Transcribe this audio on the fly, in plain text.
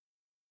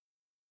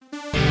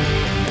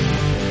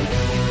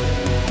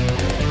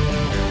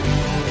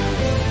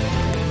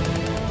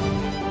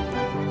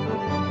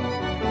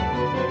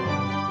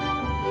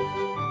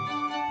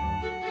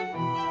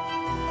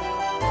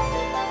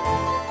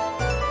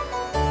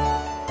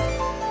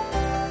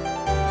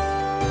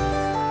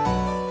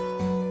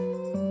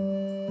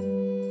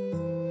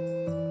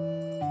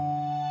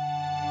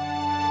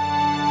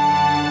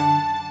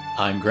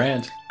I'm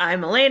Grant.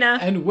 I'm Elena.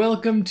 And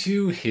welcome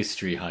to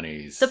History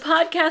Honeys, the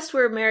podcast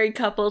where a married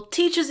couple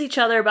teaches each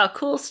other about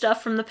cool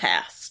stuff from the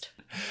past.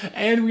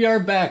 And we are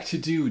back to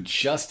do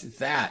just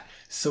that.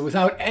 So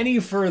without any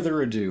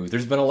further ado,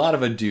 there's been a lot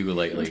of ado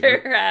lately.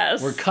 There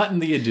has. We're cutting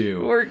the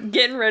ado. We're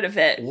getting rid of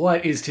it.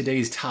 What is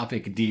today's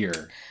topic,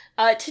 dear?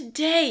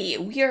 Today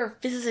we are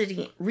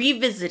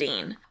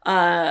revisiting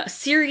a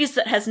series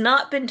that has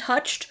not been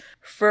touched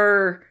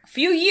for a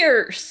few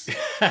years.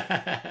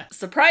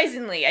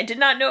 Surprisingly, I did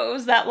not know it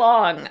was that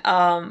long.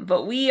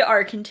 But we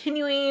are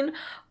continuing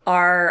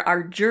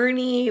our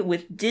journey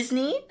with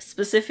Disney,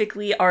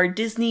 specifically our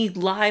Disney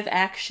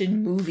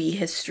live-action movie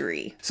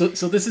history. So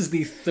this is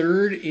the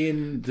third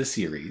in the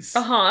series.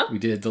 Uh-huh. We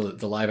did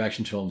the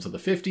live-action films of the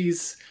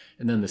 50s,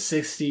 and then the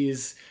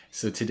 60s.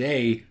 So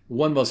today,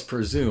 one must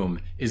presume,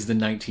 is the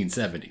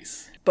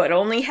 1970s. But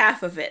only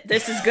half of it.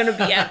 This is going to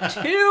be a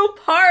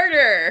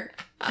two-parter.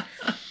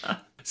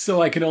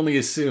 So I can only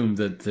assume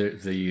that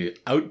the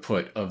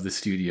output of the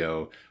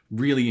studio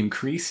really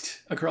increased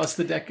across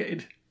the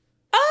decade?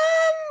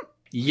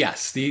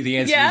 Yes, the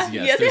answer is yes.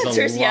 Yeah,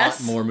 There's a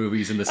lot more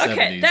movies in the 70s that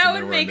than there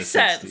would were in make the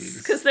sense, 60s.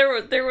 because there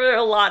were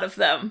a lot of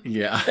them.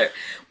 Yeah.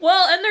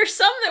 And there's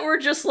some that were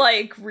just,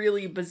 like,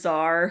 really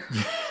bizarre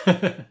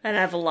and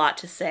have a lot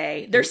to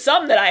say. There's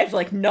some that I have,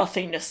 like,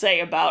 nothing to say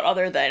about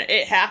other than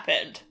it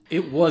happened.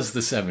 It was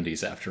the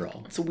 70s, after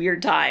all. It's a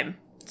weird time.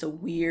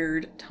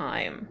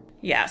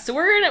 Yeah, so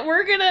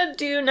we're gonna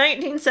do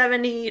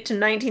 1970 to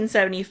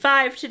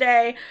 1975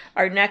 today.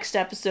 Our next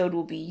episode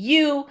will be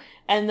you,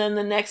 and then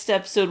the next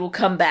episode will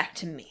come back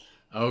to me.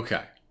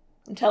 Okay.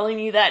 I'm telling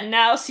you that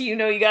now so you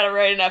know you gotta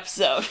write an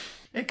episode.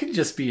 It could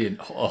just be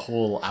a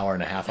whole hour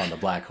and a half on the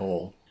black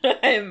hole.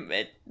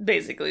 It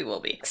basically will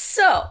be.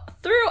 So,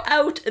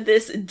 throughout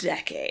this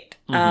decade,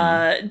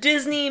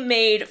 Disney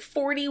made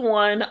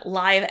 41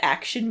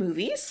 live-action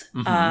movies,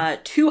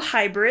 2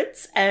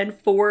 hybrids, and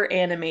 4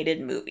 animated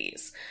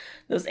movies.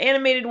 Those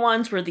animated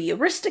ones were the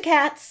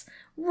Aristocats,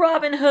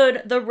 Robin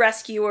Hood, The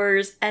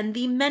Rescuers, and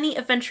The Many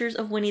Adventures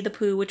of Winnie the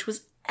Pooh, which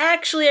was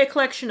actually a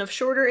collection of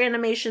shorter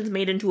animations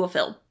made into a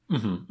film.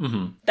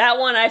 That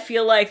one I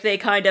feel like they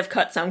kind of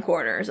cut some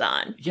corners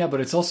on. Yeah, but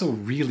it's also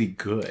really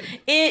good.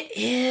 It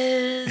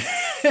is.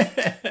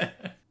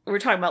 We're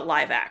talking about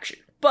live action.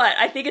 But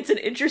I think it's an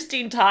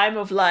interesting time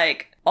of,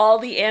 like, all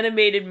the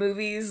animated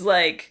movies,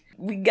 like,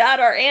 we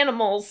got our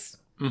animals.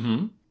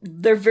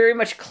 They're very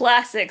much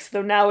classics,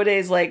 though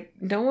nowadays, like,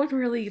 no one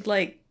really,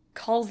 like,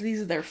 calls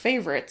these their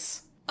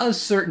favorites. A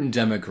certain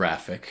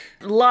demographic.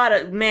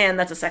 Man,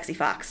 that's a sexy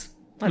fox.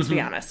 Let's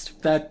be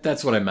honest.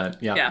 That's what I meant,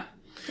 yeah.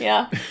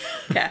 Yeah.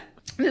 Okay.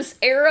 This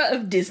era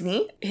of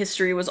Disney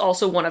history was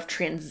also one of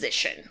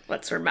transition,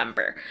 let's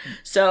remember.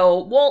 So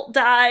Walt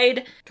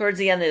died towards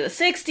the end of the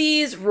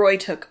 60s, Roy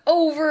took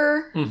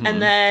over,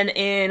 and then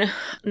in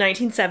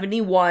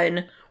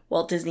 1971,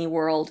 Walt Disney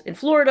World in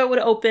Florida would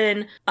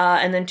open,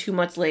 and then 2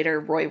 months later,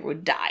 Roy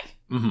would die.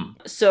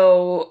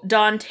 So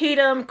Don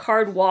Tatum,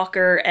 Card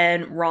Walker,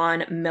 and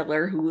Ron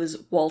Miller, who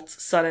was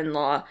Walt's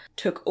son-in-law,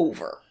 took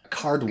over.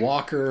 Card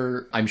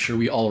Walker, I'm sure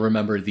we all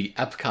remember the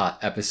Epcot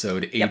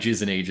episode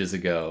ages and ages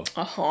ago.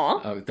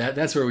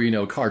 That's where we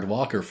know Card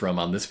Walker from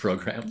on this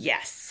program.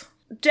 Yes.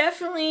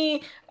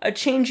 Definitely a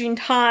changing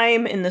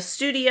time in the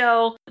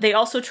studio. They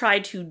also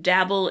tried to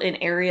dabble in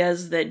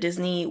areas that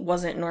Disney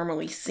wasn't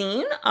normally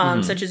seen,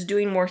 such as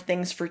doing more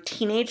things for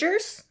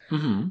teenagers,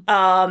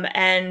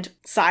 and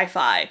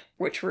sci-fi,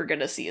 which we're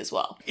going to see as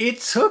well. It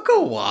took a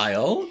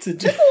while to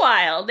do.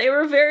 They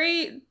were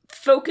very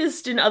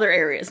focused in other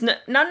areas. Not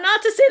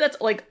to say that's,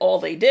 like, all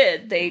they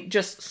did. They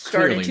just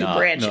started to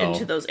branch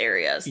into those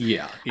areas.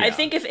 Yeah. I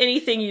think, if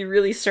anything, you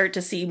really start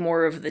to see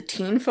more of the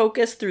teen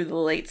focus through the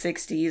late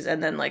 60s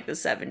and then, like, the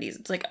 70s.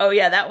 It's like, oh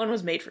yeah, that one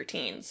was made for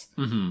teens.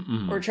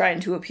 We're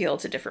trying to appeal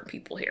to different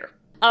people here.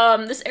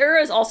 This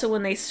era is also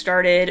when they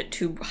started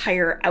to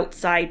hire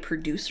outside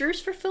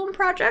producers for film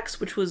projects,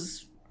 which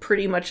was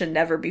pretty much a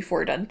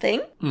never-before-done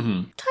thing.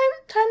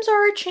 Times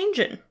are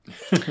a-changin'.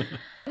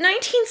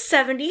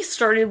 1970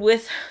 started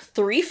with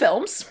 3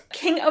 films.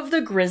 King of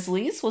the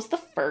Grizzlies was the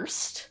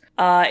first.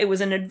 It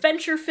was an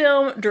adventure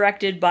film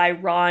directed by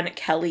Ron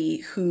Kelly,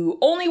 who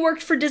only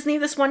worked for Disney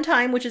this one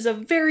time, which is a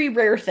very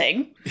rare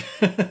thing.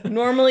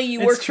 Normally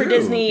you work for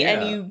Disney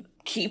and you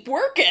keep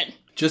working.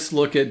 Just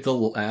look at the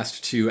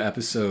last 2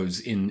 episodes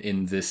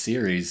in this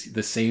series.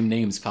 The same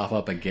names pop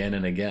up again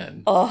and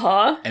again.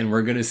 And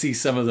we're going to see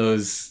some of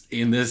those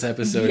in this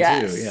episode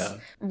too. Yeah.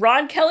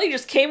 Ron Kelly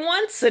just came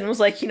once and was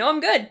like, I'm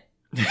good.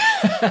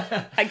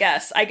 I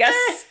guess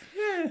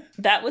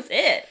that was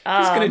it.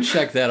 Just gonna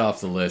check that off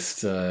the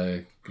list.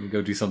 Gonna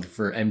go do something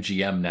for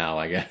MGM now,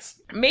 I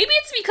guess. Maybe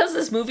it's because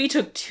this movie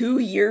took 2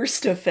 years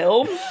to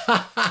film.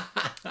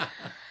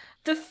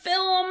 The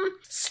film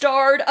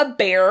starred a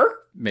bear.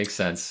 Makes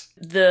sense.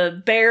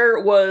 The bear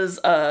was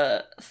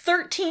a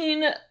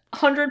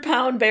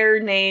 1,300-pound bear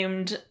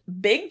named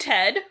Big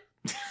Ted.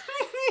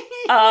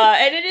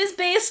 And it is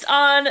based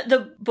on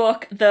the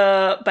book,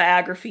 The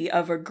Biography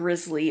of a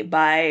Grizzly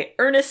by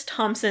Ernest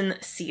Thompson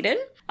Seton.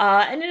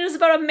 And it is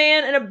about a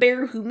man and a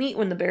bear who meet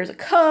when the bear's a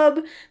cub.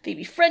 They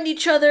befriend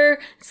each other.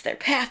 It's their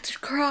paths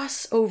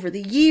cross over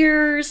the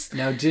years.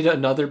 Now, did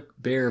another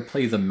bear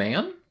play the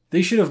man?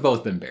 They should have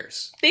both been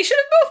bears. They should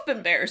have both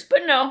been bears,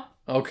 but no.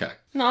 Okay.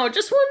 No,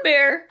 just one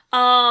bear.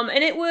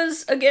 And it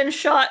was, again,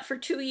 shot for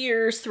 2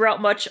 years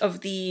throughout much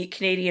of the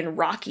Canadian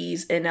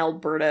Rockies in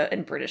Alberta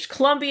and British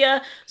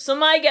Columbia. So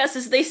my guess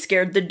is they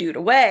scared the dude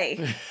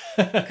away.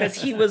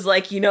 Because he was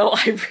like,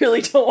 I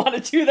really don't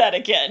want to do that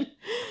again.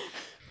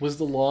 Was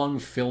the long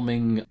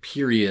filming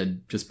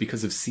period just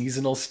because of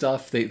seasonal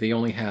stuff? They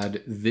only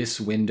had this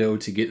window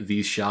to get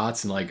these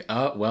shots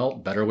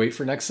and better wait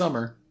for next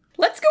summer.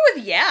 Let's go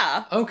with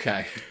yeah.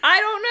 Okay. I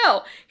don't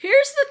know.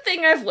 Here's the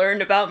thing I've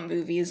learned about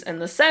movies in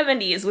the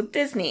 70s with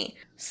Disney.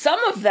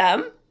 Some of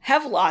them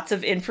have lots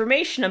of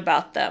information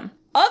about them.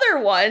 Other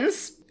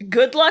ones,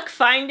 good luck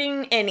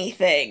finding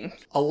anything.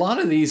 A lot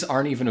of these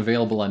aren't even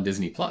available on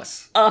Disney+.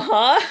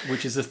 Uh-huh.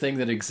 Which is a thing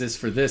that exists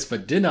for this,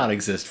 but did not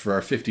exist for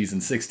our 50s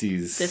and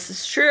 60s. This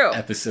is true.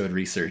 Episode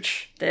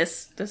research.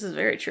 This is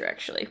very true,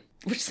 actually.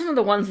 Which some of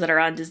the ones that are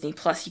on Disney+,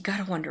 you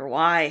gotta wonder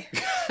why.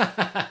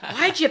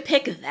 Why'd you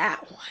pick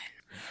that one?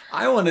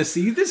 I want to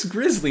see this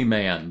Grizzly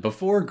Man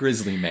before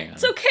Grizzly Man.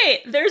 It's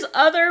okay. There's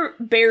other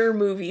bear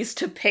movies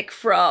to pick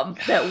from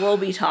that we'll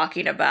be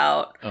talking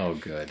about. Oh,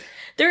 good.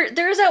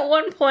 There's at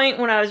one point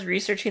when I was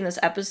researching this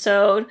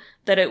episode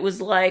that it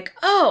was like,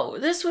 oh,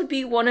 this would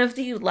be one of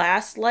the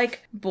last,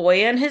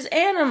 Boy and His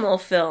Animal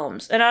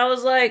films. And I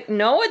was like,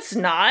 no, it's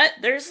not.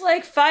 There's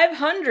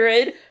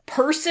 500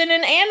 person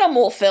and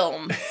animal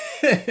film.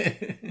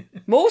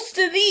 Most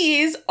of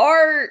these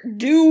are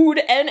dude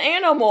and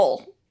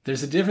animal.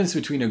 There's a difference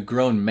between a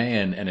grown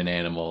man and an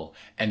animal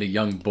and a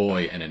young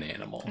boy and an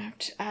animal.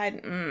 I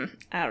don't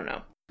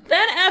know.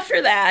 Then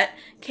after that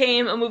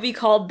came a movie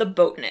called The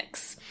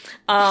Boatniks.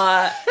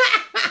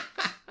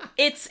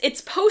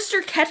 Its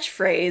poster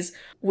catchphrase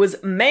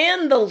was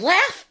 "Man the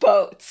Laugh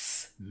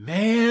Boats."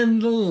 Man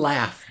the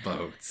Laugh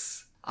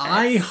Boats.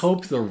 I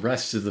hope the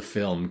rest of the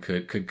film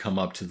could come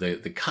up to the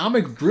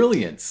comic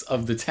brilliance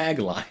of the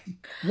tagline.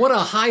 What a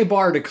high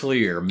bar to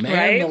clear.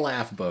 Man the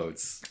Laugh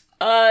Boats.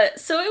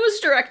 So it was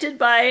directed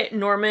by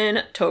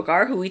Norman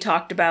Tokar, who we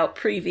talked about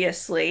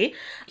previously.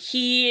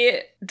 He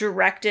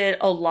directed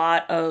a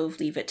lot of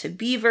Leave It to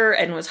Beaver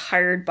and was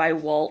hired by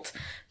Walt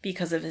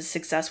because of his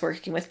success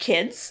working with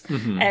kids.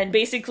 Mm-hmm. And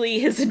basically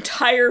his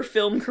entire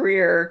film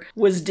career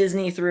was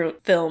Disney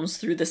films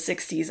through the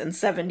 60s and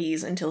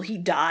 70s until he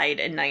died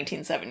in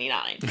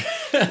 1979.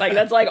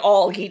 That's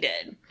all he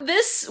did.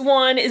 This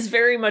one is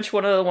very much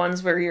one of the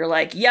ones where you're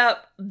like,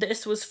 yep,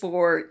 this was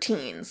for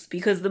teens,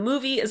 because the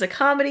movie is a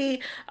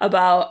comedy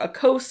about a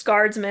Coast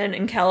Guardsman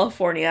in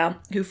California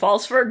who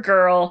falls for a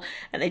girl,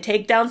 and they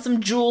take down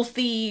some jewel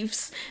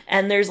thieves,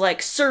 and there's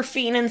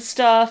surfing and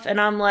stuff,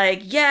 and I'm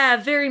like, yeah,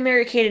 very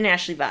Mary-Kate and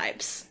Ashley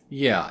vibes.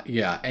 Yeah,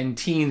 and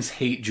teens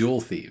hate jewel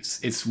thieves.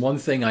 It's one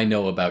thing I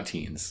know about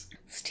teens.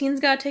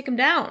 Teens gotta take them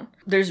down.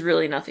 There's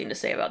really nothing to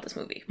say about this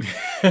movie.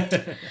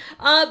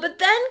 But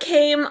then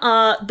came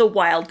The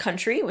Wild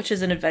Country, which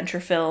is an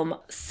adventure film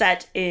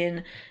set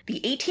in the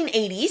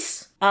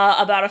 1880s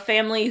about a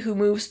family who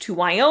moves to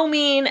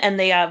Wyoming, and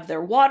they have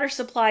their water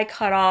supply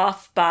cut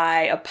off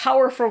by a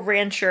powerful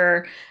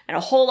rancher and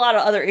a whole lot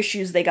of other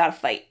issues they gotta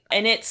fight.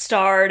 And it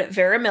starred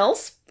Vera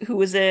Mills, who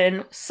was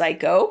in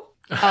Psycho,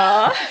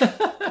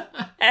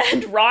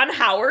 and Ron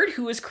Howard,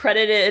 who was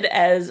credited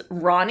as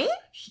Ronnie,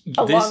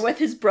 along with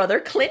his brother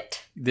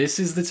Clint. This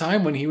is the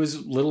time when he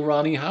was little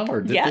Ronnie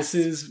Howard. Yes. This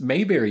is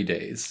Mayberry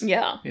days.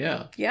 Yeah.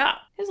 Yeah. Yeah.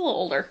 He was a little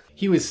older.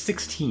 He was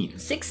 16.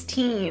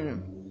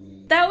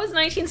 16. That was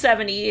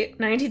 1970.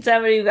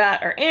 1970, we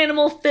got our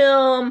animal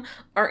film,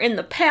 our in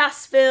the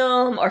past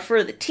film, our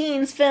for the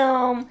teens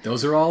film.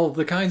 Those are all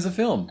the kinds of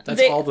film.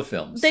 That's all the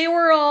films. They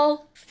were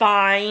all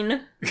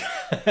fine.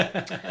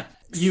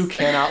 You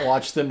cannot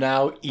watch them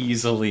now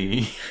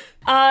easily.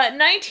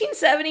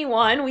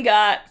 1971, we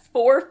got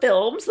 4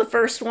 films. The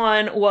first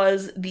one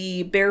was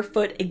The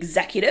Barefoot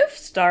Executive,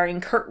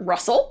 starring Kurt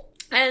Russell,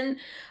 and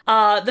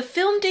the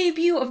film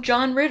debut of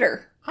John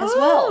Ritter as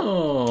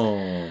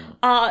well.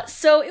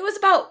 So it was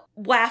about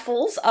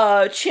Waffles,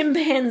 a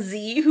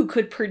chimpanzee who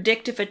could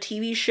predict if a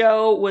TV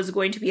show was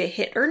going to be a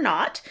hit or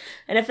not.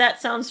 And if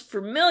that sounds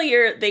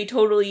familiar, they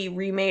totally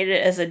remade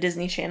it as a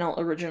Disney Channel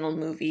original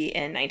movie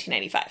in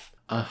 1995.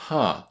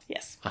 Uh-huh.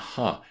 Yes.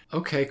 Uh-huh.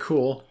 Okay,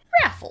 cool.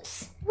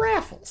 Raffles.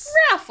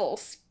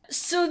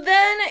 So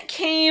then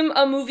came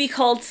a movie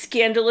called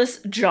Scandalous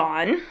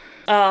John,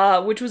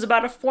 which was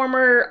about a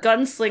former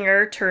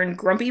gunslinger turned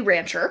grumpy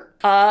rancher.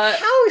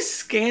 How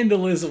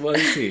scandalous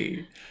was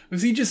he?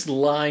 Was he just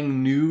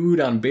lying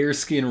nude on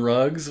bearskin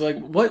rugs?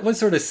 What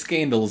sort of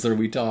scandals are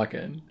we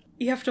talking?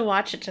 You have to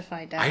watch it to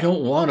find out. I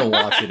don't want to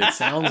watch it. It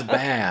sounds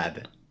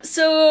bad.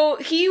 So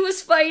he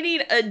was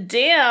fighting a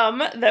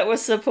dam that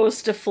was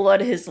supposed to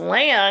flood his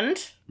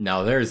land.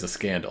 Now there's a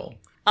scandal.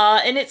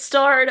 And it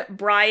starred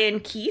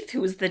Brian Keith,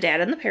 who was the dad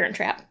in The Parent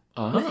Trap,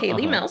 with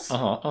Haley Mills.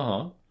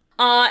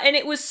 And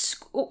it was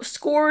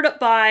scored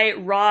by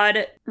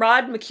Rod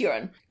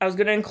McEwen. I was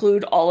going to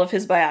include all of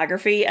his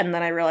biography, and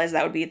then I realized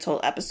that would be its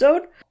whole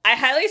episode. I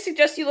highly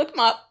suggest you look him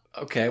up.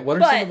 Okay, what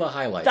are some of the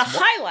highlights?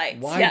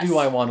 Why do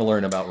I want to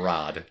learn about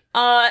Rod?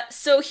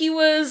 So he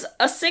was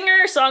a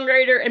singer,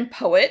 songwriter, and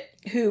poet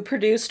who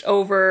produced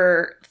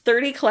over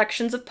 30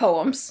 collections of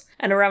poems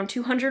and around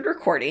 200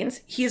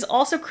 recordings. He is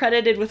also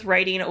credited with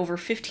writing over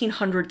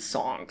 1,500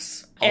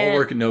 songs. All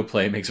work and no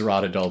play makes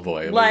Rod a dull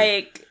boy.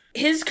 Like,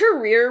 his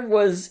career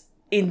was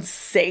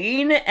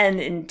insane and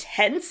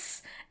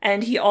intense.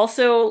 And he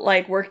also,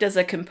 worked as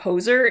a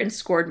composer and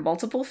scored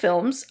multiple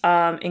films,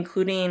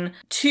 including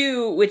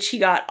 2 which he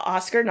got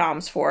Oscar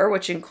noms for,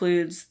 which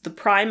includes The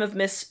Prime of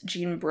Miss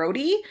Jean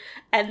Brodie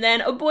and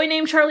then A Boy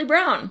Named Charlie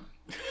Brown.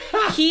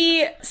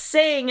 He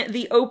sang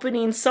the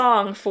opening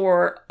song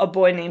for A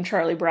Boy Named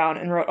Charlie Brown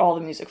and wrote all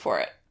the music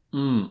for it.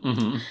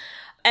 Mm-hmm.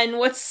 And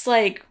what's,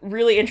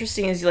 really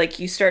interesting is,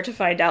 you start to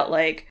find out,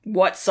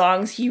 what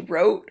songs he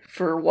wrote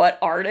for what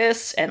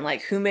artists and,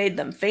 who made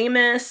them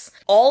famous,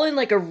 all in,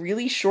 a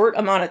really short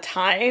amount of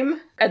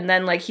time. And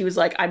then, he was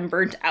like, I'm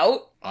burnt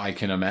out. I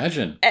can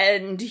imagine.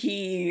 And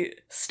he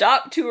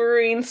stopped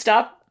touring,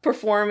 stopped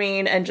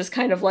performing, and just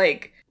kind of,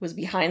 was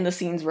behind the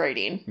scenes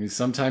writing.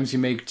 Sometimes you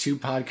make 2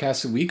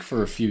 podcasts a week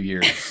for a few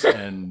years,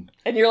 and...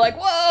 and you're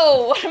like,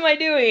 whoa, what am I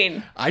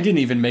doing? I didn't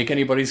even make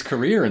anybody's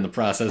career in the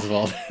process of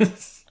all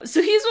this. So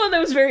he's one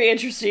that was very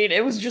interesting.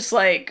 It was just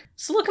so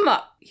look him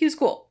up. He was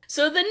cool.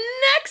 So the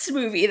next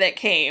movie that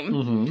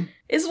came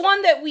is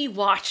one that we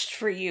watched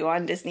for you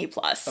on Disney+.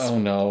 Oh,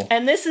 no.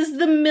 And this is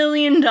The $1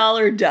 Million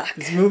Duck.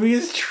 This movie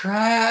is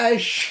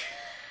trash.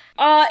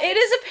 It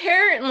is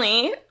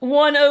apparently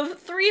one of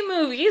 3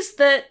 movies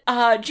that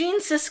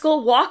Gene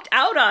Siskel walked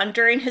out on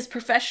during his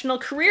professional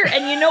career.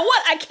 And you know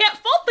what? I can't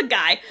fault the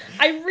guy.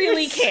 I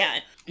really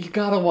can't. You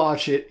gotta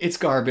watch it. It's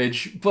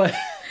garbage, but...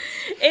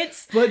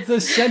 But the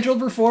central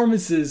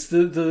performances,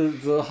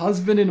 the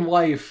husband and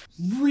wife,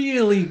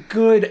 really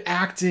good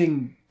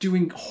acting,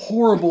 doing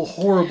horrible,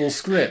 horrible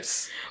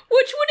scripts.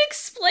 Which would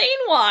explain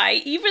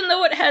why, even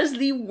though it has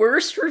the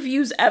worst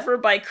reviews ever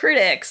by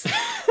critics, those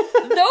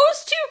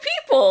 2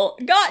 people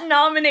got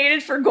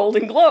nominated for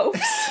Golden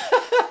Globes.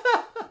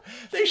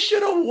 They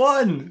should have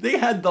won. They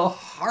had the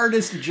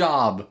hardest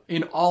job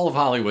in all of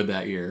Hollywood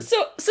that year.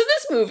 So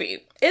this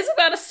movie is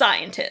about a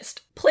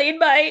scientist, played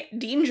by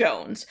Dean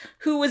Jones,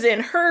 who was in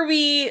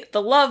Herbie,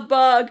 The Love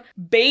Bug,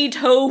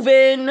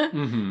 Beethoven.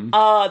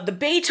 Mm-hmm. The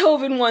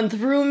Beethoven one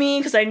threw me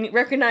because I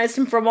recognized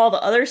him from all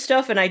the other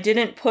stuff, and I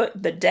didn't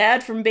put the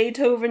dad from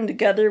Beethoven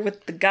together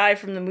with the guy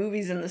from the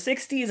movies in the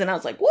 60s, and I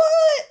was like,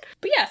 what?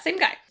 But yeah, same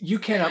guy. You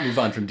cannot move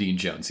on from Dean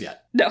Jones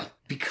yet. No.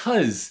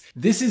 Because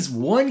this is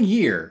 1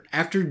 year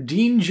after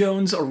Dean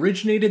Jones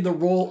originated the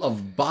role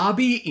of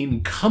Bobby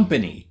in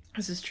Company.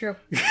 This is true.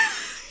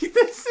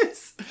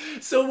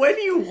 So when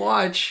you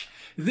watch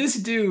this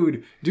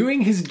dude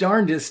doing his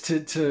darndest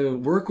to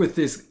work with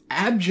this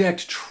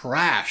abject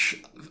trash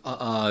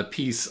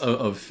piece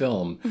of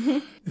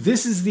film,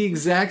 this is the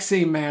exact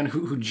same man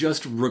who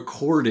just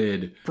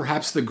recorded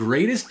perhaps the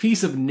greatest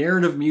piece of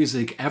narrative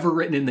music ever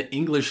written in the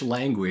English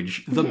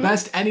language, the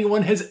best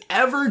anyone has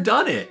ever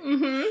done it.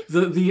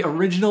 The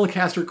original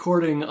cast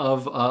recording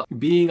of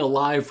Being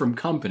Alive from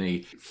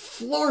Company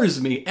floors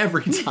me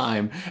every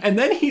time. And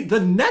then the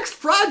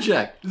next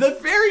project, the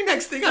very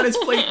next thing on his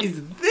plate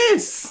is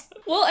this.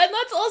 Well, and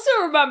let's also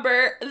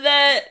remember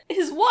that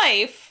his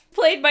wife,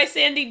 played by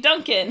Sandy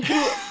Duncan,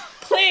 who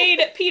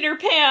played Peter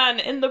Pan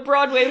in the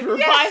Broadway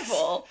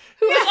revival,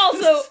 who is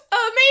also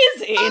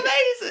amazing.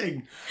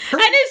 Amazing.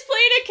 And has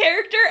played a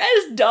character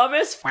as dumb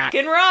as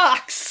fucking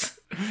rocks.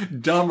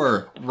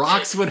 Dumber.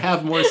 Rocks would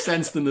have more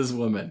sense than this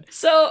woman.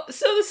 So the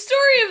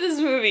story of this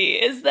movie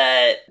is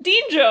that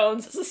Dean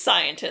Jones is a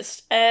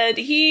scientist, and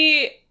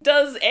he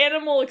does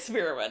animal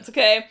experiments,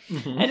 okay?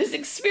 And his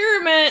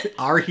experiment...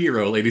 Our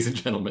hero, ladies and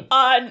gentlemen.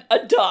 On a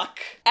duck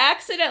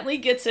accidentally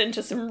gets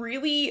into some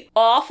really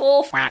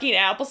awful fucking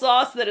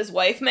applesauce that his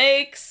wife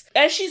makes.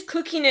 As she's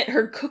cooking it,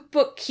 her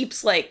cookbook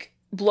keeps,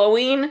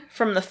 blowing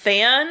from the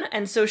fan,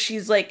 and so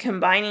she's,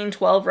 combining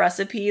 12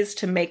 recipes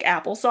to make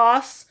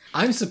applesauce.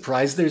 I'm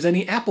surprised there's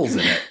any apples in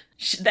it.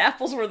 The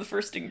apples were the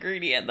first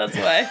ingredient, that's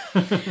why.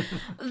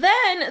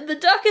 Then the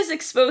duck is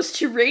exposed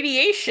to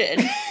radiation.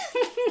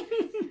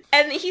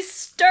 And she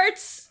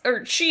starts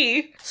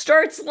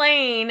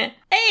laying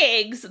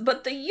eggs,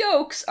 but the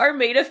yolks are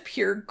made of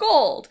pure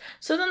gold.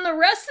 So then the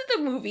rest of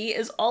the movie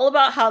is all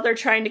about how they're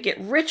trying to get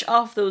rich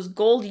off those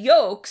gold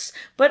yolks,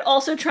 but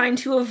also trying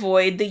to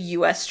avoid the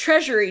U.S.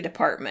 Treasury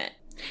Department.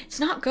 It's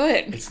not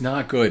good. It's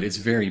not good. It's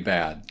very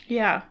bad.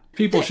 Yeah.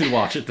 People should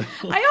watch it, though.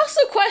 I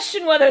also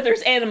question whether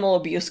there's animal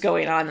abuse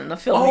going on in the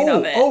filming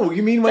of it. Oh,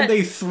 you mean when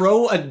they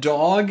throw a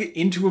dog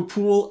into a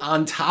pool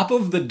on top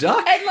of the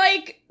duck? And,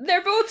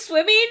 they're both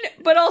swimming,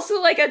 but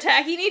also,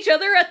 attacking each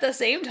other at the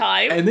same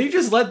time. And they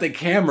just let the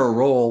camera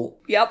roll.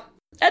 Yep.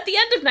 At the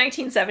end of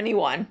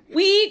 1971,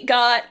 we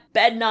got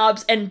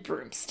Bedknobs and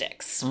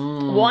Broomsticks,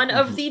 one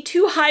of the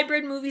two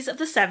hybrid movies of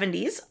the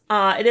 70s.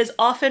 It is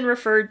often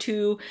referred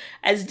to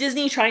as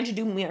Disney trying to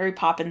do Mary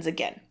Poppins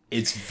again.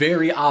 It's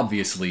very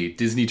obviously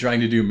Disney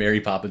trying to do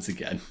Mary Poppins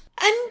again.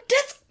 And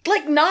that's,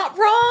 like, not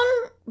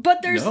wrong, but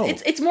No.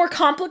 it's more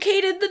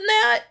complicated than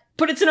that,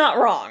 but it's not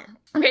wrong.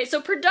 Okay,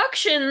 so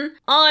production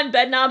on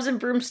Bedknobs and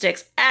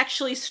Broomsticks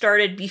actually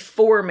started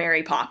before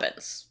Mary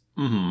Poppins.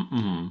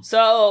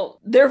 So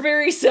they're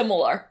very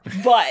similar,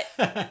 but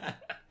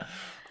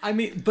I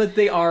mean, but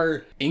they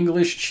are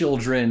English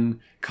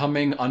children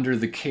coming under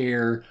the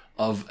care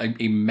of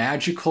a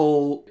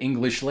magical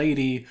English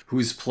lady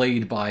who's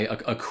played by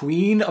a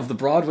queen of the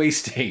Broadway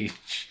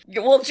stage.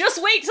 well, just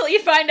wait till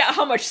you find out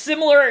how much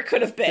similar it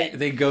could have been.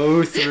 They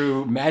go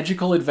through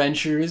magical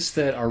adventures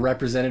that are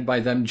represented by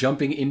them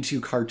jumping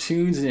into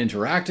cartoons and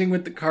interacting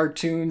with the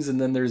cartoons, and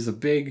then there's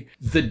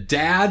the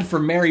dad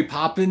from Mary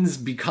Poppins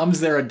becomes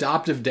their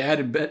adoptive dad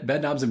in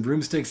Bedknobs and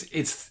Broomsticks.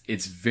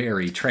 It's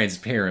very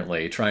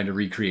transparently trying to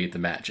recreate the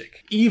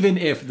magic, even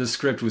if the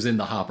script was in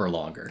the hopper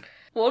longer.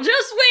 Well,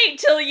 just wait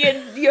till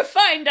you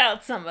find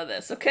out some of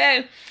this,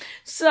 okay?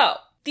 So,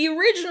 the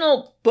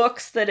original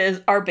books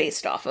that are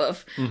based off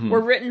of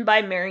were written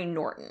by Mary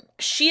Norton.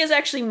 She is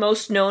actually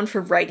most known for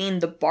writing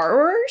The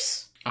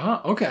Borrowers.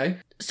 Ah, okay.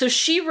 So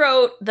she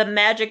wrote The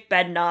Magic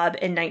Bedknob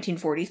in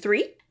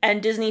 1943,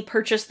 and Disney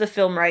purchased the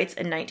film rights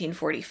in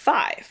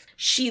 1945.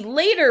 She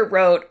later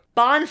wrote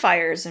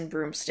Bonfires and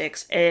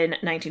Broomsticks in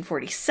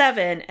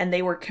 1947, and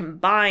they were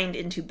combined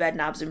into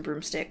Bedknobs and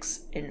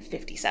Broomsticks in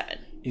 57.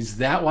 Is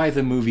that why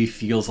the movie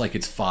feels like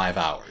it's 5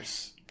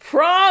 hours?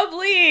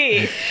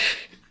 Probably!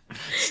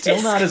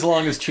 Still not as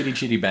long as Chitty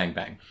Chitty Bang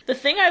Bang. The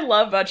thing I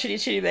love about Chitty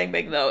Chitty Bang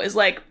Bang, though, is,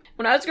 like,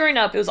 when I was growing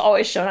up, it was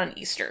always shown on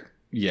Easter.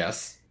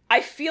 Yes. I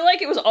feel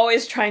like it was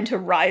always trying to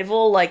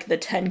rival, like, the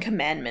Ten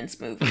Commandments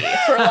movie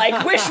for,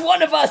 like, which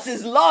one of us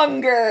is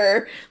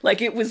longer?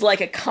 Like, it was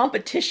like a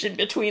competition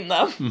between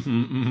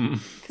them.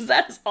 Because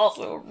that is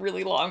also a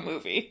really long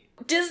movie.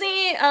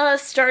 Disney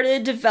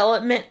started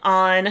development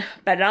on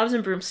Bedknobs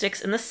and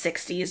Broomsticks in the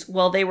 60s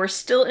while they were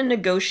still in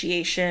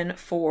negotiation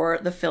for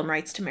the film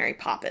rights to Mary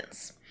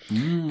Poppins.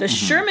 The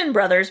Sherman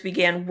Brothers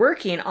began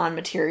working on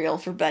material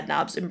for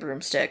Bedknobs and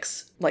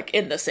Broomsticks, like,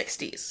 in the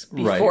 60s,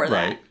 before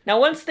that. Right. Now,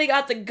 once they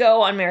got the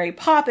go on Mary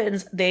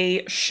Poppins,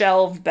 they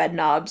shelved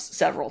Bedknobs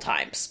several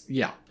times.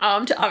 Yeah.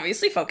 To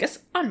obviously focus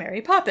on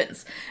Mary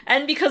Poppins.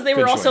 And because they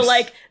Good were also choice.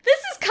 like, this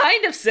is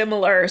kind of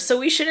similar, so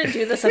we shouldn't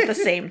do this at the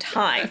same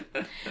time.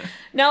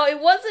 Now,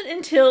 it wasn't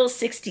until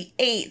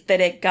 68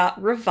 that it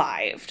got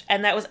revived,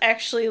 and that was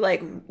actually,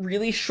 like,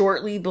 really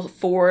shortly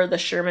before the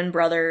Sherman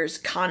Brothers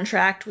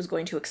contract was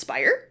going to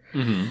expire.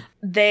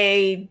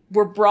 They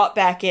were brought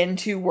back in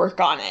to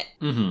work on it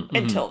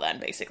until then,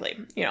 basically,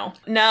 you know.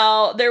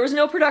 Now, there was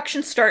no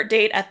production start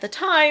date at the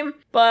time,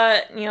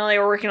 but, you know, they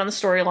were working on the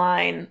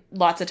storyline,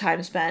 lots of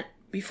time spent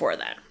before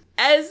then.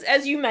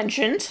 As you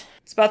mentioned,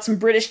 it's about some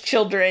British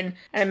children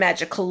and a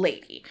magical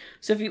lady.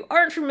 So if you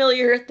aren't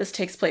familiar, this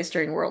takes place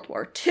during World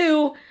War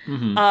II.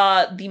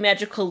 The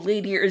magical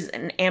lady is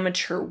an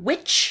amateur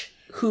witch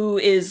who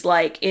is,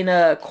 like, in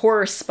a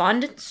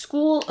correspondence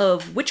school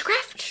of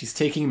witchcraft. She's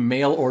taking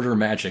mail order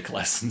magic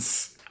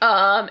lessons.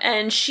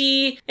 And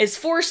she is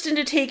forced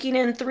into taking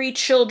in 3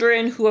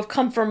 children who have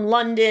come from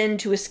London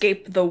to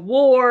escape the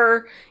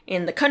war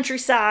in the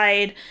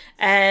countryside,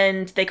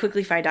 and they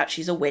quickly find out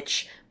she's a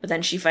witch. But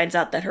then she finds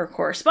out that her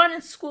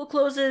correspondence school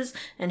closes,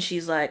 and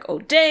she's like, oh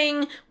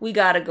dang, we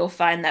gotta go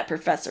find that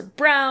Professor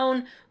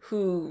Brown,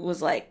 who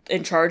was, like,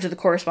 in charge of the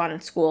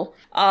correspondence school.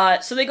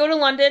 So they go to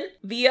London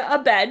via a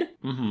bed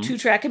to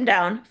track him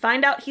down,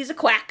 find out he's a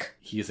quack.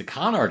 He is a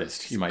con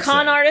artist, you might say.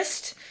 Con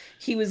artist.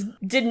 He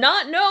did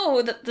not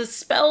know that the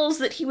spells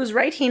that he was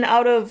writing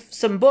out of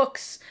some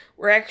books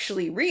were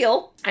actually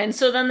real. And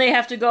so then they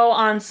have to go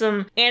on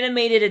some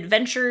animated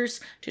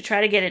adventures to try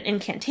to get an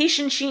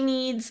incantation she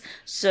needs.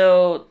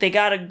 So they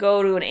gotta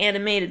go to an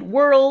animated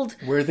world.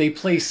 Where they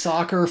play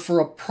soccer for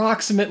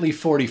approximately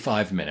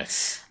 45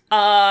 minutes.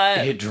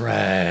 It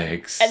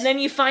drags. And then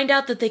you find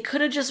out that they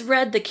could have just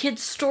read the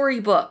kid's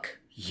storybook.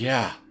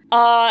 Yeah.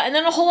 And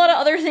then a whole lot of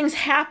other things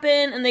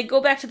happen, and they go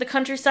back to the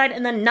countryside,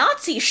 and then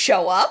Nazis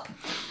show up.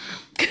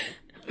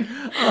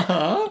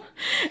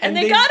 And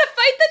they gotta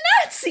fight the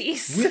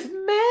Nazis! With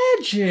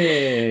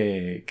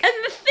magic! And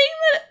the thing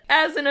that,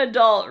 as an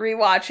adult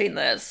rewatching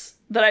this,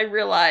 that I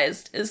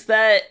realized is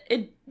that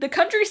the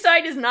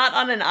countryside is not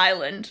on an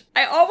island.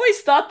 I always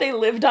thought they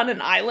lived on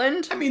an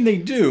island. I mean, they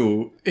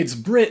do. It's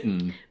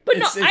Britain. But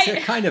it's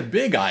a kind of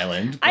big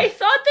island. I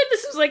thought that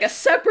this was like a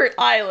separate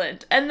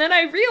island, and then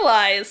I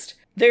realized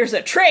there's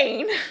a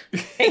train.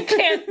 It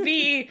can't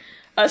be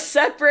a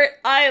separate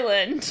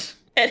island.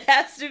 It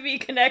has to be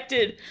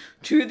connected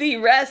to the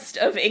rest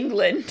of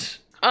England.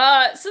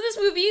 So this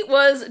movie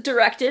was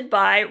directed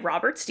by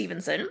Robert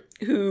Stevenson,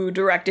 who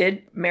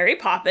directed Mary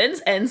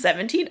Poppins and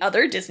 17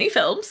 other Disney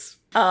films.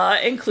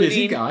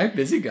 including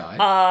busy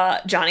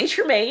guy. Johnny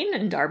Tremaine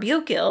and Darby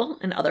O'Gill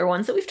and other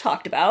ones that we've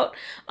talked about.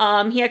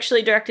 He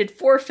actually directed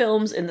 4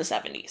 films in the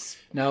 70s.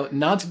 Now,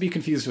 not to be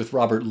confused with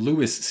Robert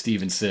Louis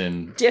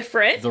Stevenson.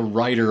 Different. The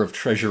writer of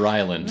Treasure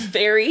Island.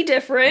 Very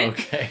different.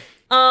 Okay.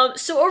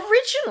 So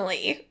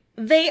originally,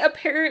 they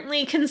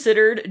apparently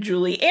considered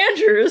Julie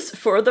Andrews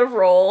for the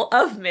role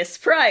of Miss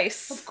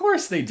Price. Of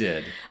course they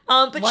did.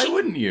 But Why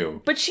wouldn't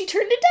you? But she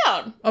turned it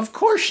down. Of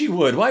course she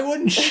would. Why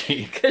wouldn't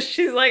she? Because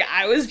she's like,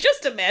 I was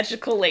just a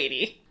magical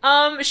lady.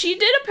 She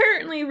did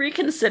apparently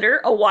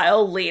reconsider a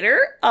while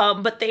later,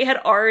 but they had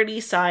already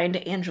signed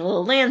Angela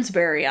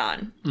Lansbury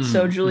on.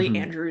 So Julie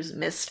Andrews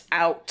missed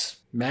out.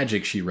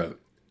 Magic she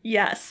wrote.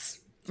 Yes.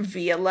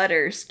 Via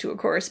letters to a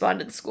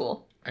correspondence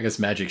school. I guess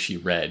magic she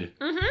read.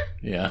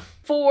 Mm-hmm. Yeah.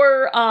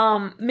 For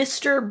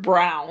Mr.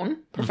 Brown,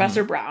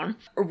 Professor Brown,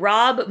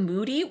 Rob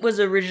Moody was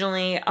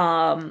originally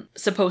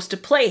supposed to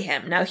play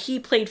him. Now, he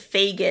played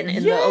Fagin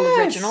in the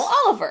original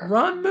Oliver.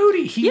 Ron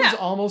Moody. He was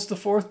almost the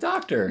 4th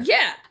Doctor.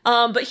 Yeah.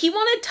 But he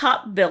wanted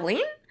top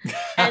billing,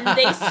 and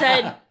they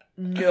said...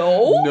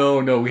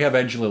 No. No, we have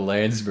Angela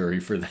Lansbury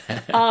for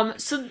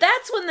that. So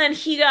that's when then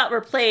he got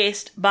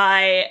replaced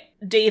by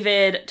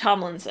David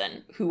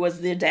Tomlinson, who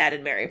was the dad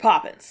in Mary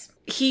Poppins.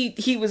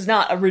 He was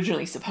not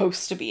originally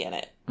supposed to be in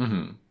it.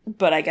 Mm-hmm.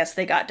 But I guess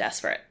they got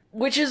desperate.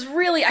 Which is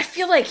really, I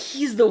feel like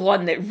he's the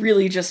one that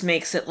really just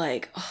makes it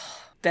like,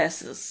 oh,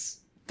 this is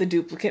the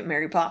duplicate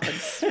Mary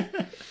Poppins.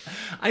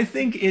 I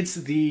think it's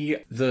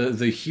the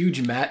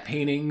huge matte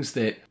paintings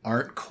that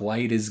aren't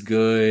quite as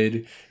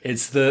good.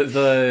 It's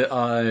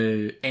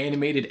the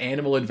animated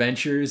animal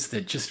adventures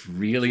that just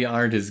really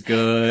aren't as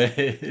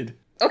good.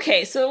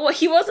 Okay, so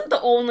he wasn't the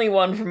only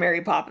one from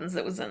Mary Poppins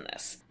that was in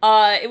this.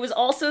 It was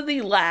also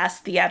the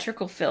last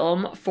theatrical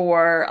film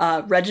for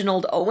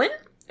Reginald Owen,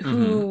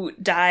 who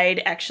died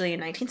actually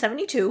in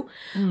 1972.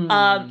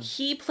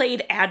 He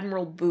played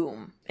Admiral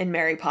Boom in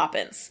Mary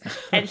Poppins,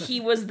 and he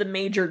was the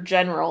Major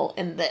General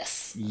in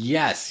this.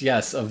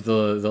 Yes, of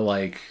the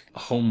like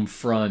home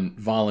front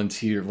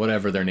volunteer,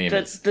 whatever their name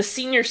is. The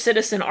Senior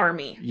Citizen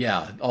Army.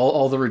 Yeah,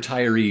 all the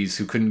retirees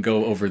who couldn't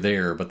go over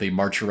there, but they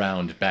march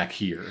around back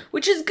here.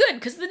 Which is good,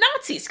 because the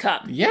Nazis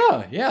come.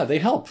 Yeah, they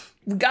help.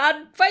 God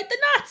fight the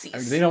Nazis. I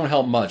mean, they don't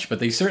help much, but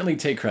they certainly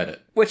take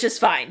credit. Which is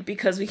fine,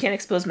 because we can't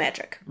expose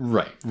magic.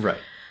 Right.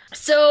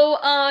 So,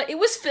 it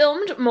was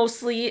filmed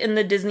mostly in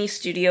the Disney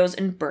Studios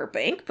in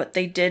Burbank, but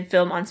they did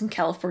film on some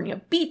California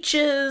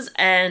beaches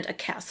and a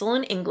castle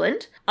in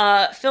England.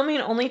 Filming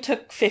only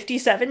took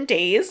 57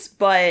 days,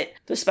 but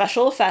the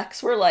special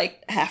effects were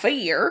like half a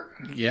year.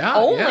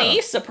 Yeah.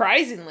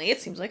 Surprisingly.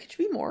 It seems like it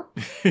should be more.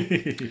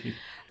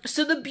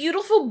 So the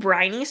beautiful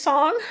Briny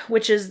song,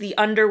 which is the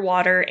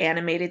underwater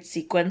animated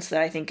sequence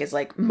that I think is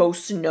like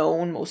most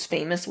known, most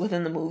famous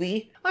within the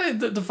movie.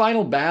 The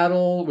final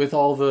battle with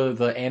all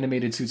the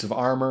animated suits of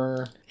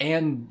armor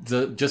and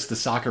just the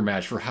soccer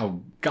match for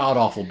how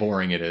god-awful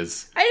boring it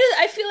is.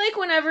 I feel like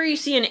whenever you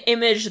see an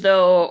image,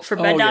 though, for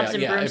Bedknobs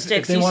and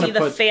Broomsticks, you see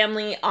the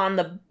family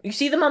you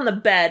see them on the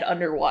bed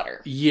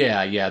underwater.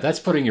 Yeah, that's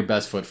putting your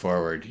best foot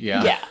forward.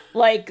 Yeah,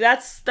 like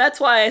that's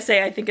why I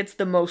say I think it's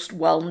the most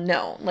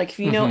well-known. Like, if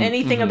you know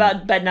anything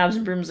about Bedknobs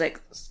and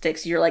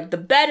Broomsticks, you're like, the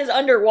bed is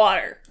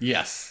underwater.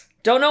 Yes.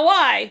 Don't know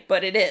why,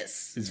 but it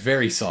is. It's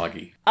very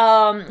soggy.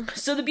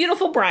 So the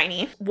beautiful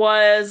Briny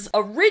was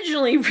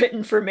originally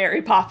written for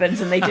Mary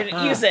Poppins, and they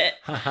didn't use it.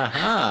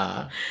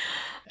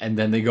 And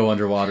then they go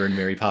underwater and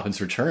Mary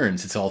Poppins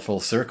returns. It's all full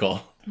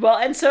circle. Well,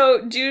 and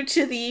so due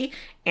to the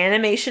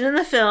animation in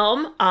the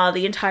film,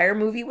 the entire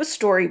movie was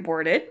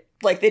storyboarded,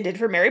 like they did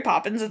for Mary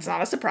Poppins. It's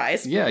not a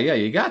surprise. Yeah,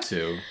 you got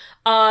to.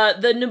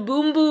 The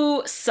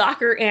Nabumbu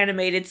soccer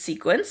animated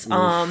sequence,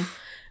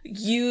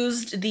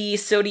 used the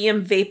sodium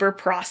vapor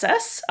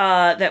process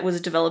that was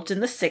developed in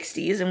the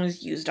 60s and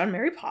was used on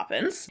Mary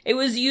Poppins. It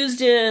was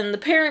used in The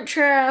Parent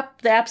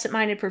Trap, The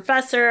Absent-Minded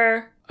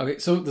Professor. Okay,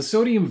 so the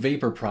sodium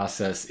vapor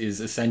process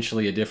is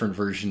essentially a different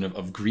version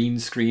of green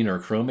screen or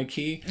chroma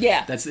key.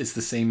 Yeah. It's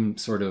the same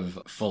sort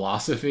of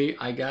philosophy,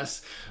 I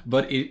guess,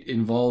 but it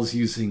involves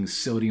using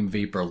sodium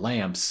vapor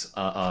lamps,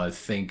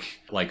 think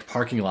like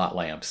parking lot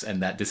lamps,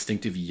 and that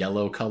distinctive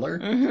yellow color.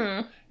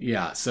 Mm-hmm.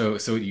 Yeah, so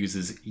it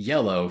uses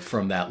yellow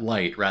from that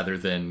light rather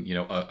than,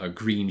 a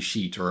green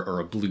sheet or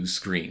a blue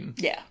screen.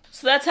 Yeah.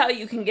 So that's how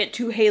you can get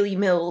two Haley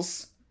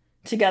Mills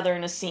together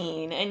in a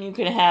scene, and you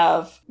can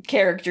have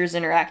characters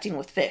interacting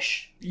with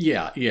fish.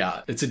 Yeah.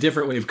 It's a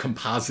different way of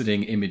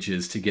compositing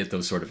images to get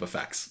those sort of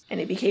effects. And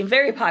it became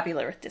very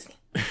popular with Disney.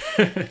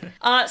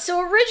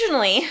 So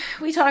originally,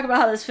 we talk about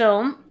how this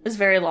film is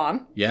very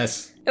long.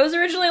 Yes. It was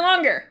originally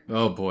longer.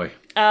 Oh, boy.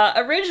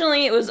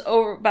 Originally, it was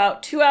over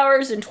about 2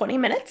 hours and 20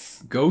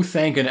 minutes. Go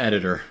thank an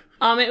editor.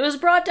 It was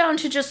brought down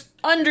to just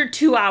under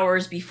 2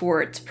 hours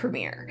before its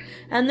premiere.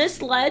 And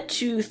this led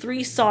to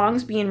 3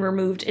 songs being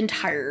removed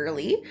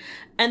entirely.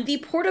 And the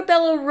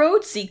Portobello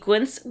Road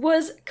sequence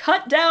was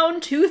cut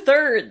down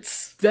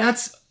 2/3.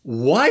 That's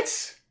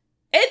what?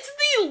 It's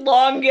the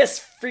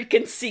longest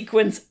freaking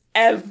sequence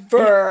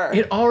ever.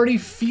 It already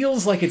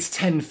feels like it's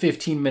 10,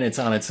 15 minutes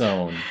on its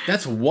own.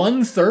 That's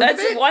 1/3 of it?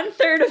 That's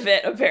 1/3 of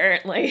it,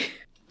 apparently.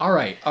 All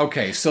right,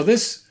 okay, so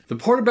the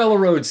Portobello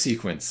Road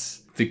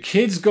sequence. The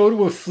kids go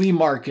to a flea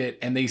market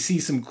and they see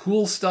some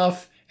cool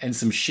stuff and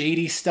some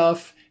shady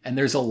stuff, and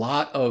there's a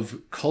lot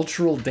of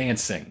cultural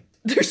dancing.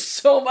 There's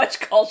so much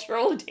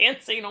cultural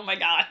dancing, oh my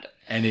god.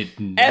 And it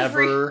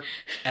never,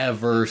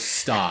 ever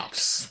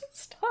stops.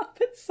 Stop,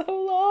 it's so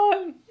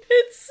long.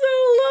 It's so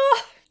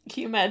long.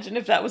 Can you imagine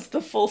if that was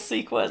the full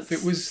sequence?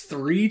 If it was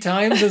 3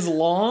 times as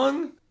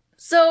long?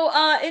 So,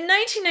 in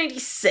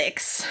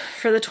 1996,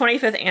 for the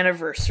 25th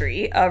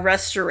anniversary, a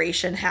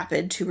restoration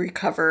happened to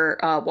recover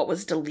what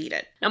was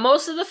deleted. Now,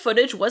 most of the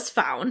footage was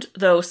found,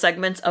 though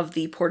segments of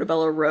the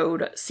Portobello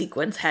Road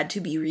sequence had to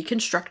be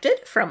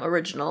reconstructed from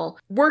original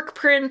work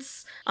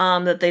prints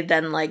that they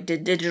then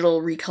did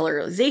digital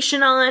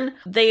recolorization on.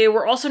 They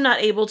were also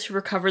not able to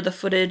recover the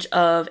footage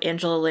of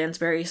Angela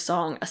Lansbury's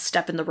song "A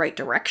Step in the Right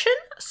Direction,"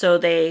 so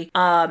they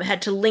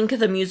had to link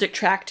the music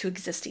track to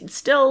existing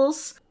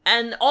stills.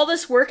 And all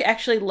this work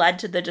actually led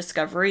to the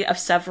discovery of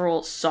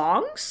several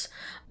songs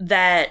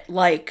that,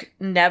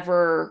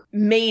 never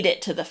made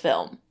it to the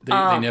film.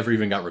 They never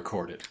even got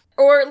recorded.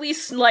 Or at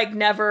least,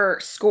 never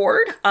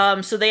scored.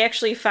 So they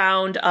actually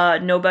found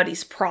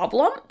Nobody's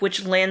Problem,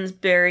 which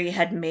Lansbury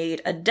had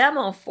made a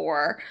demo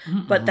for,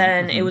 but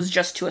then it was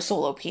just to a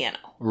solo piano.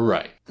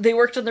 Right. They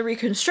worked on the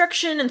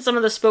reconstruction, and some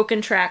of the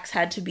spoken tracks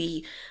had to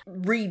be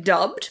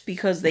redubbed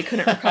because they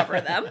couldn't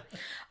recover them.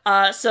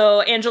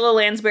 So Angela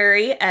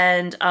Lansbury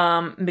and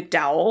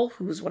McDowell,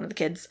 who was one of the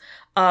kids,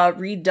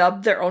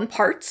 redubbed their own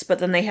parts, but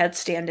then they had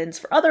stand-ins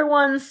for other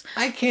ones.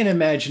 I can't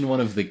imagine one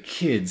of the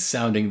kids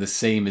sounding the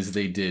same as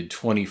they did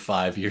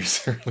 25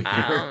 years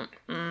earlier.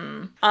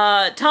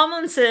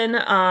 Tomlinson,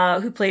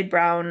 who played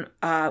Brown,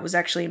 was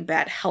actually in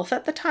bad health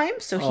at the time,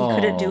 so he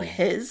couldn't do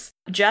his.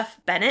 Jeff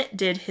Bennett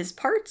did his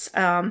parts.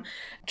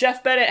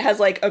 Jeff Bennett has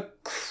a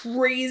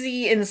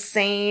crazy,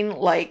 insane,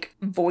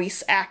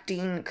 voice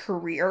acting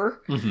career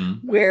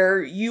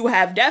where you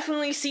have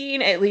definitely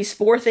seen at least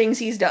 4 things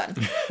he's done.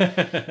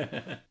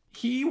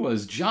 He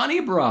was Johnny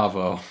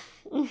Bravo.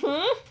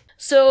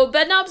 So,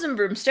 Bedknobs and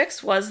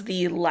Broomsticks was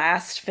the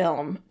last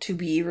film to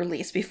be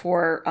released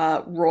before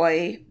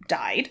Roy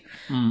died.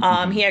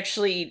 He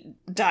actually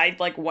died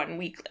 1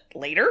 week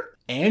later.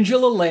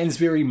 Angela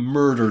Lansbury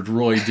murdered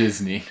Roy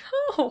Disney.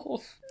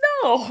 Oh,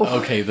 no.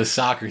 Okay, the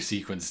soccer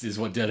sequence is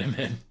what did him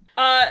in.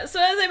 So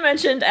as I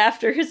mentioned,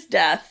 after his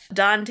death,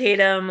 Don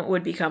Tatum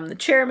would become the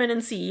chairman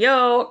and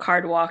CEO,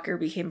 Card Walker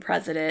became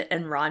president,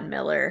 and Ron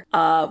Miller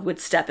would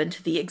step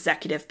into the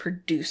executive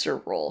producer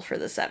role for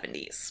the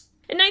 70s.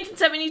 In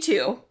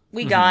 1972,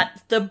 we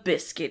got The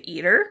Biscuit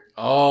Eater.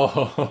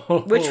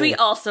 Oh. Which we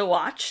also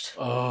watched.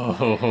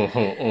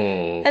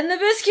 Oh. And The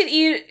Biscuit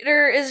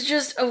Eater is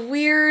just a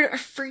weird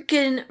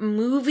freaking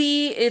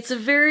movie. It's a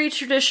very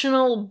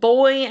traditional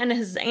boy and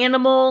his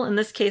animal, in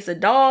this case a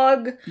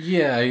dog.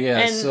 Yeah.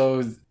 And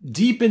so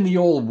deep in the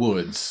old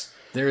woods,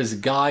 there is a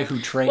guy who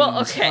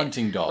trains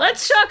hunting dogs.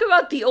 Let's talk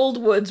about the old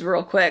woods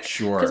real quick.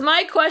 Sure. Because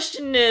my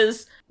question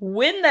is,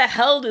 when the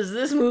hell does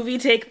this movie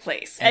take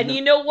place? And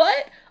you know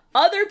what?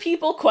 Other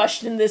people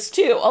question this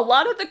too. A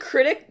lot of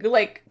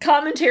the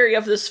commentary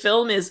of this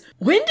film is,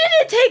 when did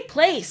it take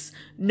place?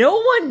 No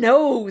one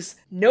knows.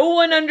 No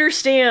one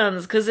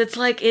understands. Because it's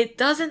it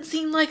doesn't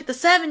seem like the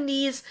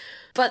 70s,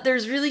 but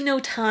there's really no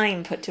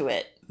time put to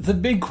it. The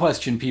big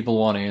question people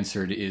want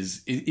answered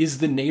is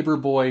the neighbor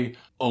boy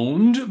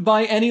owned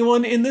by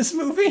anyone in this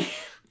movie?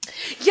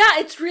 Yeah,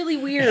 it's really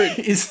weird.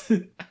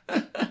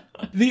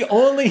 The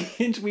only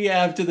hint we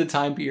have to the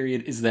time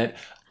period is that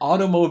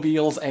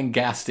automobiles and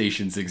gas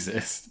stations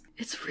exist.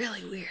 It's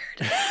really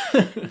weird.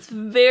 It's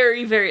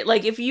very, very...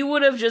 if you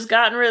would have just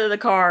gotten rid of the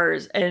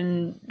cars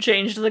and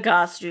changed the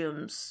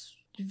costumes,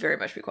 you'd very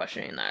much be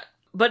questioning that.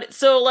 But,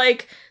 so,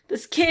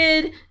 this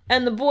kid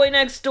and the boy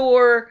next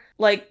door,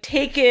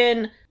 take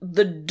in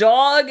the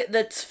dog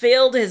that's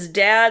failed his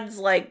dad's,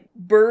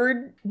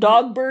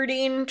 dog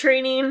birding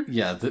training.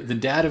 Yeah, the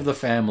dad of the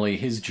family,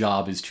 his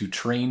job is to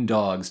train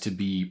dogs to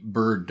be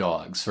bird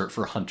dogs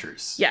for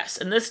hunters. Yes,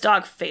 and this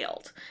dog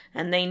failed.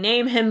 And they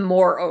name him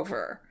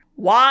Moreover.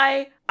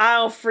 Why? I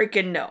don't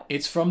freaking know.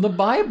 It's from the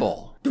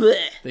Bible. Blech.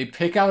 They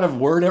pick out a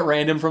word at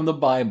random from the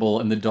Bible,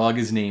 and the dog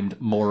is named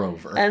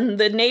Moreover. And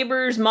the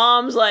neighbor's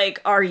mom's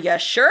are you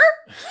sure?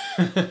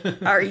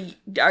 Are you...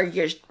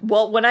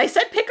 Well, when I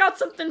said pick out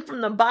something from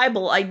the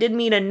Bible, I did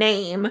mean a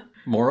name.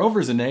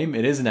 Moreover's a name.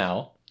 It is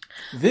now.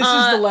 This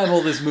is the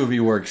level this movie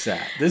works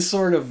at. This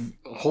sort of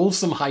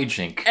wholesome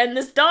hijink. And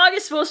this dog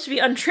is supposed to be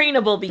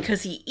untrainable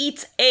because he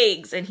eats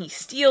eggs and he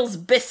steals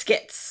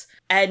biscuits.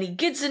 And he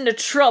gets into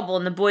trouble,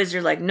 and the boys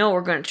are no,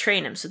 we're going to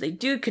train him. So they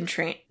do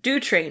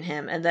train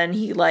him, and then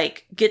he,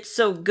 gets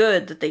so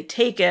good that they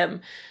take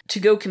him to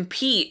go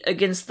compete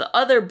against the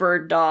other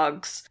bird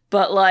dogs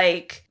but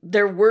like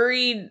they're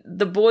worried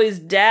the boy's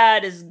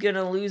dad is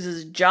gonna lose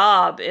his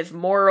job if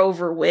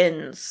Moreover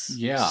wins.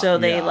 Yeah. So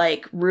they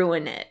like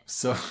ruin it.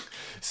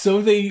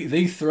 So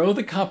they throw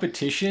the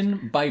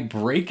competition by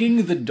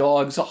breaking the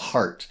dog's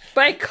heart.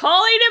 By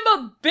calling him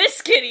a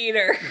biscuit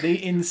eater.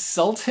 They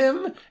insult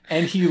him,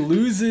 and he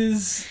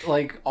loses,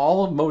 like,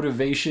 all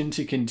motivation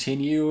to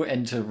continue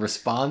and to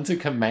respond to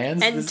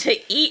commands. And to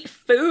eat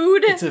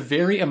food. It's a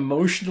very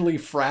emotionally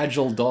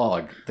fragile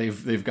dog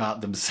they've got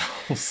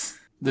themselves.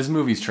 This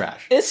movie's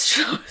trash. It's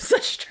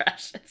such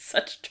trash. It's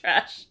such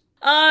trash.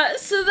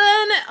 So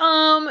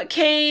then,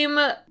 came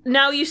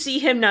Now You See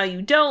Him, Now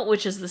You Don't,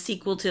 which is the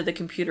sequel to The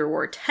Computer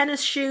Wore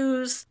Tennis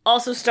Shoes,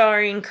 also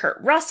starring Kurt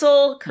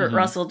Russell. Kurt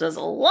Russell does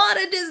a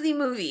lot of Disney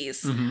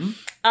movies.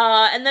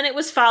 And then it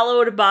was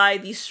followed by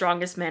The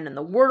Strongest Man in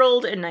the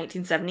World in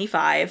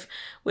 1975,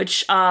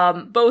 which,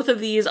 both of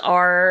these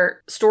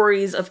are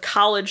stories of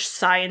college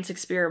science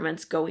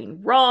experiments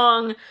going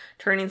wrong,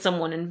 turning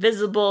someone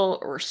invisible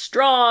or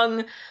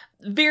strong.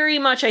 Very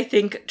much, I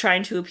think,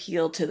 trying to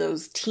appeal to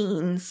those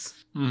teens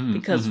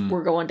because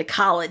we're going to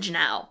college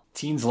now.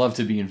 Teens love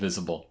to be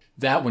invisible.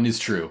 That one is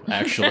true,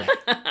 actually.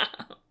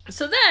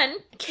 So then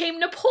came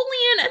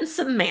Napoleon and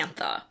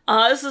Samantha.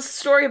 This is a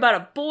story about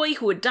a boy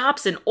who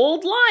adopts an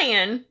old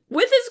lion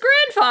with his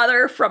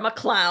grandfather from a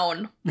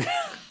clown.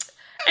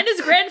 And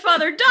his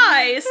grandfather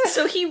dies,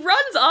 so he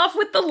runs off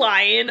with the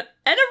lion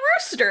and a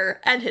rooster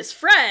and his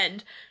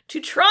friend to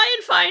try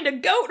and find a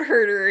goat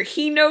herder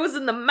he knows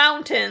in the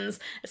mountains,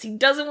 as he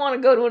doesn't want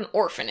to go to an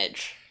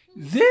orphanage.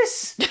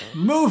 This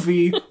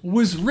movie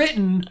was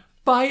written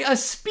by a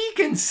Speak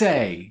and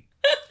Say.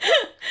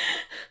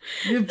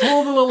 You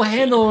pull the little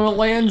handle and it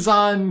lands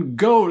on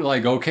goat.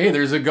 Like, okay,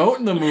 there's a goat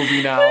in the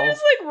movie now. They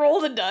just like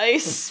rolled the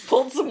dice,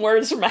 pulled some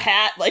words from a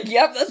hat, like,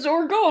 yep, that's what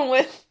we're going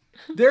with.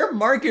 Their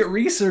market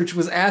research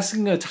was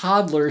asking a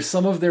toddler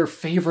some of their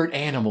favorite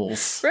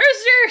animals.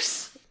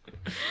 Roosters!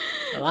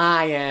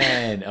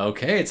 Lion.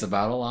 Okay, it's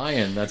about a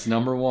lion. That's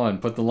number one.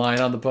 Put the lion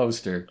on the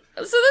poster.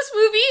 So this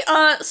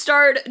movie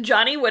starred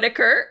Johnny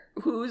Whitaker,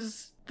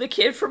 who's the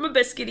kid from A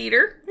Biscuit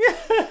Eater,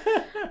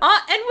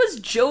 and was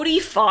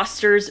Jodie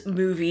Foster's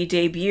movie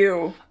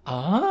debut.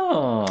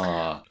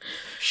 Ah.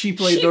 She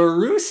played the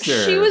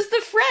rooster. She was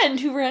the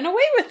friend who ran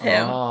away with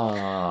him.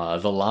 Ah,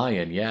 the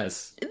lion,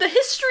 yes. The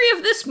history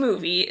of this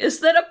movie is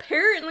that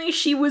apparently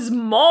she was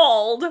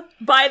mauled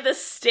by the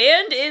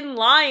stand-in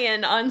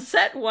lion on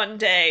set one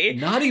day.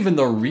 Not even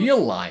the real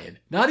lion.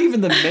 Not even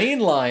the main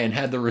lion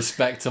had the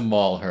respect to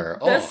maul her.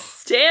 The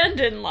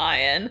stand-in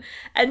lion.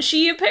 And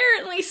she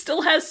apparently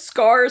still has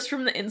scars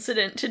from the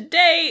incident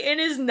today and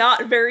is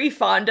not very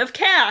fond of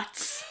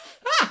cats.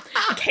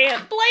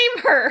 Can't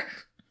blame her.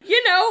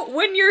 You know,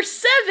 when you're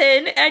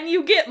 7 and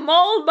you get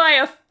mauled by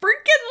a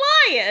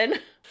freaking lion,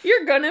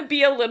 you're gonna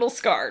be a little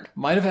scarred.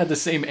 Might have had the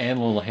same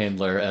animal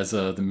handler as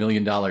the $1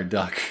 Million Duck.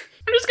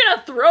 I'm just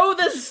gonna throw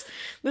this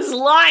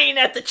lion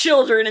at the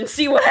children and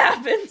see what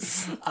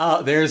happens.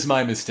 There's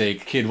my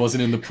mistake. Kid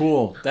wasn't in the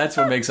pool. That's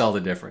what makes all the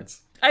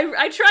difference.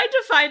 I tried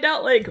to find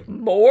out, like,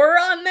 more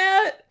on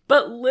that,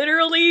 but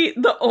literally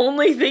the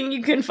only thing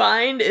you can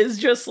find is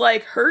just,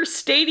 like, her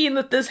stating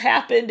that this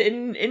happened in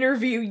an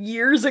interview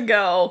years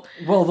ago.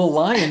 Well, the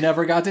lion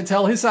never got to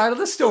tell his side of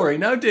the story,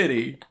 now did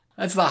he?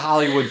 That's the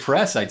Hollywood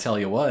press, I tell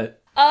you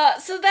what.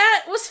 So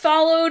that was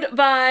followed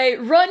by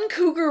Run,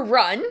 Cougar,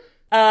 Run.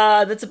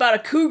 That's about a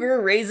cougar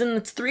raising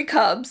its 3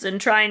 cubs and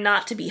trying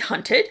not to be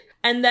hunted.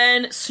 And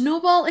then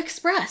Snowball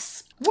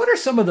Express. What are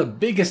some of the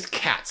biggest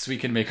cats we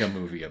can make a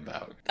movie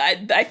about?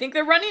 I think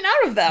they're running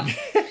out of them.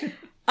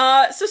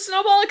 So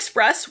Snowball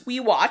Express, we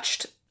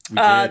watched.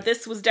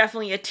 This was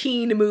definitely a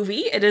teen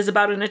movie. It is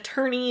about an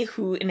attorney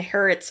who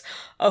inherits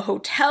a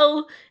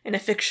hotel in a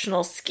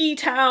fictional ski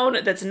town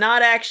that's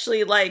not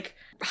actually, like,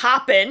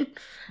 hopping.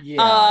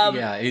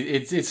 Yeah,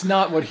 it's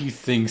not what he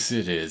thinks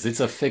it is. It's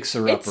a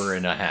fixer-upper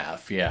and a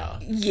half, yeah.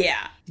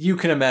 Yeah. You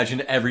can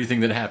imagine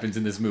everything that happens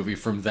in this movie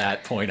from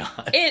that point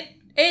on.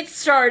 It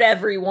starred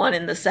everyone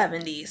in the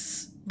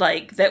 70s.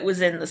 Like, that was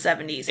in the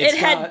 70s. It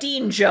had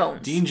Dean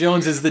Jones. Dean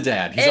Jones is the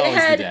dad. He's always the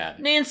dad. It had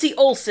Nancy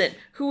Olsen,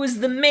 who was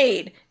the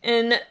maid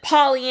in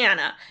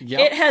Pollyanna. Yep.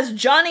 It has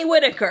Johnny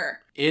Whitaker.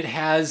 It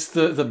has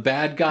the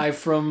bad guy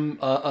from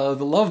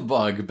The Love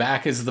Bug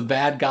back as the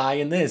bad guy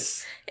in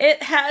this.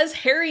 It has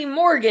Harry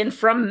Morgan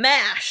from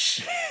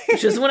MASH,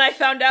 which is when I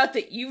found out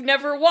that you've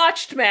never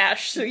watched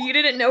MASH, so you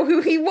didn't know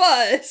who he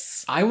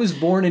was. I was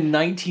born in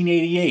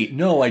 1988.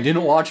 No, I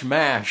didn't watch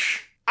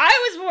MASH.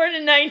 I was born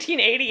in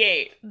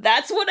 1988.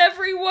 That's what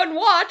everyone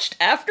watched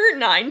after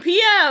 9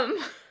 p.m.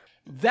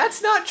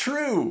 That's not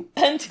true.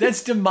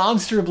 That's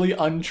demonstrably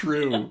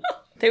untrue.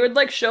 They would,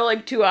 like, show,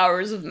 like, 2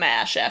 hours of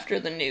MASH after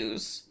the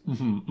news.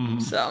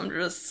 So I'm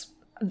just...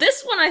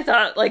 This one I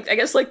thought, like, I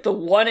guess, like, the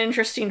one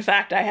interesting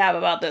fact I have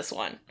about this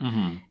one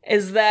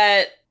is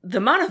that the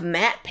amount of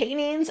matte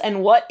paintings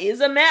and what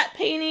is a matte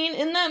painting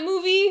in that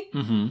movie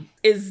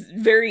is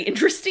very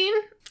interesting.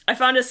 I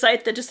found a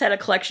site that just had a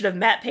collection of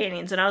matte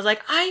paintings, and I was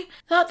like, I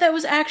thought that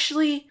was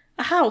actually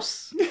a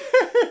house.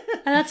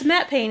 And that's a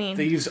matte painting.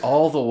 They used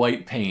all the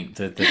white paint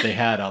that they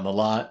had on the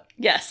lot.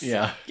 Yes.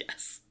 Yeah.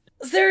 Yes.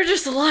 There are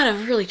just a lot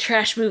of really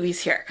trash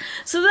movies here.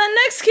 So then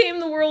next came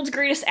The World's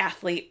Greatest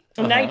Athlete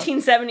in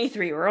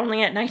 1973. We're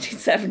only at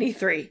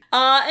 1973.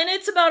 And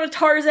it's about a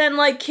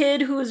Tarzan-like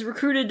kid who is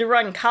recruited to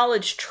run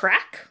college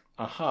track.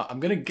 I'm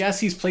gonna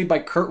guess he's played by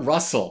Kurt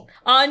Russell.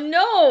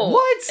 No.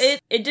 What?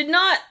 It did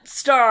not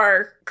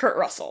star Kurt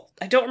Russell.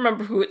 I don't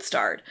remember who it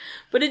starred.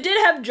 But it did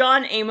have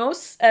John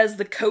Amos as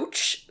the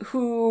coach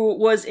who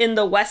was in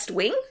The West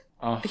Wing.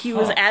 He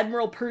was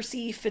Admiral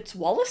Percy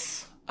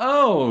Fitzwallace.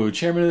 Oh,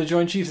 chairman of the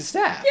Joint Chiefs of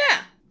Staff.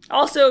 Yeah.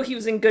 Also, he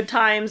was in Good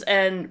Times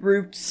and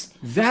Roots.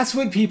 That's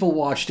what people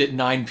watched at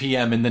 9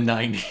 p.m. in the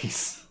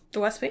 90s. The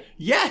West Wing?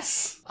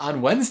 Yes!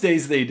 On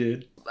Wednesdays they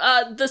did.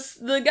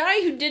 The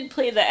guy who did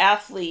play the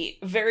athlete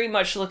very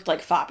much looked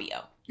like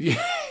Fabio.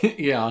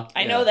 Yeah.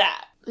 I know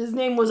that. His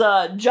name was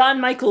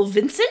John Michael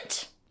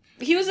Vincent.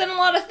 He was in a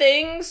lot of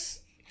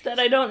things that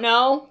I don't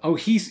know. Oh,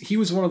 he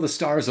was one of the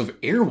stars of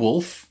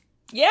Airwolf.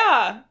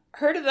 Yeah,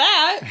 heard of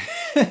that.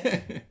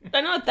 I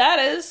know what that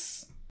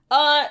is.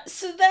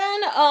 So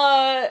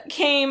then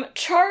came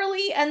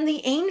Charlie and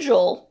the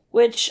Angel,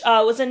 which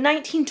was a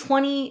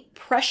 1920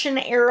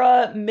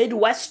 Depression-era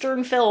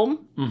Midwestern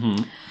film.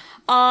 Mm-hmm.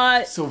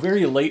 So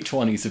very late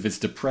 20s if it's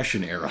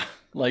Depression era.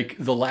 Like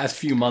the last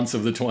few months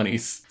of the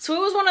 20s. So it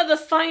was one of the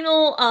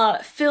final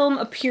film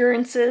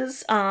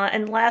appearances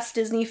and last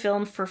Disney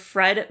film for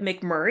Fred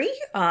McMurray,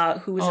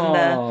 who was in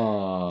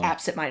the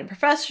Absent-Minded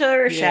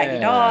Professor,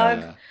 Shaggy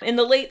Dog. In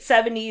the late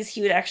 70s,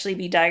 he would actually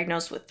be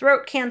diagnosed with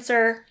throat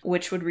cancer,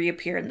 which would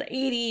reappear in the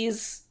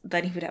 80s.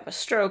 Then he would have a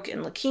stroke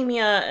and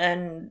leukemia,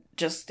 and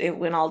just it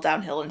went all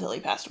downhill until he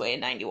passed away in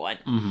 91.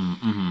 Mm-hmm,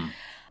 mm-hmm.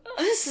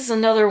 This is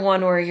another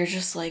one where you're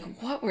just like,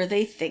 what were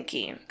they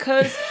thinking?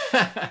 Because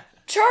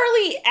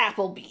Charlie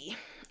Appleby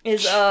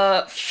is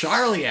a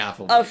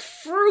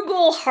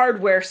frugal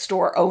hardware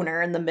store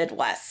owner in the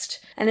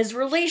Midwest, and his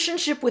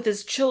relationship with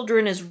his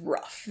children is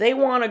rough. They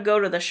want to go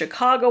to the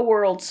Chicago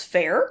World's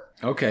Fair.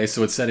 Okay,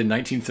 so it's set in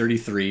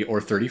 1933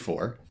 or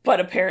 34. But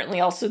apparently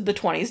also the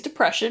 20s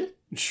Depression.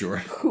 Sure.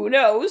 Who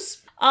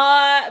knows?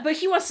 But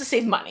he wants to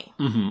save money.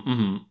 Mm-hmm,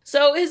 mm-hmm.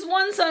 So his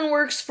one son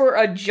works for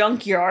a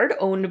junkyard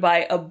owned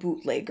by a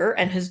bootlegger,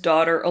 and his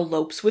daughter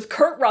elopes with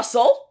Kurt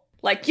Russell,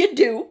 like you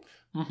do.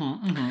 Mm-hmm,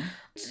 mm-hmm.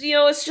 You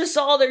know, it's just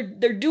all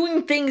they're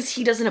doing things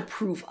he doesn't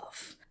approve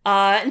of.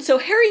 And so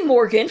Harry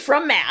Morgan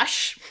from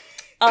MASH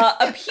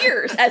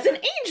appears as an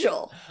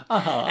angel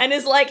and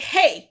is like,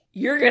 hey,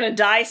 you're gonna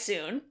die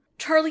soon.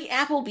 Charlie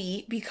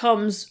Appleby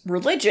becomes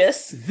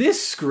religious.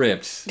 This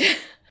script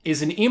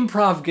is an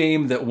improv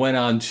game that went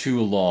on too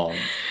long.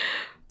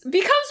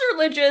 Becomes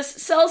religious,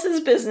 sells his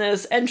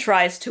business, and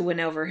tries to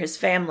win over his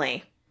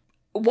family.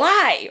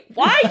 Why?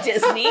 Why,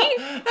 Disney?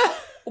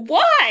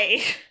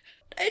 Why?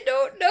 I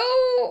don't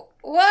know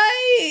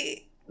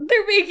why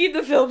they're making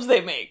the films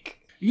they make.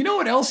 You know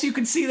what else you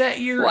can see that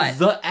year? What?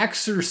 The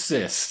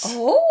Exorcist.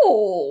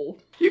 Oh.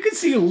 You can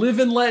see Live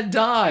and Let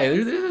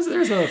Die.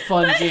 There's a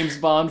fun James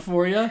Bond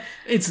for you.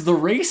 It's the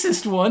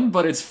racist one,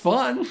 but it's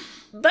fun.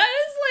 That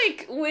is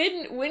like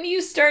when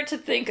you start to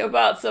think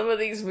about some of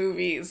these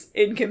movies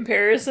in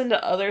comparison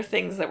to other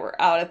things that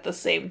were out at the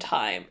same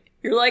time.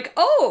 You're like,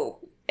 oh,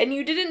 and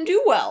you didn't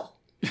do well.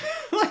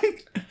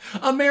 Like,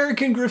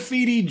 American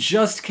Graffiti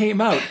just came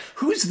out.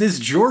 Who's this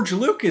George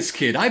Lucas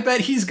kid? I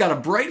bet he's got a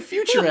bright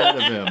future ahead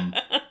of him.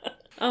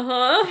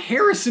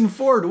 Harrison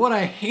Ford, what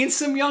a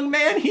handsome young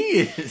man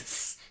he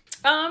is.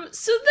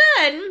 So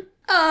then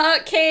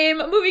came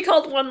a movie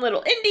called One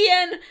Little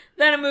Indian,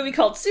 then a movie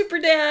called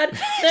Superdad,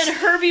 then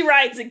Herbie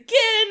Rides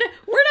Again.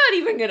 We're not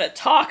even gonna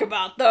talk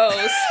about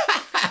those.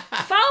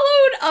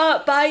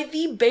 Followed by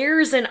The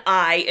Bears and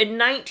I in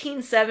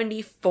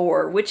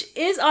 1974, which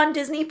is on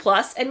Disney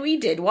Plus, and we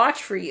did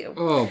watch for you.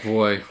 Oh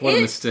boy, what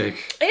a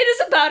mistake. It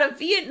is about a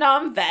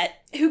Vietnam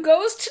vet who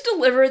goes to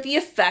deliver the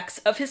effects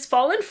of his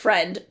fallen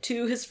friend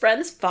to his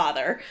friend's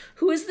father,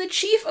 who is the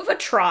chief of a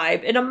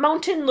tribe in a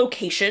mountain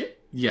location.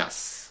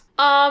 Yes.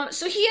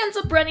 So he ends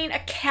up renting a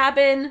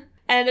cabin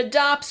and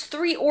adopts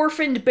 3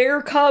 orphaned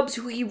bear cubs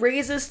who he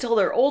raises till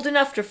they're old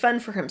enough to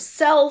fend for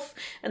himself.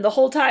 And the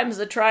whole time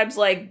the tribe's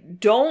like,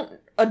 don't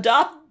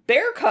adopt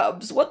bear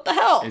cubs. What the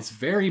hell? It's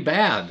very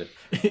bad.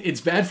 It's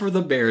bad for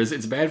the bears.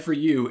 It's bad for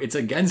you. It's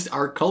against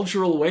our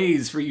cultural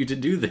ways for you to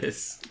do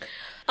this.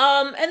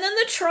 And then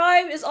the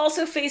tribe is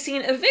also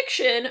facing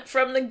eviction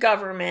from the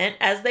government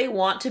as they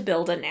want to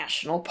build a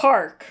national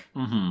park.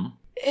 Mm-hmm.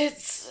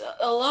 It's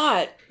a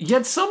lot.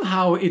 Yet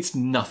somehow it's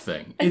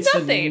nothing. It's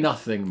a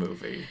nothing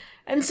movie.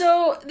 And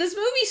so this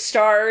movie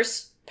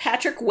stars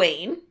Patrick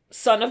Wayne,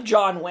 son of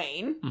John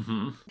Wayne.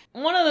 Mm-hmm.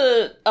 One of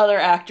the other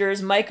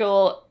actors,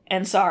 Michael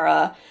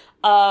Ansara,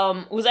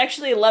 was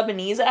actually a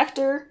Lebanese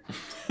actor.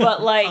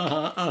 But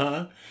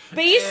like,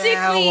 basically...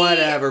 Yeah,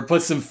 whatever.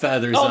 Put some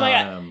feathers on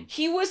him.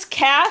 He was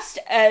cast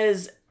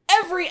as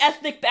every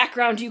ethnic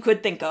background you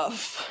could think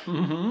of.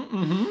 Mm-hmm,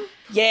 mm-hmm.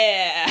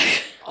 Yeah.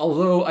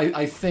 Although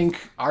I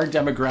think our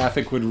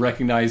demographic would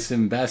recognize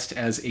him best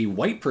as a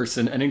white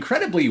person, an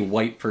incredibly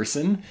white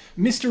person,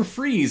 Mr.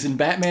 Freeze in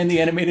Batman the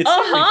Animated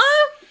Series.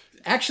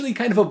 Actually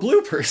kind of a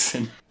blue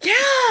person.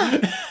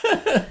 Yeah!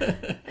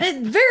 A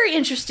very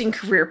interesting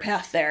career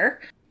path there.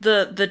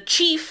 The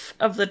chief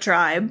of the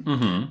tribe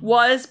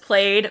was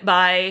played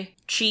by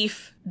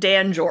Chief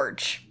Dan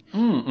George.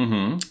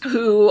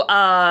 Who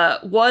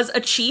was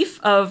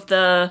chief of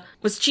the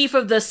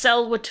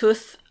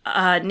Tsleil-Waututh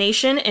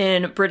Nation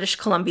in British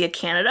Columbia,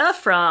 Canada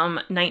from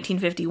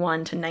 1951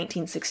 to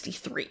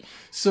 1963.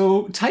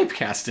 So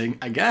typecasting,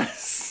 I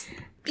guess.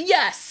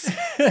 Yes.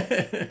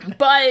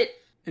 But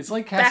it's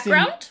like casting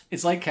background?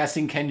 It's like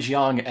casting Ken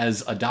Jeong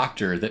as a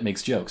doctor that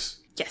makes jokes.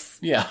 Yes.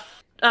 Yeah.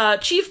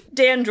 Chief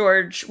Dan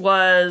George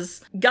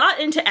got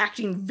into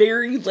acting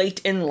very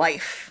late in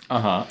life.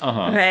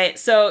 Okay,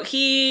 so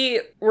he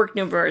worked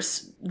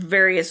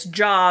various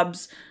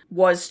jobs,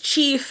 was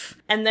chief,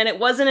 and then it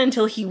wasn't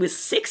until he was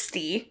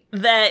 60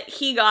 that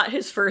he got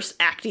his first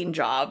acting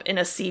job in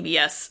a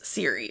CBS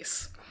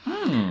series.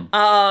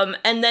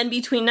 And then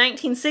between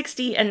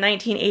 1960 and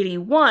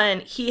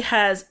 1981, he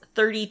has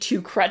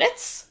 32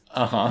 credits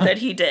that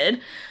he did,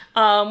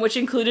 which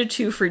included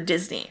 2 for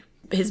Disney.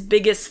 His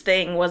biggest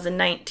thing was in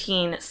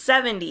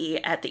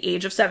 1970 at the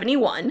age of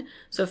 71.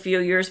 So a few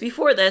years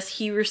before this,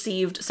 he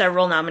received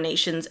several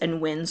nominations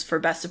and wins for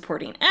Best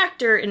Supporting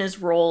Actor in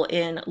his role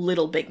in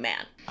Little Big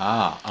Man.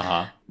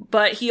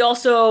 But he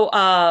also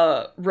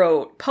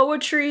wrote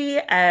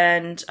poetry,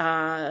 and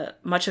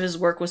much of his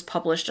work was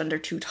published under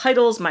 2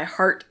 titles, My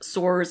Heart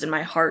Soars and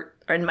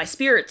My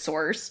Spirit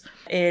Soars.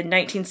 In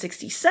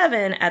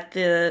 1967, at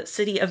the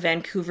City of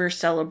Vancouver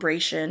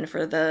celebration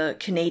for the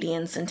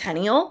Canadian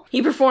Centennial,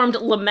 he performed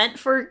Lament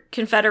for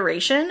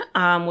Confederation,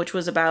 which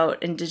was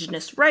about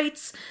Indigenous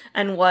rights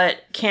and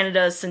what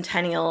Canada's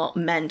centennial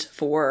meant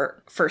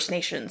for First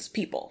Nations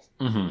people.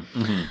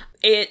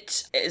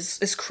 It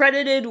is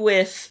credited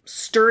with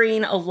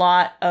stirring a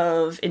lot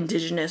of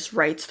Indigenous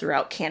rights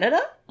throughout Canada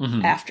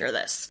after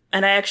this.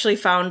 And I actually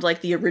found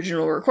the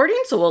original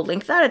recording, so we'll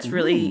link that. It's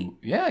really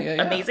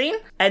amazing.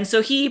 And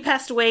so he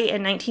passed away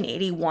in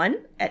 1981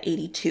 at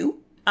 82.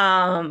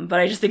 But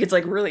I just think it's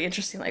really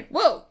interesting.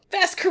 Whoa,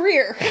 fast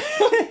career.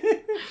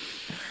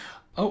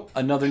 Oh,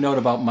 another note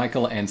about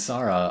Michael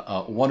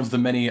Ansara. One of the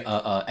many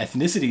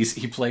ethnicities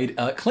he played,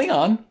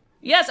 Klingon.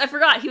 Yes, I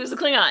forgot. He was a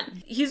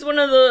Klingon. He's one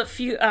of the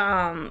few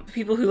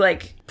people who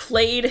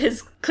played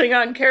his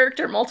Klingon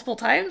character multiple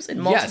times in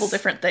multiple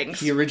different things.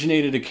 He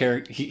originated a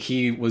character.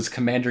 He was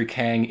Commander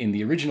Kang in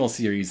the original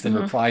series, then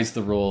reprised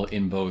the role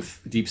in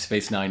both Deep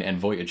Space Nine and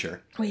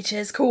Voyager. Which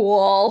is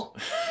cool.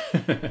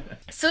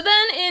 So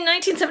then in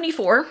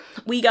 1974,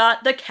 we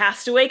got The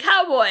Castaway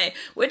Cowboy,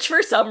 which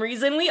for some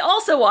reason we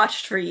also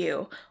watched for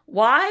you.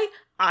 Why?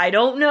 I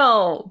don't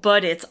know,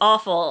 but it's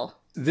awful.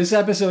 This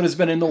episode has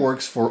been in the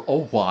works for a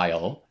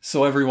while,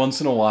 so every once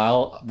in a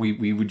while,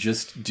 we would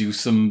just do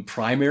some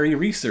primary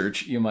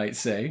research, you might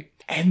say,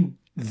 and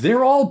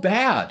they're all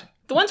bad.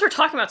 The ones we're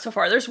talking about so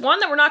far, there's one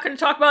that we're not going to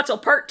talk about till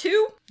part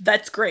 2.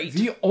 That's great.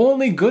 The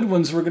only good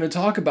ones we're going to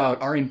talk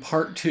about are in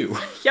part 2.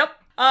 Yep.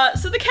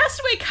 So The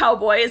Castaway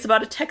Cowboy is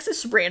about a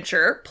Texas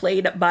rancher,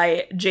 played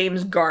by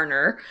James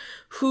Garner,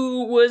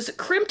 who was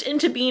crimped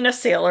into being a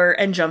sailor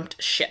and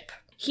jumped ship.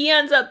 He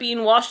ends up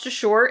being washed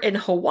ashore in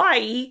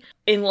Hawaii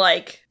in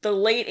the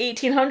late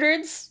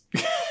 1800s.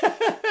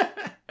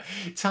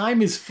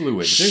 Time is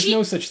fluid. There's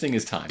no such thing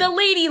as time. The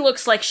lady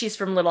looks like she's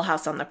from Little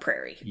House on the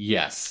Prairie.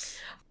 Yes.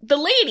 The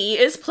lady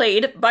is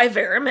played by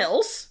Vera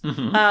Mills,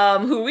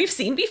 who we've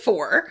seen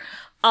before.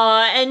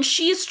 And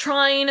she's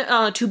trying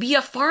to be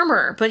a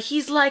farmer, but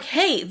he's like,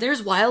 hey,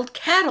 there's wild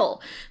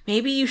cattle.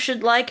 Maybe you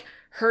should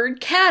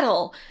herd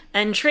cattle,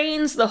 and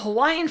trains the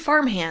Hawaiian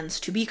farmhands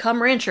to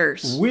become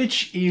ranchers.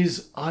 Which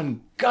is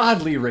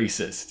ungodly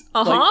racist.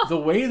 The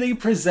way they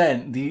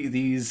present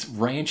these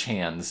ranch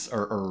hands,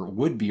 or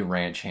would-be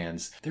ranch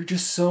hands, they're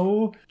just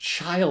so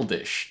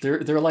childish.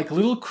 They're like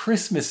little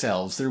Christmas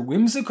elves. They're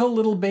whimsical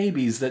little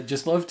babies that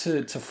just love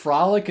to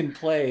frolic and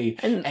play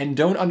and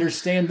don't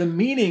understand the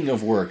meaning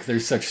of work. They're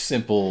such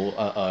simple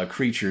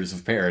creatures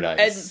of paradise.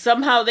 And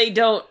somehow they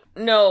don't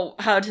know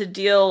how to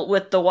deal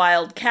with the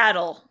wild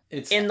cattle.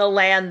 In the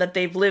land that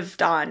they've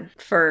lived on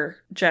for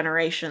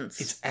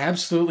generations. It's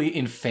absolutely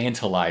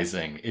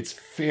infantilizing. It's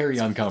very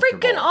uncomfortable.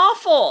 Freaking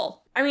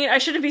awful. I mean, I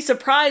shouldn't be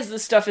surprised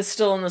this stuff is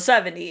still in the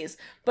 70s,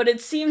 but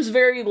it seems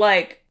very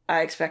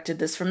I expected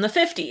this from the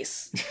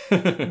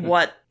 50s.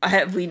 What?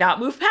 Have we not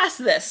moved past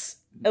this?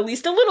 At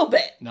least a little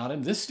bit. Not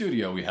in this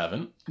studio, we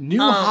haven't. New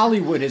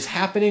Hollywood is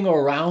happening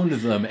around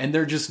them, and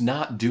they're just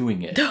not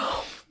doing it.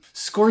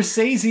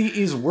 Scorsese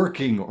is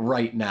working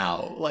right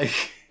now.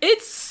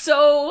 It's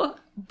so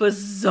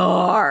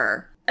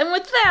bizarre. And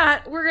with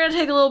that, we're going to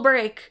take a little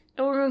break,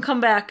 and we're going to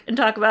come back and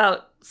talk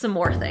about some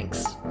more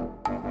things.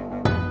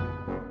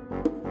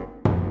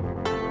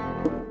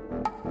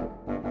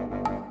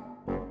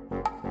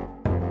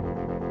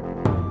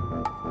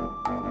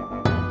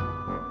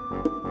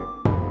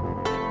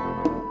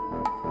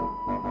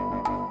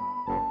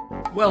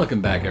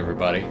 Welcome back,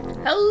 everybody.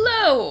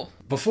 Hello!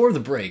 Before the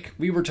break,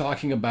 we were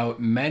talking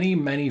about many,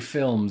 many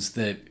films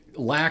that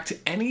lacked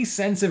any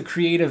sense of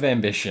creative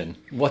ambition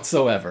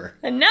whatsoever.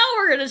 And now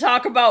we're going to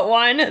talk about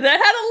one that had a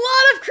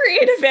lot of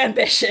creative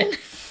ambition.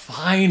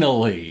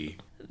 Finally!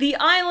 The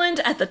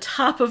Island at the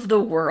Top of the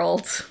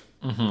World.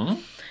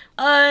 Mm-hmm.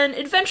 An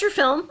adventure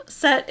film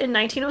set in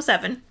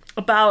 1907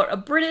 about a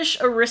British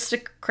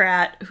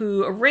aristocrat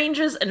who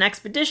arranges an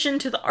expedition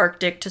to the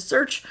Arctic to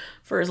search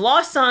for his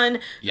lost son,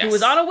 who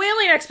was on a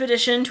whaling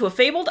expedition to a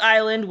fabled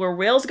island where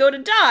whales go to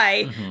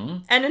die,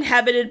 and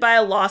inhabited by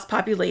a lost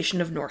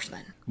population of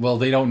Norsemen. Well,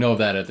 they don't know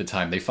that at the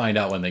time. They find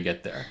out when they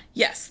get there.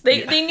 Yes,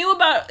 they knew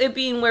about it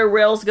being where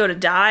whales go to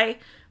die,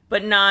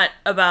 but not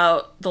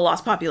about the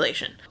lost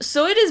population.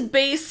 So it is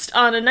based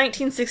on a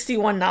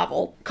 1961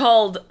 novel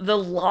called The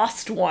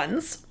Lost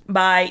Ones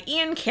by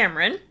Ian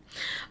Cameron.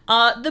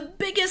 The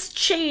biggest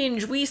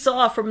change we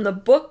saw from the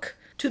book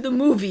to the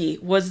movie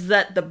was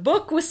that the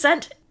book was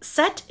set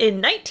in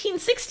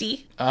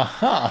 1960, and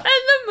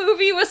the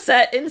movie was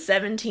set in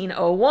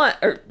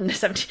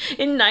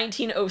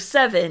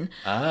 1907.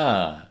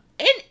 Ah.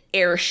 An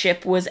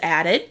airship was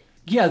added.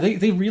 Yeah,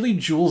 they really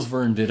Jules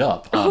Verned it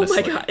up,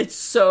 honestly. Oh my god, it's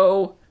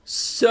so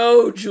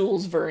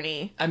Jules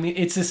Verne. I mean,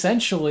 it's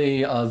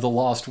essentially The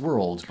Lost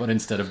World, but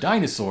instead of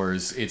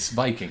dinosaurs, it's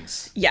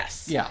Vikings.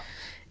 Yes. Yeah.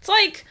 It's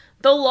like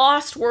The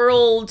Lost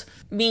World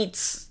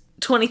meets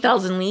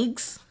 20,000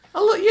 Leagues.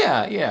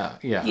 Yeah.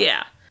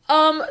 Yeah.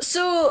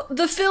 So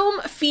the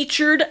film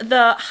featured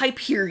the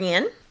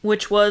Hyperion,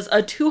 which was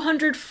a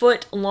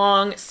 200-foot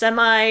long,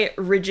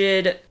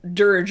 semi-rigid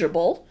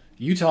dirigible.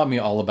 You taught me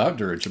all about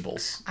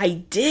dirigibles.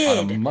 I did.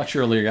 On a much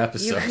earlier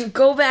episode. You can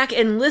go back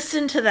and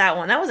listen to that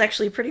one. That was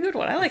actually a pretty good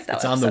one. I like that one.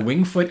 It's on the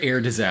Wingfoot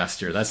Air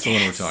Disaster. That's the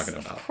one we're talking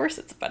about. Of course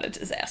it's about a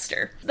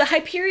disaster. The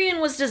Hyperion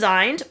was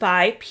designed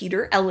by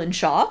Peter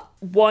Ellenshaw,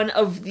 one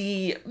of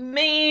the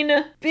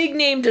main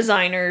big-name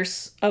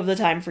designers of the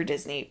time for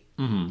Disney.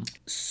 Mm-hmm.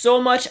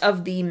 So much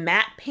of the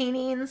matte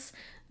paintings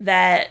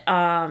that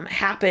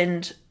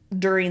happened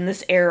during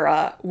this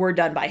era were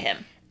done by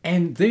him.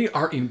 And they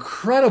are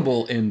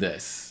incredible in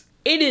this.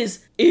 It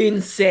is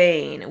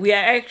insane. We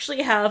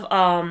actually have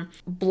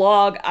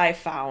blog I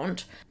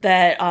found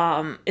that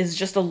is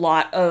just a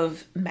lot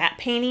of matte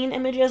painting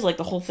images. Like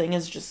the whole thing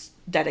is just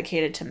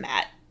dedicated to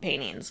matte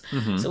paintings.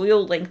 Mm-hmm. So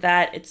we'll link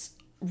that. It's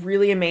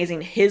really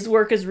amazing. His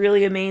work is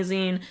really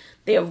amazing.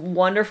 They have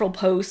wonderful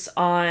posts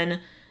on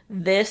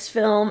this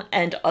film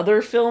and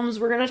other films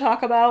we're going to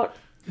talk about.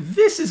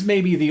 This is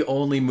maybe the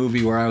only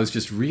movie where I was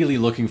just really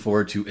looking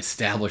forward to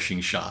establishing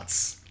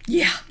shots.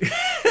 Yeah.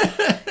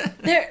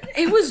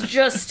 It was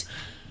just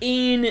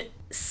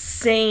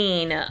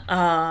insane.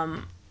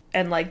 And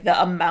like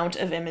the amount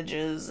of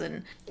images,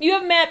 and you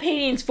have matte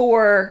paintings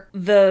for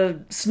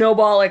the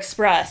Snowball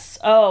Express.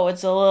 Oh,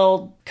 it's a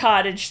little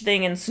cottage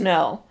thing in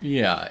snow.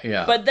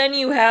 Yeah. But then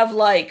you have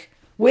like,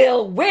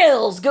 will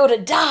whales go to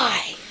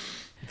die?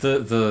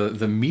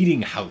 The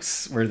meeting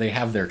house where they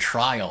have their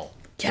trial.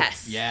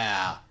 Yes.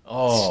 Yeah.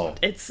 Oh.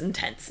 It's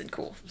intense and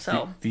cool.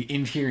 So the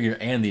interior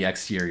and the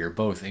exterior,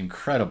 both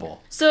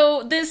incredible.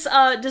 So this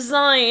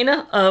design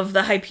of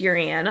the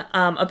Hyperion,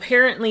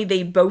 apparently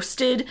they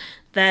boasted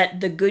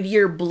that the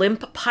Goodyear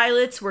blimp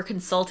pilots were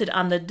consulted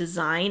on the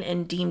design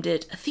and deemed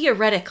it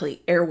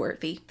theoretically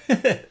airworthy.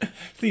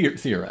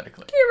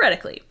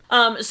 Theoretically.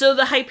 So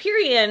the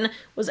Hyperion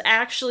was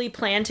actually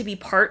planned to be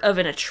part of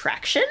an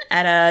attraction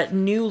at a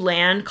new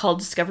land called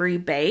Discovery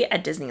Bay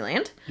at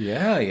Disneyland.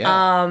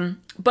 Yeah.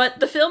 But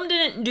the film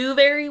didn't do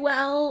very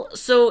well,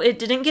 so it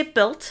didn't get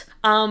built.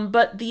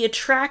 But the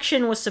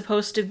attraction was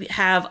supposed to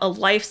have a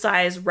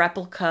life-size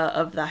replica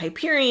of the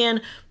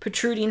Hyperion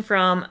protruding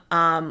from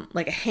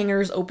like a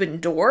hangar's open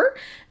door,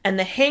 and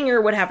the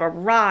hangar would have a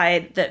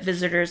ride that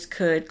visitors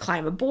could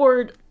climb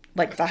aboard,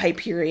 like the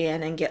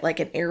Hyperion, and get like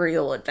an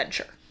aerial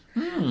adventure.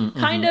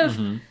 Kind of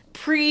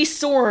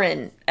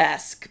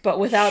pre-Soarin'-esque, but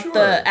without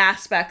the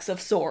aspects of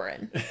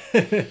Soarin'.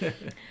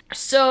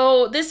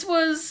 So this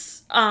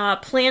was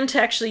planned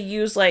to actually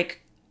use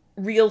like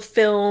real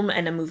film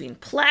and a moving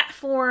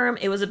platform.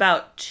 It was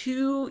about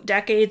 2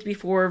 decades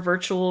before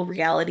virtual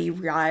reality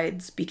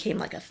rides became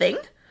like a thing.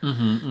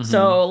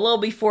 So a little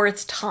before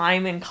its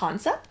time and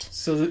concept.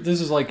 So this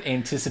is like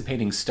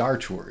anticipating Star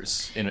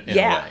Tours in a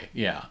way.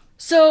 Yeah.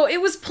 So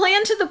it was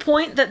planned to the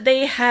point that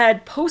they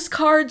had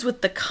postcards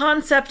with the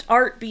concept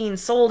art being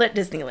sold at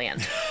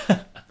Disneyland.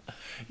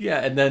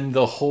 Yeah, and then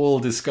the whole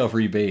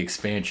Discovery Bay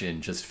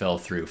expansion just fell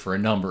through for a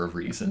number of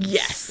reasons.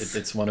 Yes.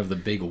 It's one of the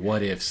big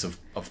what-ifs of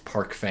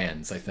park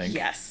fans, I think.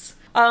 Yes.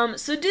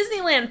 So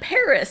Disneyland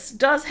Paris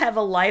does have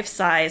a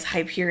life-size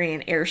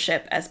Hyperion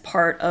airship as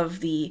part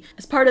of the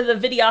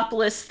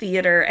Videopolis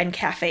Theater and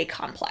Cafe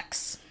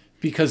complex.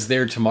 Because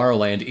their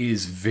Tomorrowland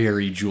is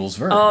very Jules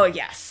Verne. Oh,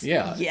 yes.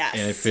 Yeah. Yes.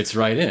 And it fits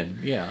right in.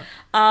 Yeah.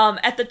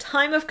 At the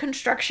time of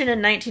construction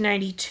in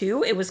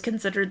 1992, it was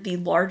considered the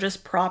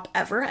largest prop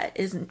ever at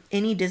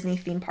any Disney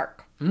theme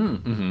park.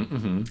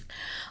 The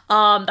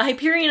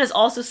Hyperion is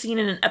also seen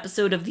in an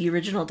episode of the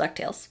original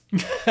DuckTales.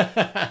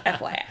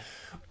 FYI.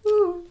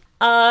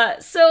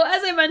 So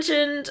as I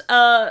mentioned,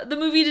 the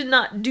movie did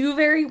not do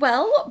very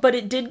well, but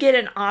it did get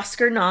an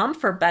Oscar nom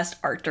for Best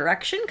Art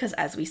Direction, because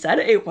as we said,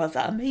 it was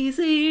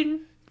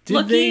amazing.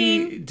 Did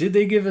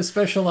they give a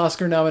special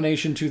Oscar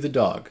nomination to the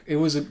dog?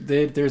 There's a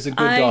good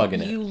dog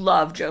in it. You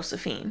love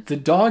Josephine. The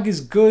dog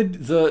is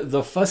good.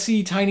 The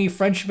fussy tiny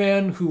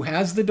Frenchman who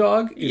has the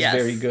dog is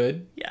very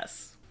good.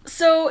 Yes.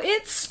 So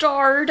it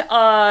starred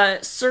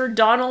Sir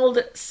Donald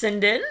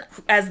Sinden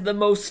as the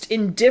most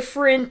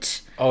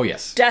indifferent,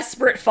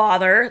 desperate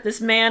father. This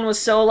man was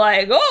so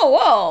like, oh,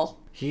 well.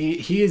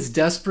 He is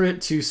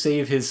desperate to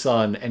save his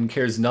son and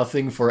cares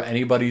nothing for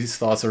anybody's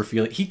thoughts or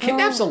feelings. He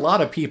kidnaps a lot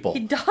of people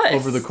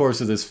over the course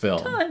of this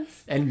film.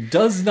 And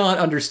does not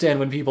understand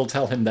when people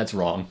tell him that's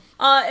wrong.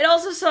 It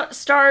also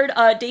starred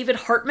David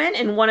Hartman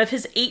in one of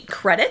his 8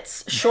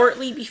 credits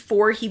shortly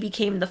before he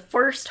became the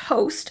first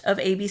host of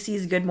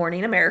ABC's Good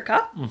Morning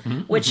America,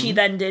 which he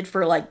then did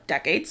for like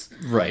decades.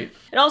 Right.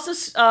 It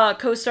also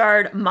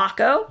co-starred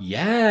Mako.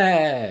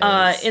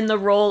 Yes. In the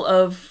role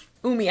of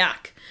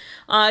Umiak.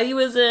 He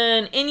was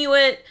an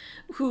Inuit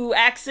who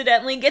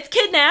accidentally gets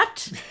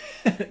kidnapped.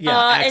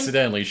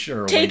 Accidentally,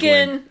 sure.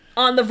 Taken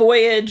on the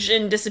voyage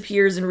and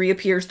disappears and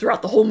reappears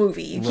throughout the whole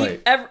movie.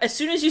 Right. As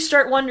soon as you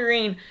start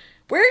wondering,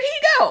 where did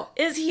he go?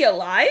 Is he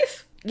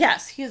alive?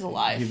 Yes, he is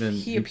alive.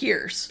 He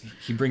appears.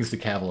 He brings the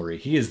cavalry.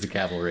 He is the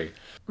cavalry.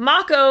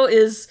 Mako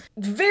is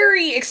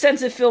very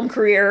extensive film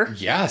career.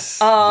 Yes.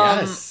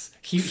 Yes.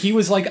 He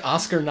was like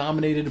Oscar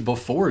nominated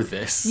before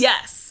this.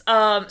 Yes.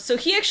 So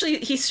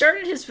he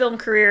started his film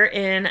career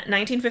in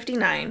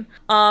 1959,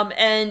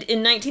 and in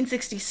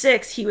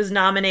 1966 he was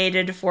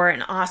nominated for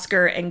an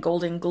Oscar and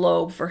Golden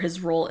Globe for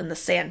his role in The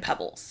Sand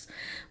Pebbles,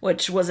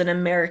 which was an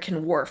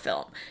American war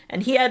film.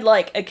 And he had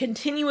like a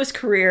continuous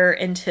career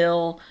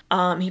until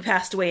he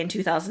passed away in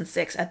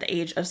 2006 at the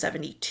age of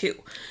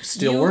 72.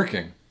 Still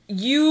working.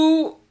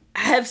 You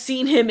have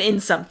seen him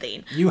in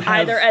something.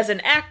 Either as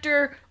an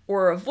actor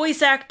or a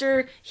voice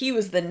actor. He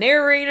was the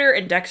narrator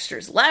in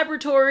Dexter's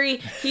Laboratory.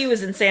 He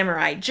was in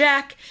Samurai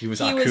Jack. He was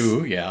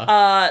Aku,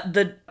 yeah.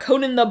 The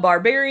Conan the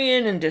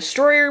Barbarian and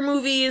Destroyer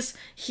movies.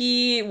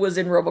 He was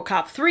in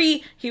RoboCop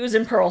 3. He was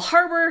in Pearl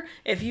Harbor.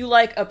 If you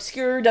like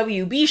obscure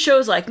WB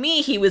shows like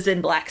me, he was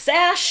in Black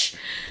Sash.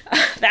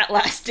 That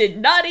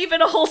lasted not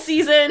even a whole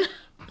season.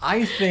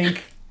 I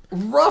think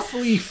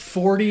roughly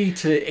 40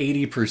 to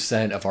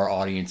 80% of our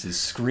audience is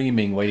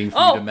screaming, waiting for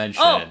you to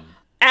mention...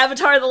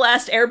 Avatar: The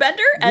Last Airbender.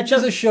 Which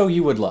is a show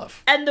you would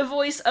love. And the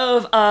voice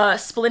of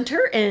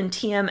Splinter in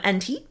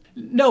TMNT.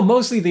 No,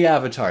 mostly the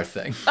Avatar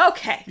thing.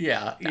 Okay.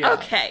 Yeah.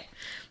 Okay.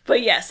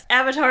 But yes,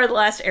 Avatar: The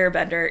Last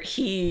Airbender,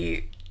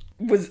 he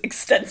was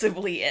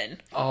extensively in.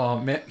 Oh,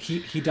 man.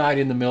 He died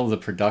in the middle of the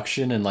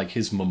production and like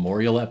his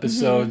memorial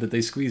episode that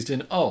they squeezed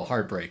in. Oh,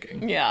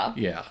 heartbreaking. Yeah.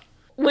 Yeah.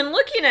 When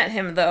looking at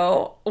him,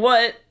 though,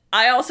 what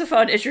I also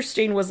found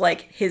interesting was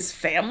like his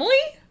family.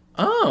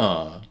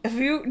 Ah.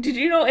 Did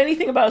you know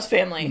anything about his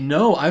family?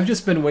 No, I've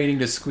just been waiting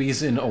to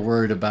squeeze in a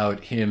word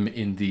about him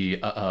in the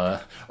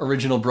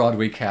original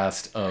Broadway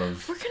cast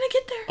of... We're gonna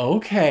get there.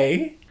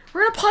 Okay.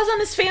 We're gonna pause on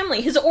his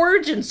family, his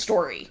origin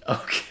story.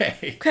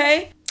 Okay.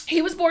 Okay?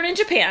 He was born in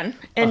Japan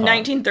in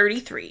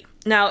 1933.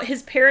 Now,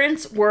 his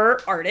parents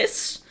were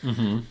artists.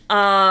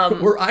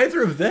 Mm-hmm. Were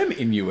either of them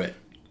Inuit?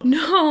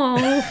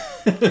 No.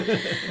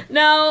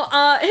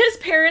 No, his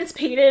parents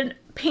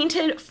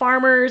painted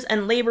farmers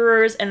and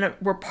laborers and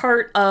were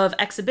part of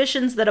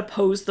exhibitions that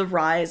opposed the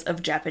rise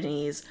of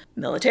Japanese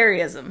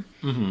militarism.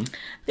 Mm-hmm.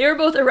 They were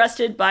both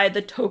arrested by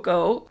the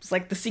Toko, it's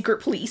like the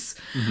secret police,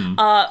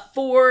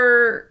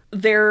 for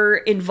their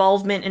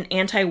involvement in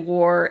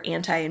anti-war,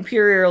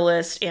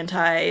 anti-imperialist,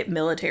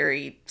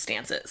 anti-military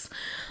stances.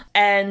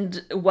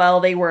 And while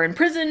they were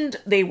imprisoned,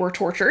 they were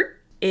tortured.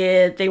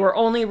 They were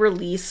only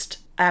released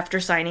after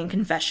signing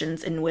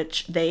confessions in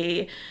which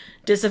they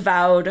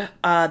disavowed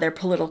their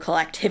political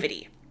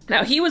activity.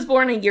 Now, he was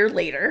born a year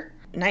later,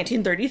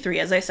 1933,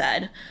 as I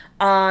said.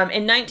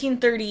 In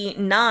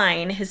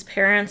 1939, his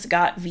parents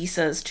got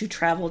visas to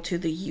travel to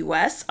the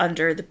U.S.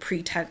 under the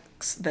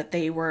pretext that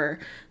they were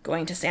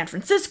going to San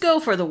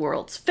Francisco for the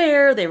World's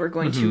Fair. They were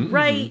going to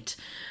write,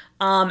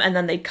 and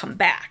then they'd come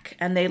back.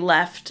 And they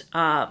left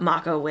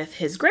Mako with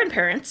his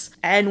grandparents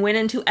and went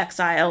into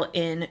exile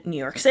in New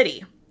York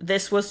City.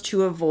 This was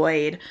to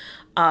avoid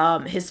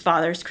his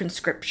father's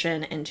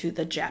conscription into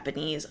the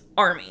Japanese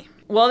army.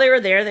 While they were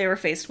there, they were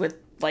faced with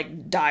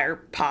like dire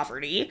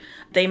poverty.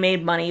 They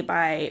made money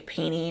by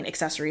painting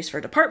accessories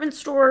for department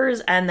stores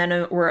and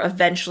then were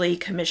eventually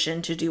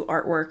commissioned to do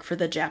artwork for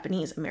the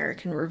Japanese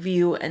American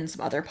Review and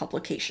some other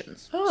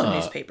publications, some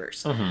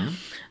newspapers.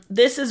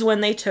 This is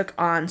when they took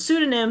on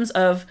pseudonyms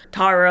of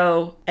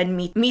Taro and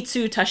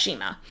Mitsu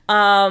Tashima.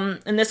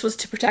 And this was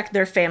to protect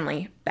their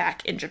family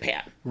back in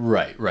Japan.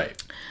 Right.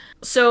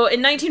 So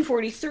in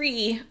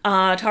 1943,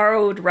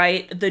 Taro would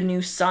write The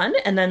New Sun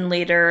and then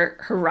later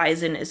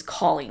Horizon is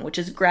Calling, which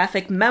is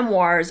graphic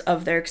memoirs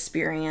of their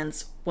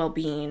experience while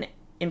being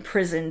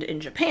imprisoned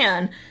in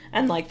Japan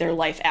and like their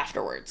life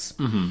afterwards.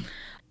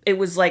 It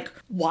was like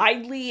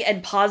widely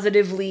and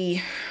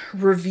positively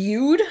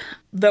reviewed.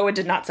 though it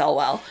did not sell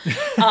well.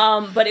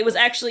 But it was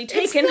actually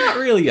taken... It's not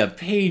really a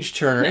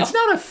page-turner. No. It's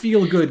not a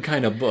feel-good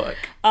kind of book.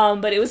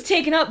 But it was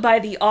taken up by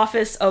the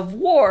Office of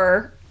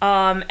War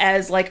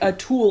as like a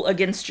tool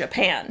against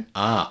Japan.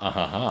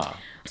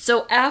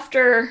 So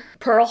after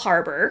Pearl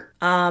Harbor,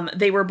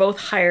 they were both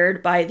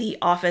hired by the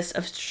Office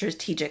of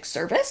Strategic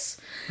Service.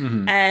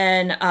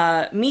 And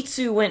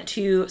Mitsu went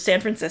to San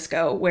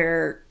Francisco,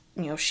 where,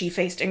 you know, she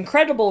faced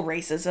incredible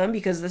racism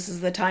because this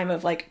is the time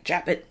of, like,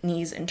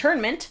 Japanese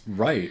internment.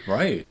 Right.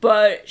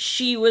 But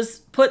she was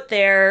put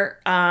there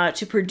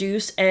to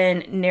produce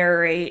and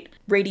narrate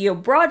radio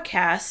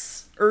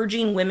broadcasts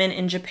urging women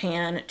in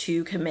Japan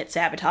to commit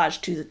sabotage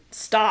to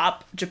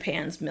stop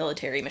Japan's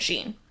military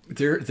machine.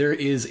 There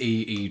is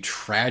a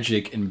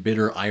tragic and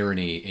bitter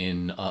irony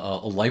in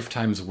a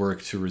lifetime's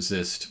work to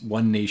resist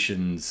one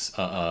nation's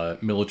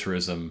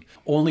militarism,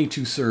 only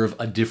to serve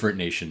a different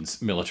nation's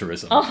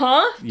militarism.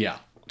 Yeah.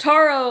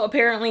 Taro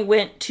apparently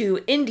went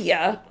to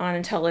India on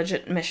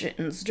intelligence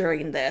missions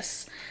during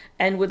this,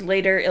 and would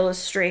later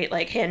illustrate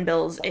like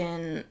handbills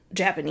in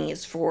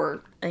Japanese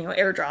for, you know,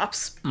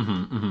 airdrops.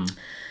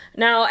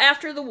 Now,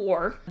 after the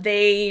war,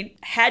 they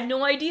had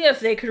no idea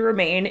if they could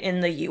remain in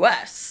the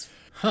U.S.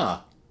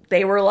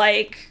 They were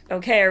like,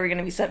 okay, are we going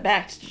to be sent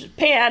back to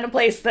Japan, a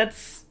place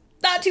that's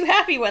not too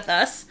happy with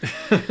us?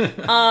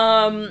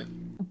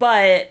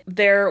 But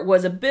there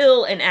was a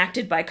bill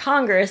enacted by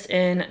Congress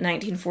in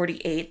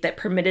 1948 that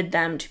permitted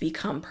them to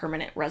become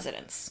permanent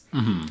residents.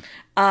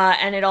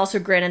 And it also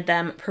granted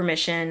them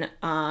permission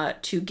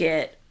to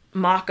get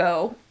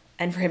Mako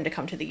and for him to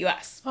come to the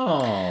U.S.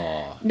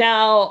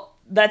 Now,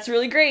 that's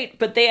really great,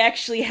 but they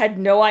actually had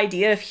no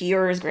idea if he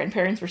or his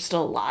grandparents were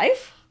still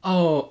alive.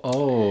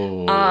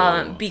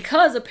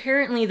 Because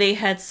apparently they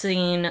had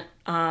seen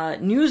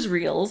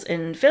newsreels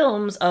and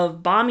films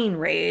of bombing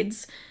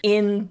raids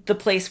in the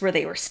place where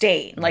they were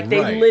staying. Like,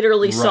 they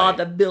literally saw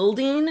the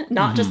building,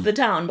 not just the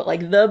town, but,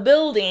 like, the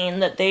building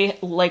that they,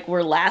 like,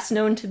 were last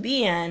known to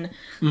be in,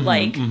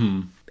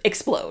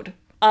 explode.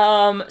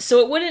 So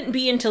it wouldn't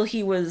be until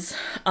he was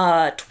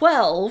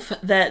 12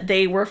 that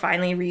they were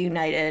finally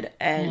reunited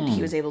and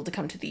he was able to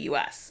come to the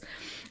U.S.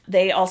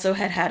 They also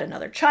had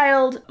another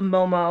child,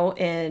 Momo,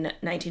 in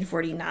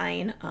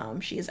 1949.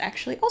 She is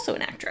actually also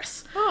an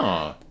actress.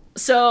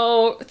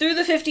 So through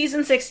the 50s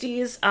and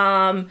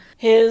 60s,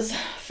 his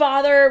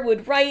father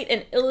would write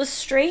and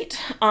illustrate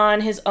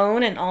on his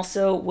own and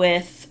also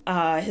with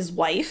his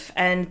wife.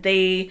 And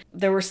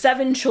there were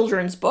 7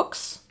 children's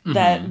books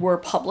that were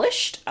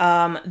published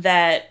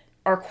that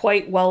are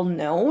quite well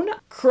known.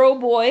 Crow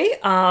Boy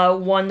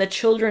won the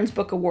Children's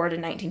Book Award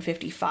in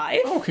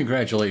 1955. Oh,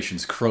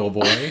 congratulations, Crow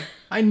Boy.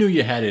 I knew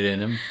you had it in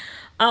him.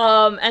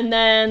 And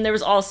then there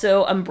was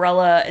also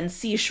Umbrella and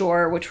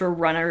Seashore, which were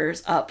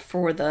runners up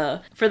for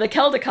the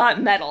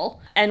Caldecott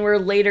Medal and were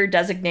later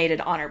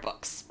designated honor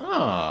books.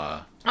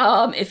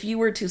 If you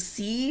were to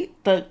see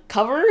the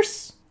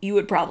covers, you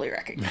would probably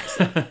recognize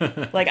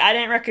them. Like, I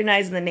didn't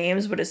recognize the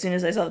names, but as soon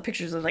as I saw the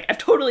pictures, I was like, I've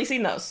totally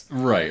seen those.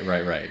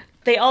 Right.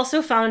 They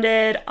also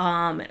founded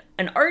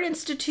an art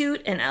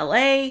institute in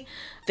LA.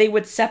 They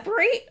would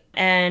separate,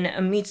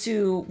 and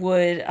Mitsu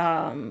would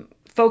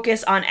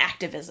focus on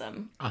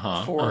activism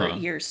for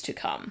years to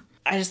come.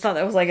 I just thought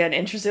that was like an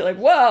interesting, like,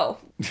 whoa,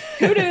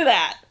 who knew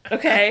that?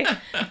 Okay.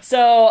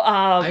 So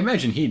I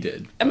imagine he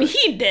did. I mean,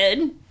 he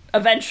did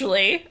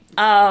eventually.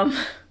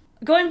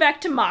 Going back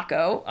to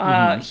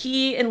Mako,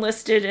 he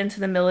enlisted into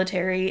the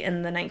military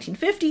in the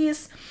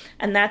 1950s,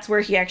 and that's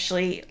where he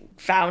actually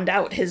found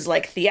out his,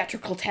 like,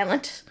 theatrical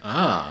talent.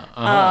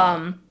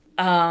 In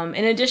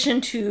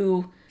addition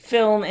to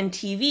film and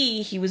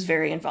TV, he was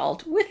very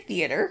involved with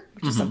theater,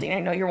 which is something I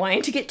know you're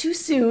wanting to get to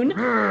soon. In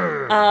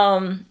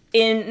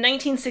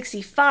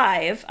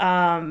 1965,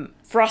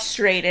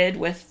 frustrated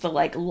with the,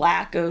 like,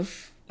 lack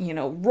of, you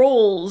know,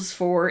 roles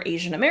for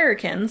Asian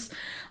Americans,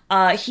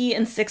 he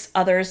and 6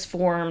 others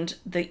formed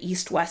the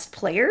East West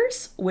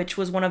Players, which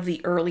was one of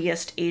the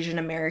earliest Asian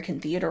American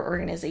theater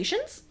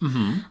organizations.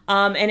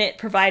 And it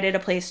provided a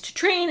place to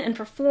train and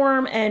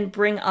perform and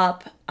bring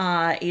up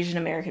Asian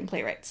American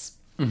playwrights.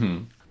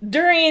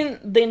 During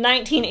the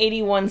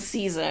 1981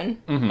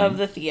 season of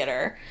the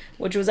theater,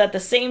 which was at the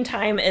same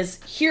time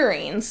as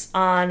hearings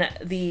on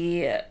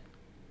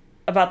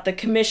about the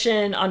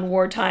Commission on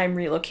Wartime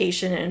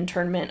Relocation and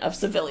Internment of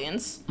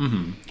Civilians,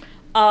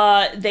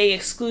 they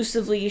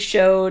exclusively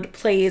showed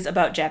plays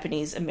about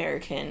Japanese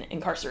American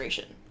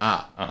incarceration.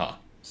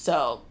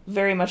 So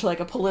very much like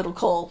a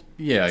political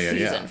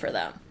season for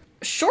them.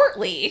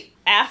 Shortly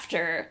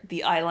after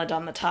The Island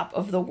on the Top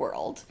of the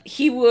World,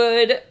 he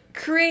would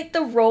create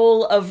the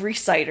role of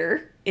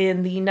reciter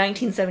in the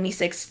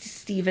 1976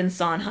 Stephen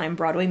Sondheim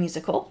Broadway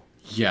musical.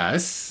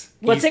 Yes.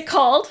 What's it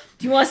called?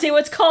 Do you want to say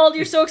what it's called?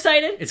 You're so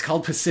excited. It's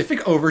called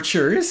Pacific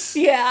Overtures.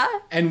 Yeah.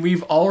 And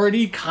we've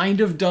already kind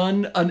of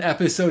done an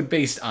episode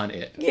based on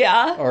it.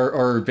 Yeah.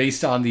 Or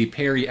based on the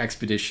Perry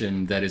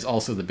expedition that is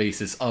also the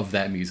basis of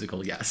that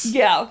musical, yes.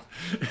 Yeah.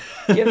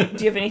 Do you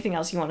have anything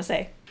else you want to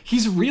say?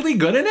 He's really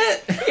good in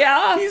it.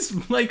 Yeah.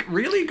 He's, like,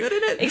 really good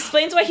in it.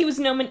 Explains why he was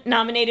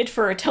nominated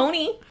for a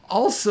Tony.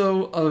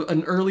 Also,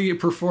 an early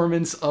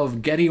performance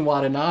of Getty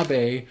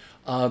Watanabe,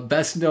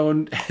 best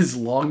known as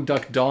Long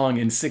Duck Dong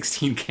in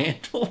 16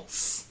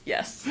 Candles.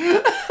 Yes.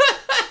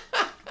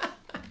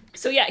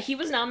 So yeah, he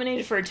was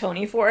nominated for a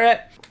Tony for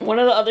it. One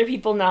of the other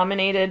people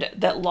nominated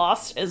that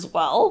lost as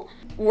well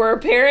were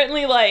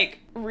apparently, like,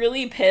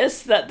 really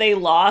pissed that they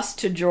lost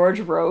to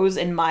George Rose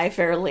in My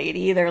Fair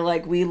Lady. They're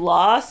like, we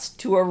lost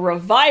to a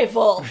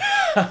revival.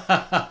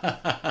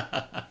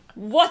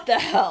 What the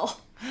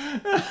hell?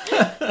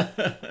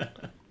 I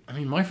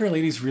mean, My Fair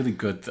Lady's really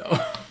good, though.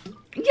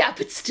 Yeah,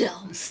 but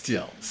still.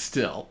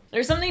 Still.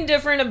 There's something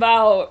different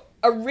about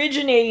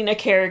originating a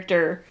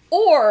character,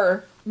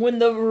 or when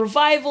the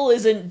revival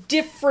isn't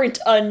different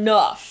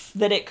enough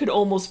that it could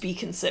almost be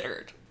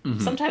considered. Mm-hmm.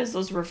 Sometimes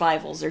those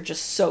revivals are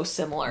just so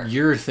similar.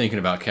 You're thinking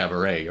about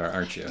Cabaret,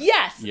 aren't you?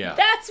 Yes! Yeah.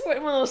 That's one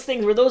of those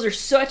things where those are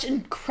such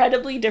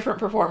incredibly different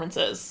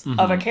performances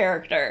of a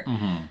character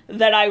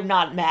that I'm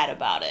not mad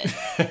about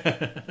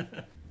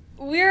it.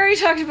 We already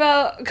talked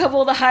about a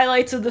couple of the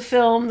highlights of the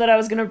film that I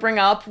was going to bring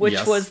up,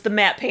 which was the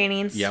matte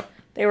paintings. Yep.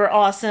 They were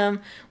awesome.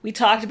 We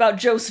talked about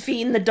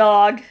Josephine the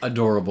dog.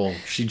 Adorable.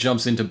 She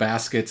jumps into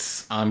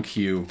baskets on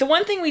cue. The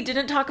one thing we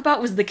didn't talk about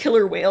was the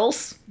killer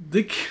whales.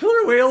 The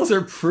killer whales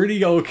are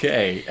pretty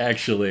okay,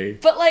 actually.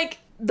 But, like,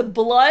 the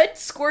blood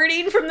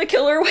squirting from the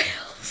killer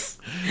whales.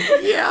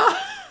 Yeah.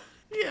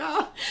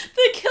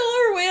 The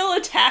killer whale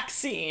attack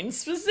scene,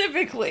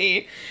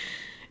 specifically.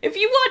 If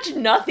you watch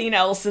nothing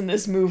else in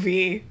this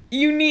movie,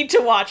 you need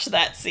to watch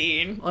that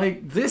scene.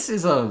 Like, this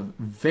is a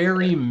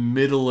very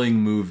middling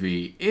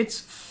movie. It's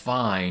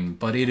fine,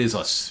 but it is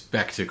a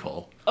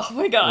spectacle. Oh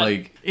my god.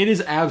 Like, it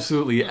is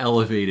absolutely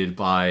elevated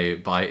by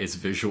its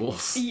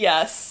visuals.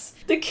 Yes.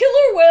 The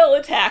killer whale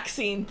attack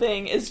scene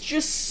thing is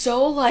just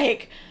so,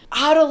 like,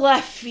 out of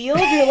left field.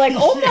 You're like,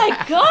 oh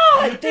my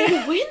god,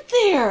 they went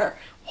there.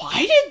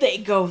 Why did they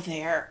go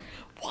there?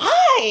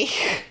 Why?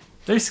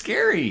 They're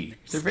scary.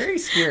 They're very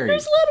scary.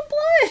 There's a lot of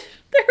blood.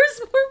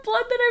 There's more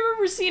blood than I've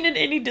ever seen in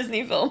any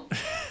Disney film.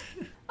 So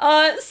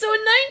in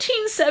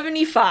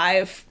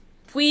 1975,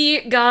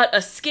 we got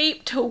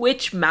Escape to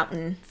Witch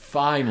Mountain.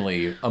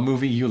 Finally, a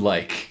movie you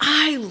like.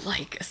 I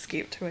like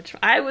Escape to Witch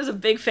Mountain. I was a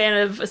big fan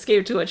of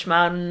Escape to Witch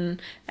Mountain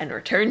and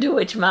Return to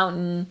Witch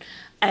Mountain.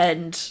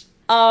 And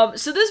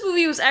so this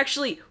movie was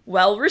actually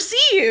well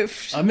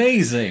received.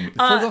 Amazing.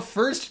 For the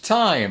first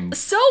time.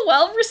 So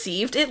well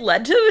received, it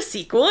led to a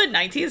sequel in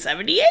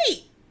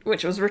 1978,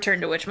 which was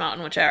Return to Witch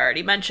Mountain, which I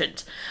already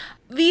mentioned.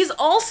 These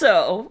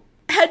also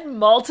had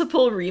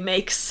multiple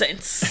remakes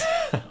since.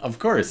 Of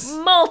course.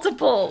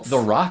 Multiples. The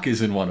Rock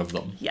is in one of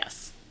them.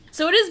 Yes.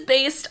 So it is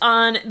based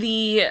on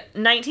the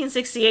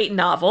 1968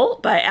 novel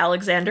by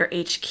Alexander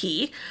H.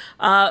 Key,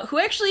 who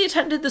actually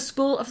attended the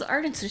School of the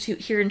Art Institute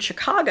here in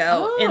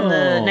Chicago in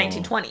the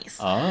 1920s.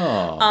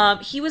 Oh.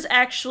 He was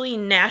actually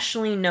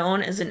nationally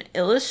known as an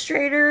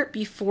illustrator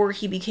before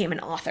he became an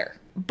author.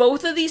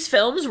 Both of these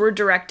films were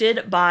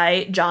directed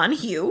by John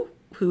Hughes,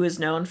 who is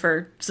known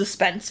for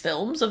suspense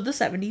films of the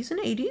 70s and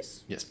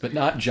 80s. Yes, but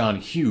not John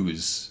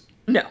Hughes.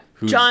 No,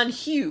 John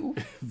Hughes.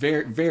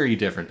 Very, very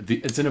different.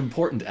 It's an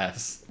important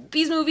S.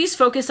 These movies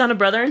focus on a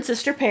brother and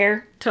sister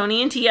pair,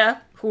 Tony and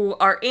Tia, who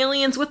are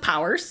aliens with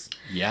powers.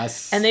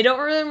 Yes. And they don't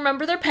really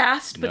remember their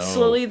past, but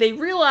slowly they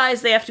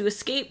realize they have to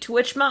escape to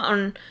Witch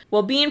Mountain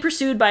while being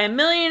pursued by a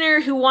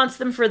millionaire who wants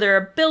them for their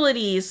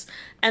abilities.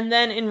 And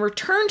then in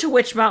Return to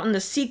Witch Mountain, the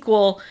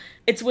sequel,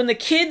 it's when the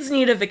kids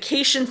need a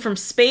vacation from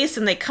space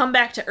and they come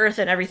back to Earth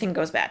and everything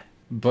goes bad.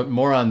 But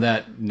more on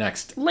that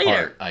next Later.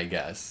 part, I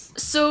guess.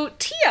 So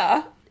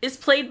Tia is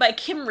played by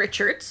Kim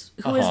Richards,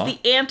 who is the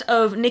aunt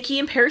of Nikki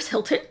and Paris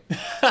Hilton.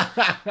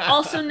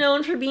 Also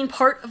known for being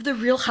part of the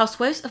Real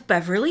Housewives of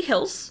Beverly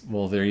Hills.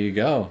 Well, there you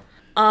go.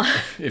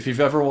 If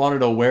you've ever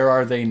wanted a Where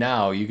Are They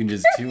Now, you can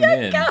just tune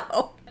in.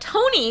 Go.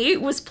 Tony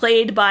was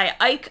played by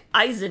Ike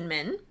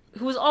Eisenman,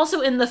 who was also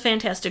in The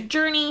Fantastic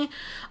Journey.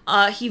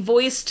 He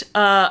voiced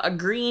a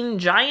Green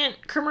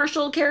Giant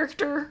commercial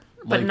character.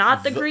 But Like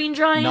not the Green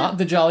Giant. Not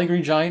the Jolly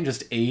Green Giant,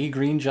 just a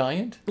Green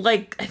Giant?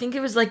 Like, I think it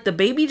was like the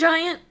Baby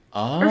Giant.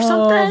 Oh, or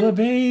something. The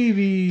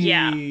baby.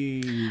 Yeah.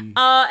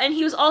 And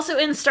he was also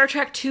in Star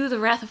Trek II, The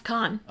Wrath of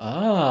Khan.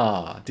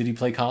 Ah, did he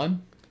play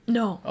Khan?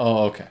 No.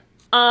 Oh, okay.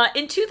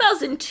 In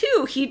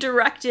 2002, he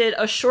directed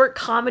a short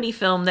comedy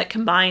film that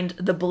combined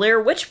The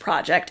Blair Witch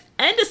Project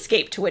and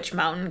Escape to Witch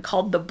Mountain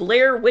called The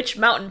Blair Witch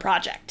Mountain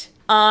Project.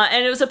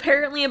 And it was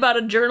apparently about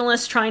a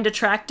journalist trying to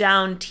track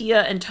down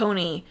Tia and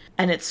Tony,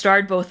 and it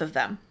starred both of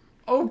them.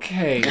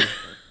 Okay.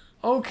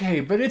 Okay,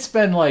 but it's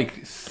been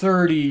like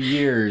 30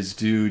 years,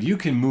 dude. You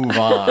can move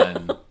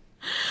on.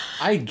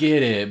 I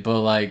get it, but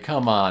like,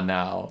 come on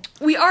now.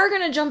 We are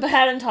going to jump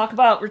ahead and talk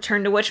about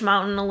Return to Witch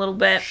Mountain a little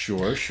bit.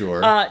 Sure.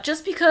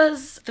 Just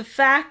because the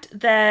fact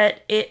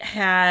that it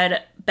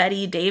had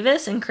Bette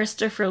Davis and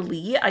Christopher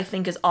Lee, I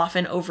think, is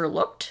often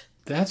overlooked.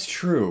 That's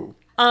true.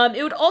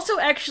 It would also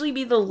actually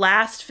be the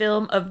last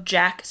film of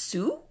Jack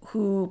Soo,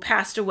 who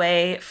passed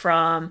away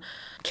from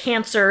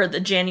cancer the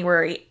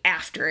January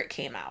after it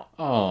came out.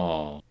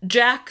 Oh.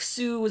 Jack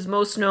Soo was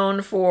most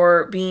known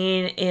for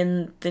being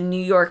in the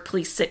New York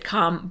police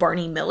sitcom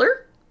Barney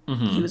Miller.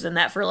 Mm-hmm. He was in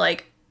that for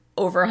like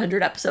over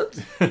 100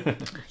 episodes.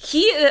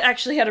 He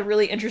actually had a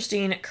really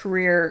interesting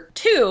career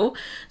too.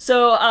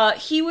 So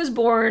he was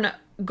born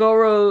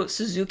Goro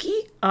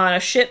Suzuki on a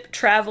ship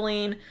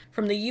traveling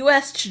from the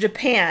U.S. to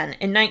Japan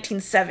in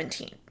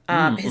 1917.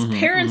 His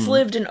parents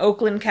lived in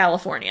Oakland,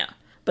 California,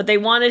 but they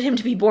wanted him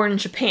to be born in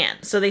Japan.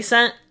 So they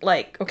sent,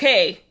 like,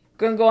 okay,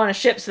 gonna go on a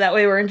ship so that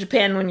way we're in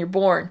Japan when you're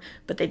born.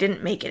 But they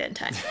didn't make it in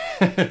time.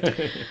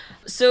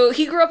 So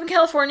he grew up in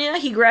California.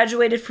 He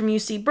graduated from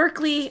UC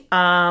Berkeley,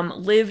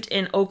 lived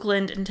in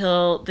Oakland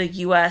until the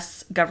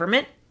U.S.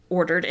 government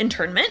ordered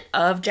internment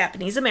of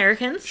Japanese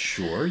Americans.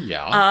 Sure,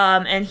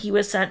 yeah. And he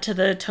was sent to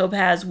the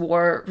Topaz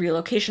War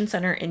Relocation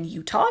Center in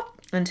Utah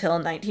until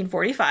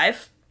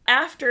 1945.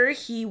 After,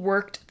 he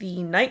worked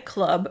the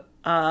nightclub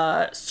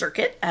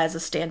circuit as a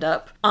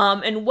stand-up.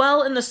 And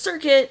while in the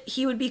circuit,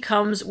 he would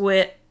become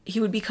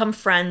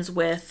friends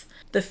with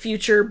the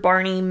future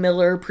Barney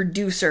Miller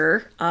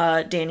producer,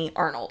 Danny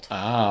Arnold.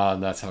 Ah,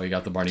 that's how he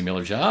got the Barney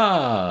Miller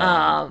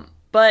job.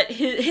 But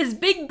his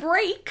big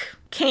break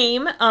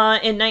came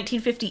in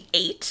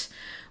 1958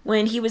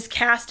 when he was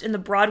cast in the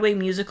Broadway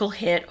musical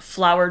hit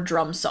Flower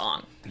Drum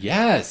Song.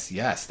 Yes,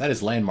 that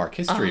is landmark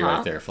history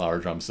right there, Flower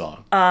Drum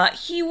Song.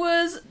 He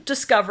was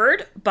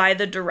discovered by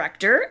the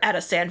director at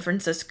a San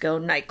Francisco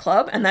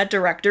nightclub, and that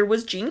director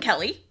was Gene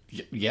Kelly.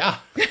 Yeah.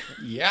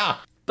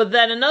 But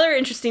then another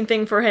interesting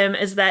thing for him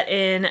is that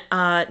in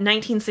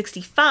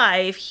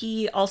 1965,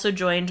 he also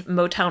joined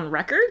Motown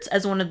Records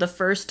as one of the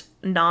first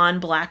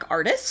non-black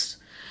artists.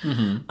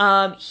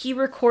 Mm-hmm. He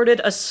recorded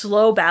a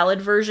slow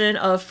ballad version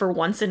of For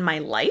Once in My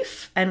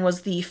Life and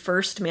was the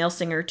first male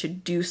singer to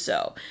do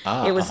so.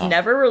 It was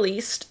never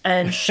released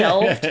and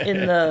shelved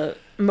in the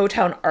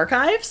Motown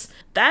archives.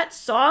 That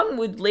song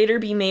would later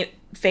be made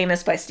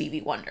famous by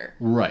Stevie Wonder.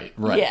 Right.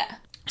 Yeah.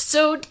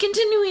 So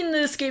continuing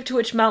the Escape to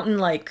Witch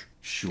Mountain,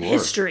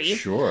 history.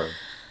 Sure.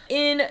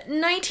 In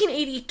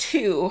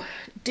 1982,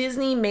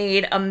 Disney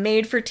made a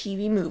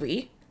made-for-TV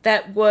movie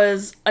that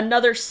was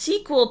another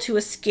sequel to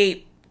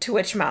Escape to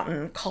Witch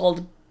Mountain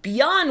called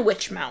Beyond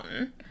Witch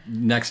Mountain.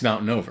 Next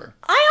mountain over.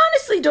 I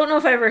honestly don't know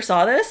if I ever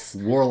saw this.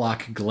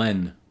 Warlock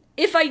Glen.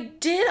 If I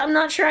did, I'm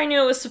not sure I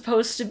knew it was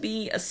supposed to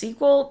be a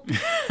sequel.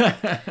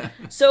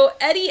 So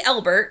Eddie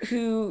Albert,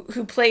 who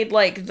played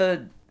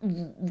the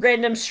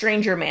random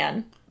stranger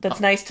man that's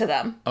nice to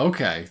them.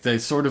 Okay, they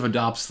sort of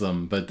adopts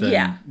them, but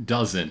then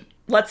doesn't.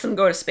 Lets them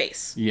go to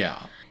space.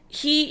 Yeah.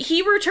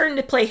 He returned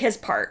to play his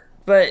part,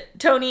 but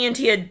Tony and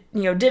Tia,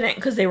 didn't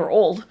because they were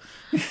old.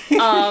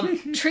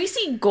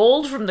 Tracy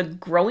Gold from the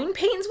Growing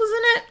Pains was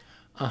in it.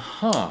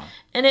 Uh-huh.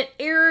 And it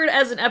aired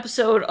as an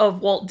episode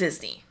of Walt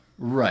Disney.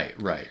 Right.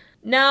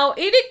 Now,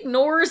 it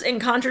ignores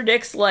and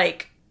contradicts,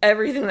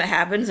 everything that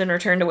happens in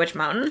Return to Witch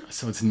Mountain.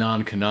 So it's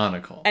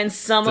non-canonical. And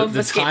some of the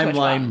Escape to Witch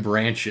Mountain. timeline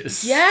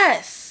branches.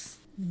 Yes!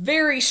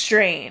 Very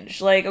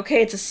strange.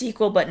 Okay, it's a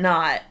sequel, but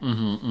not.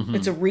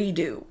 It's a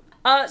redo.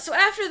 So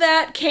after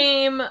that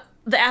came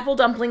the Apple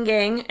Dumpling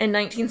Gang in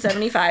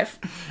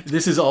 1975.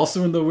 This is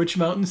also in the Witch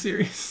Mountain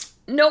series?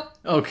 Nope.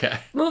 Okay.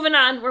 Moving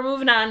on. We're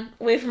moving on.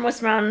 Away from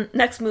Witch Mountain.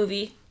 Next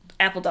movie,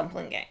 Apple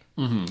Dumpling Gang.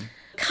 Mm-hmm.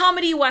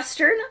 Comedy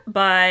Western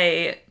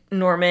by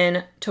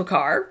Norman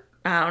Tokar.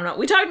 I don't know.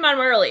 We talked about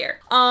him earlier.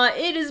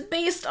 It is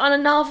based on a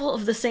novel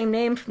of the same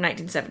name from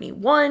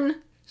 1971.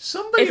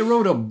 Somebody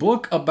wrote a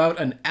book about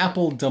an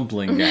apple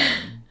dumpling gang.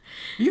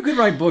 You could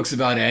write books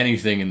about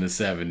anything in the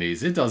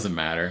 70s. It doesn't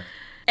matter.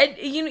 And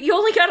you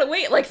only gotta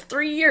wait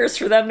 3 years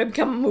for them to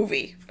become a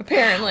movie,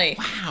 apparently.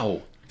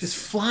 Wow. Just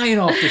flying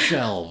off the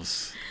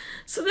shelves.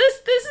 So this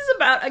is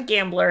about a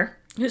gambler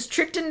who's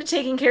tricked into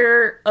taking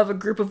care of a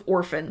group of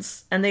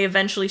orphans, and they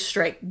eventually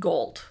strike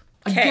gold.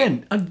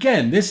 Okay.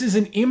 Again, this is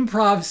an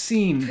improv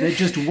scene that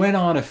just went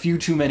on a few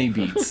too many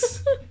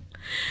beats.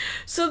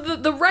 So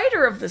the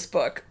writer of this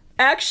book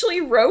actually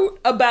wrote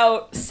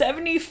about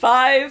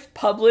 75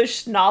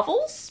 published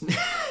novels.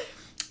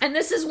 And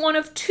this is one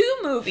of 2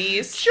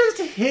 movies.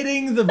 Just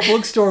hitting the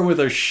bookstore with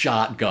a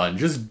shotgun.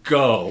 Just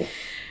go.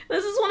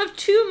 This is one of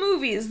 2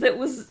 movies that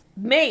was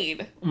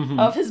made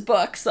of his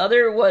books. The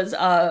other was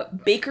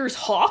Baker's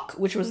Hawk,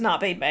 which was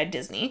not made by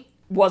Disney.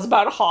 Was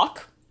about a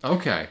hawk.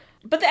 Okay.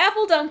 But the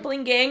Apple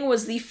Dumpling Gang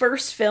was the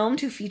first film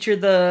to feature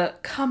the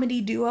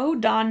comedy duo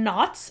Don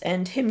Knotts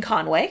and Tim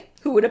Conway,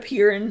 who would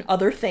appear in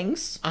other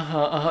things.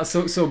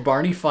 So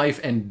Barney Fife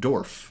and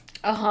Dorf.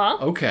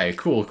 Okay,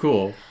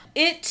 cool.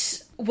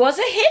 It was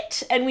a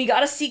hit, and we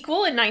got a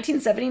sequel in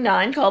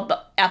 1979 called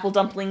The Apple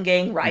Dumpling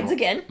Gang Rides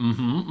Again.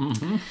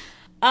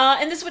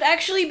 And this would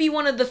actually be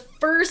one of the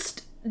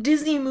first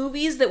Disney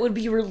movies that would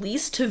be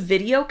released to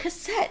video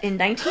cassette in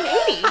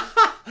 1980.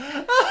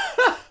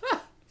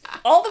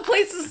 All the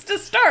places to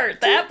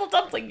start, the Apple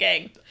Dumpling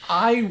Gang.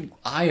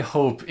 I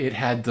hope it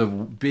had the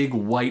big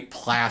white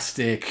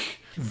plastic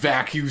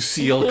vacuum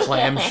seal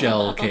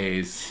clamshell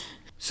case.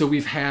 So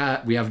we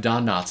have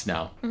Don Knotts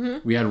now.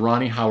 Mm-hmm. We had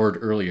Ronnie Howard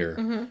earlier.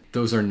 Mm-hmm.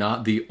 Those are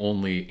not the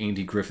only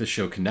Andy Griffith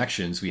Show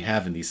connections we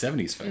have in these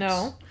 70s films.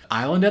 No.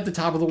 Island at the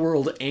Top of the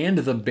World and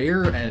The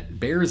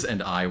Bears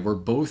and I were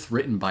both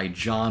written by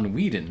John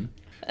Whedon.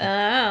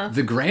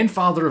 The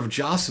grandfather of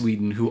Joss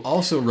Whedon, who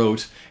also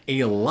wrote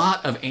a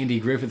lot of Andy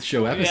Griffith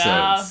Show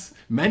episodes,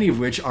 many of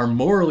which are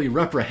morally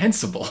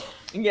reprehensible.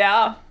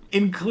 Yeah.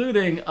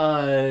 Including,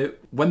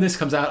 when this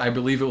comes out, I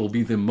believe it will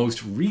be the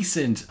most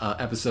recent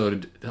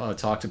episode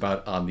talked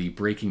about on the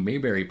Breaking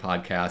Mayberry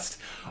podcast.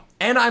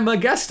 And I'm a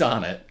guest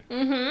on it.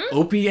 Mm-hmm.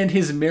 Opie and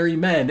His Merry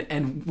Men.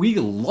 And we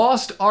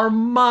lost our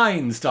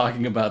minds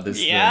talking about this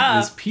thing.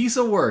 This piece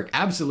of work,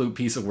 absolute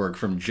piece of work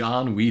from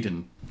John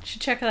Whedon. You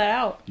should check that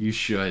out. You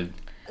should.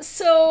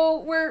 So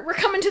we're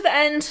coming to the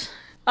end.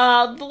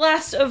 The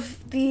last of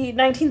the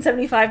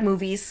 1975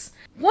 movies.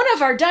 One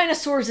of our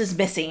dinosaurs is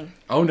missing.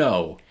 Oh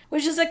no.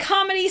 Which is a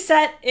comedy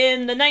set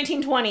in the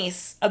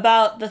 1920s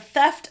about the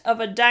theft of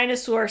a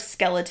dinosaur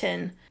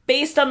skeleton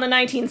based on the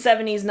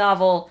 1970s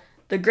novel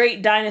The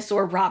Great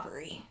Dinosaur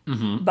Robbery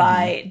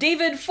by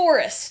David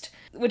Forrest,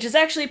 which is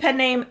actually a pen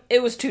name.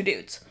 It was two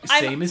dudes.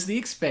 Same as The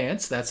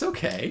Expanse. That's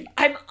okay.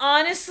 I'm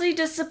honestly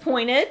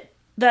disappointed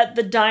that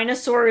the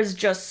dinosaur is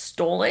just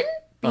stolen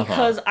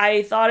because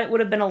I thought it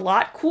would have been a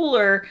lot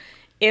cooler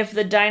if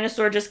the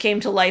dinosaur just came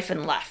to life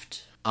and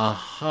left.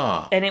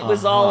 And it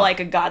was all like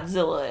a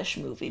Godzilla-ish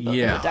movie, but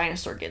with the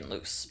dinosaur getting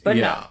loose. But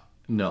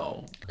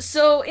no.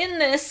 So in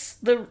this,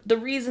 the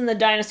reason the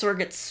dinosaur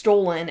gets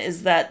stolen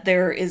is that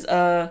there is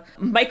a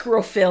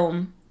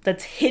microfilm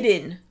that's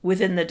hidden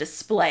within the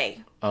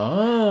display.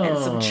 Oh. And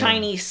some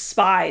Chinese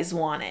spies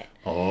want it.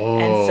 Oh.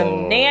 And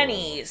some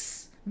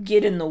nannies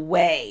get in the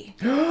way.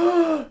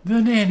 The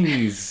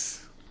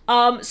nannies.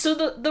 So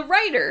the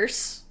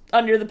writers,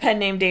 under the pen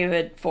name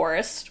David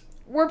Forrest,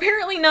 were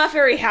apparently not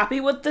very happy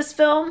with this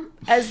film,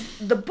 as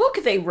the book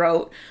they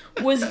wrote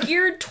was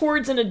geared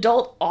towards an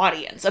adult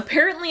audience.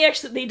 Apparently,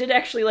 they did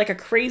like a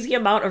crazy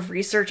amount of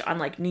research on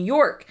like New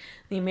York,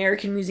 the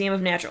American Museum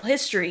of Natural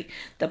History,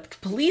 the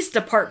police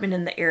department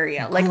in the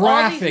area. Like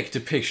graphic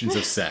depictions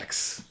of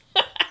sex.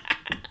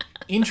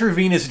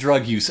 Intravenous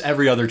drug use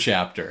every other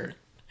chapter.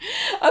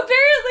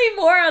 Apparently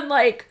more on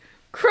like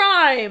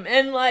crime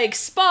and like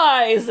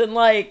spies and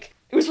like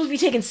it was supposed to be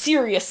taken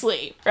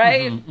seriously,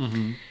 right?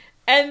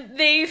 And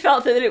they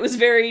felt that it was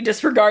very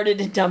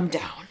disregarded and dumbed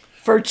down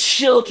for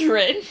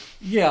children.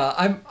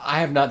 Yeah, I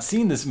have not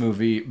seen this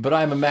movie, but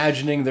I'm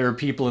imagining there are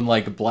people in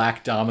like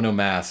black domino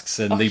masks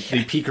and they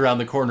peek around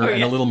the corner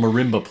and a little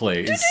marimba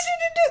plays.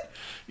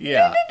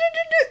 Yeah.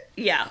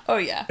 Yeah. Oh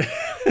yeah.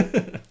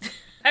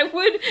 It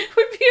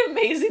would be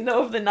amazing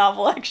though if the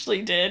novel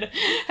actually did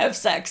have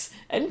sex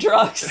and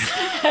drugs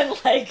and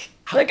like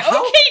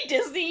okay,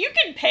 Disney, you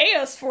can pay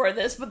us for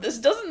this, but this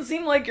doesn't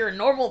seem like your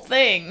normal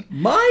thing.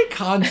 My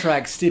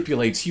contract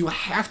stipulates you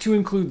have to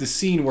include the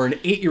scene where an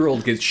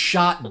 8-year-old gets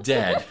shot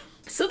dead.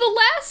 So the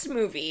last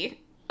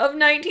movie of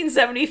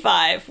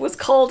 1975 was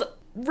called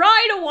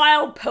Ride a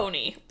Wild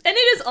Pony, and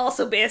it is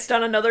also based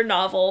on another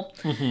novel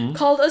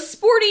called A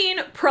Sporting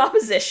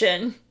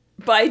Proposition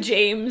by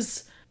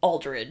James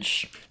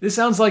Aldridge. This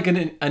sounds like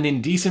an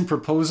indecent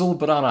proposal,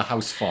 but on a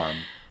house farm.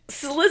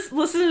 So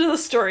listen to the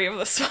story of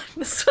this one.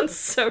 This one's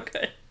so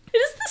good. It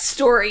is the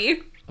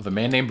story of a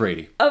man named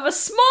Brady. Of a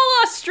small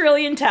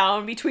Australian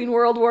town between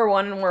World War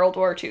I and World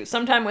War II,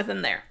 sometime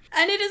within there.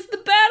 And it is the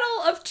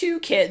battle of two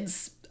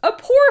kids. A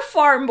poor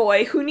farm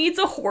boy who needs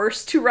a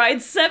horse to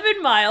ride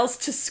 7 miles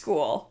to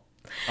school.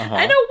 And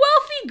a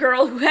wealthy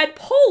girl who had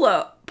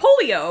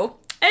polio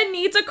and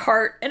needs a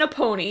cart and a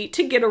pony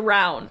to get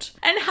around.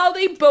 And how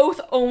they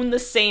both own the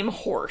same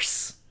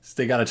horse. So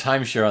they got a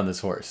timeshare on this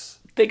horse.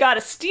 They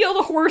gotta steal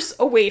the horse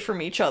away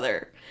from each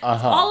other.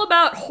 It's all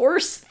about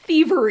horse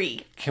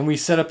thievery. Can we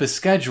set up a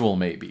schedule,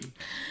 maybe?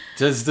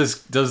 Does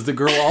the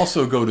girl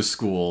also go to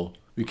school?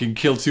 We can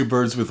kill two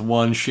birds with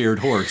one shared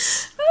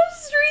horse. I was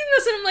just reading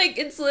this and I'm like,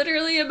 it's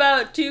literally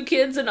about two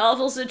kids in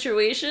awful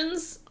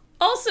situations.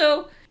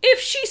 Also, if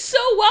she's so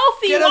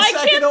wealthy, why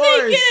can't they get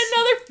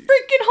another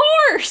freaking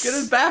horse?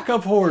 Get a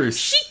backup horse.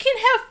 She can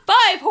have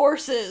 5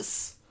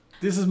 horses.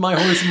 This is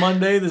my horse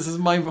Monday, this is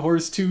my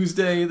horse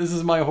Tuesday, this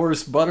is my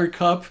horse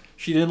Buttercup.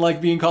 She didn't like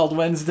being called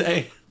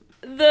Wednesday.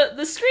 The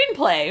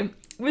screenplay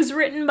was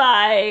written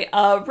by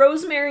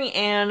Rosemary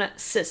Ann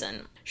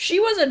Sisson. She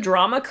was a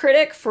drama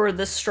critic for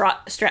the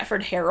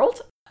Stratford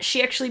Herald.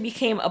 She actually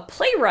became a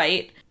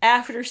playwright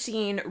after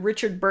seeing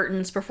Richard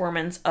Burton's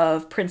performance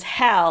of Prince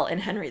Hal in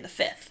Henry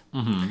V.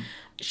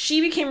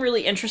 She became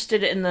really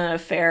interested in the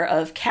affair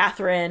of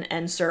Catherine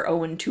and Sir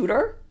Owen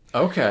Tudor.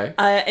 Okay.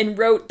 And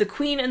wrote The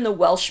Queen and the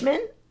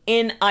Welshman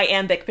in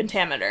iambic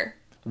pentameter.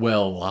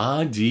 Well,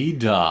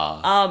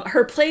 la-dee-da.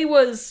 Her play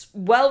was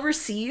well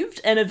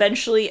received and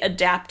eventually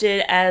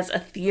adapted as a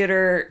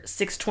Theatre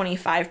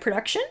 625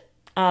 production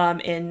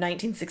in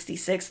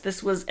 1966.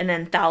 This was an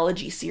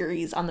anthology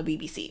series on the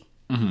BBC.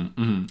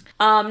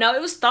 Now,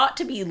 it was thought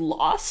to be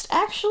lost,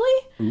 actually.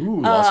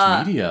 Ooh,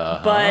 lost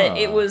media. But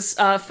it was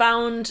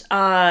found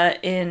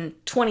in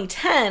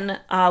 2010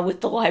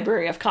 with the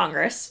Library of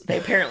Congress. They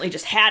apparently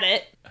just had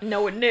it.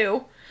 No one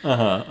knew.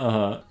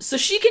 So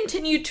she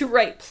continued to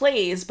write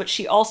plays, but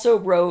she also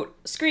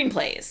wrote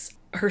screenplays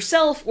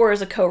herself or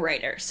as a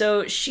co-writer.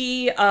 So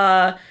she,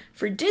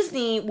 for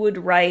Disney, would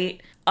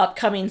write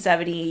upcoming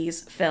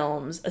 70s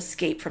films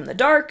Escape from the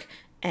Dark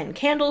and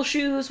Candle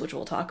Shoes, which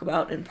we'll talk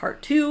about in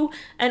part 2,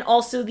 and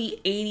also the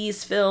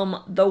 80s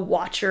film The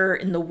Watcher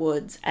in the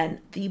Woods and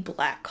The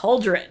Black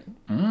Cauldron.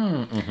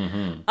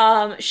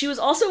 She was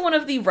also one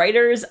of the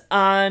writers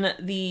on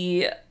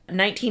the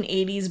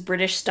 1980s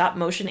British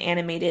stop-motion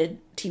animated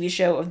TV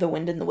show of The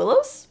Wind in the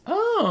Willows.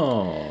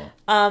 Oh.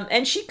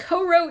 And she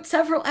co-wrote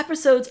several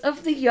episodes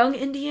of the Young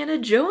Indiana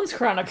Jones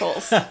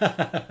Chronicles.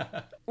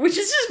 Which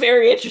is just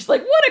very interesting.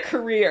 Like, what a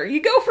career.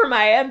 You go from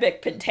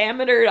iambic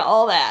pentameter to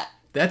all that.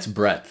 That's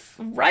breadth.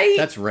 Right?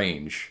 That's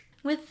range.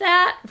 With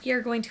that, we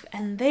are going to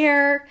end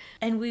there,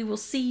 and we will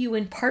see you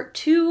in part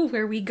 2,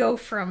 where we go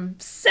from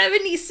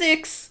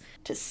 76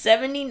 to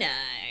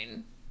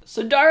 79.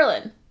 So,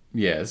 darling.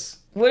 Yes.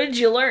 What did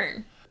you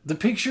learn? The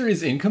picture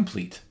is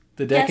incomplete.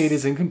 The decade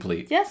is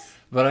incomplete. Yes.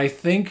 But I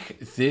think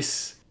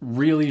this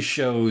really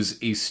shows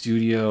a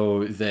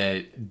studio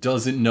that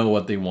doesn't know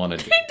what they want to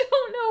do. They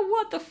don't know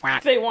what the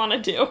fuck they want to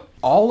do.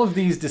 All of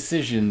these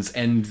decisions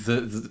and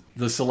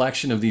the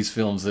selection of these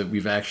films that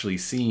we've actually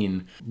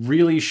seen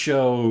really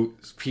show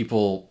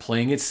people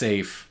playing it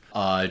safe,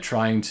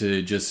 trying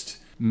to just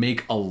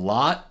make a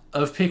lot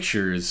of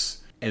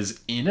pictures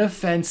as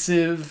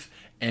inoffensive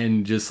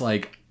and just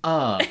like,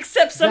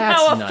 except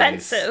somehow that's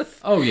offensive. Nice.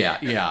 Oh,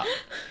 yeah.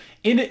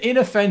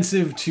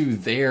 Inoffensive to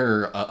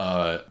their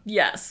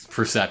yes,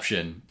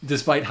 perception,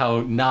 despite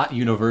how not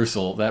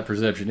universal that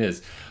perception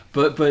is.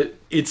 But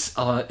it's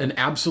an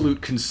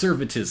absolute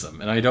conservatism,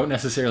 and I don't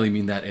necessarily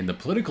mean that in the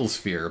political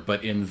sphere,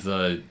 but in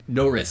the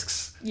no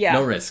risks. Yeah.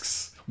 No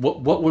risks.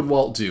 What would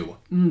Walt do?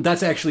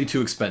 That's actually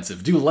too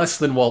expensive. Do less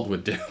than Walt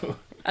would do.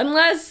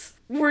 Unless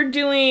we're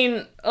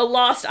doing a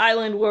Lost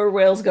Island where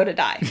whales go to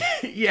die.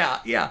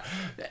 Yeah.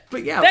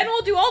 But yeah. Then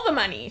we'll do all the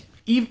money.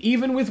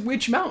 Even with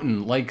Witch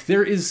Mountain, like,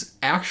 there is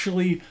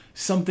actually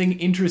something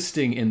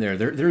interesting in there.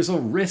 There's a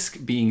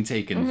risk being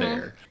taken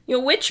there. You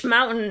know, Witch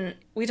Mountain,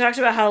 we talked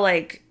about how,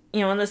 like,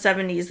 you know, in the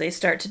 70s they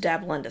start to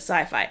dabble into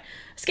sci-fi.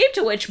 Escape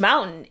to Witch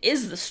Mountain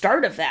is the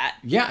start of that.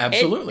 Yeah,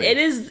 absolutely. It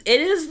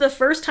is the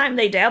first time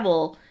they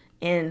dabble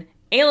in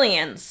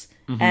aliens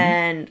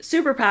and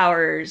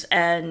superpowers,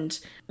 and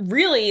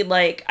really,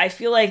 like, I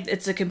feel like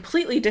it's a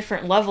completely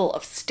different level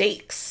of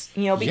stakes,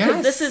 you know,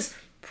 because this is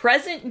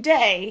present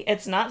day.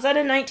 It's not set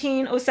in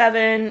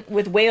 1907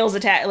 with whales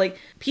attack. Like,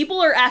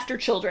 people are after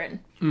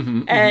children,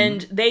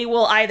 and they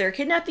will either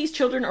kidnap these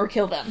children or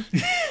kill them.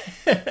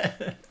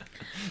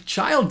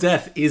 Child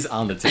death is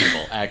on the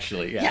table,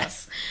 actually. Yeah.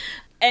 Yes.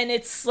 And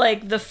it's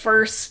like the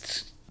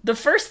first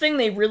thing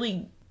they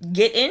really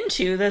get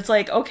into that's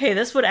like, okay,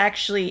 this would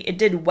actually, it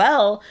did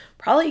well,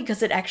 probably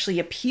because it actually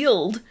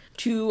appealed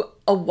to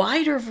a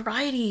wider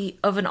variety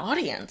of an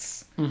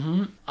audience.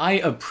 I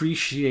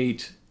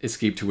appreciate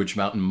Escape to Witch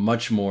Mountain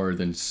much more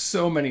than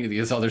so many of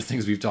these other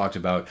things we've talked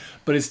about,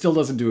 but it still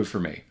doesn't do it for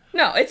me.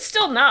 No, it's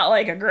still not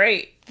like a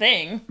great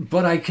thing.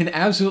 But I can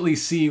absolutely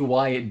see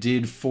why it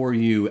did for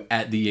you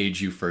at the age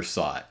you first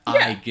saw it.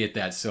 Yeah. I get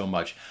that so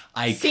much.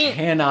 I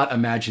cannot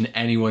imagine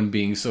anyone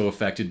being so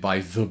affected by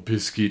The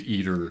Biscuit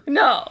Eater.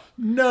 No,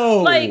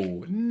 like,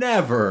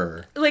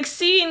 never. Like,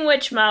 seeing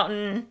Witch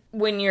Mountain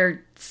when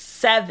you're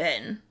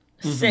 7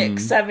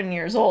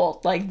 years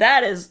old, like,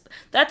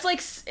 that's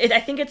like,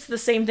 I think it's the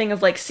same thing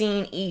of, like,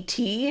 seeing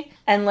E.T.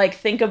 and, like,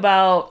 think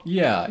about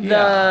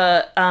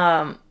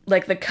the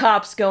like the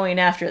cops going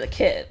after the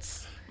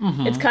kids.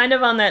 It's kind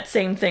of on that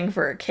same thing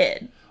for a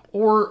kid.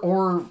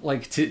 Or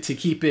like, to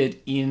keep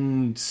it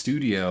in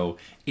studio,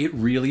 it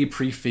really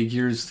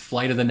prefigures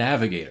Flight of the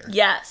Navigator.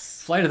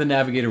 Yes. Flight of the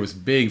Navigator was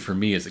big for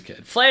me as a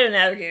kid. Flight of the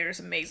Navigator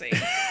is amazing.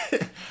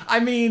 I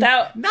mean,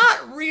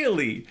 not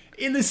really.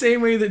 In the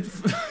same way that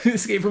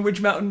Escape from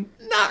Witch Mountain,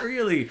 not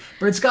really.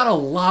 But it's got a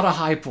lot of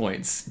high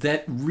points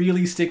that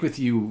really stick with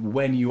you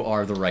when you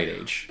are the right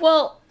age.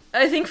 Well,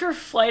 I think for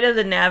Flight of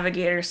the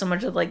Navigator, so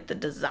much of, like, the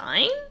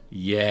design.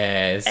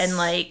 Yes. And,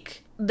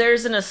 like,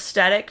 there's an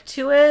aesthetic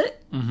to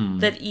it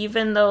that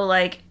even though,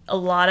 like, a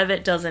lot of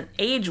it doesn't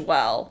age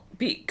well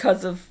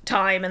because of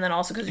time, and then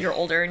also because you're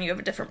older and you have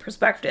a different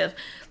perspective,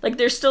 like,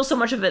 there's still so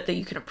much of it that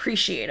you can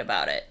appreciate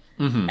about it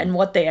and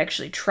what they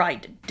actually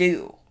tried to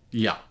do.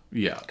 Yeah.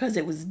 Because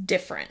it was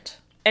different.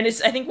 And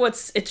I think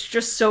it's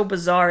just so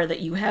bizarre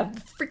that you have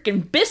the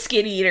freaking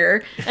Biscuit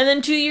Eater, and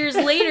then 2 years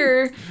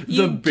later,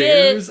 you The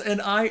Bears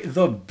and I?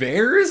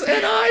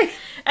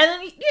 And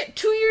then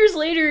 2 years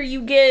later,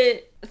 you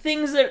get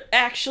things that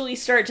actually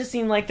start to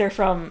seem like they're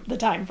from the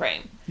time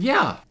frame.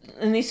 Yeah.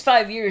 In these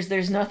 5 years,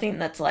 there's nothing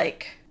that's,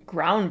 like,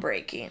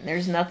 groundbreaking.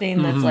 There's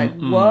nothing that's like,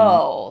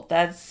 whoa,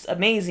 that's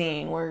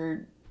amazing.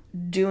 We're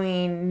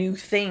doing new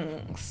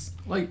things.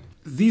 Like,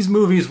 these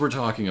movies we're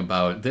talking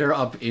about, they're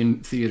up in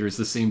theaters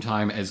the same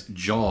time as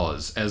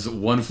Jaws, as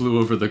One Flew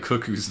Over the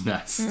Cuckoo's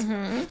Nest,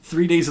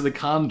 3 Days of the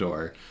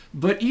Condor.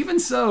 But even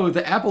so,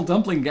 The Apple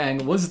Dumpling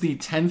Gang was the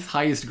 10th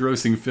highest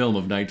grossing film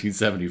of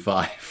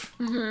 1975.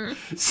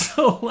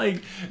 So,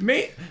 like,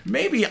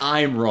 maybe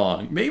I'm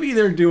wrong. Maybe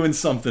they're doing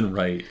something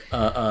right.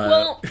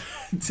 Well,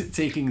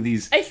 taking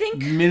these I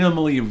think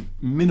minimal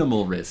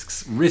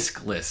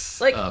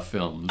riskless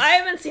films. I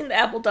haven't seen The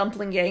Apple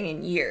Dumpling Gang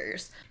in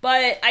years,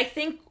 but I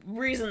think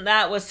reason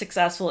that was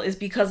successful is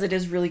because it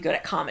is really good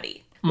at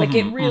comedy. Like,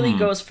 it really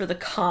goes for the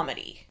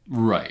comedy.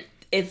 Right.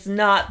 It's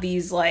not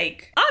these,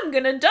 like, I'm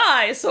gonna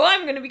die, so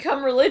I'm gonna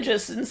become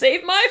religious and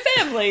save my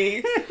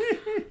family.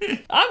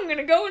 I'm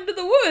gonna go into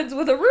the woods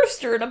with a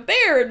rooster and a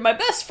bear and my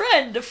best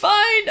friend to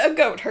find a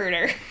goat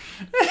herder.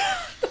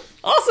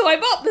 Also, I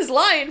bought this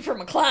lion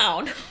from a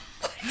clown.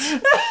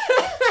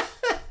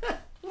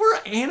 Were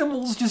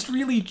animals just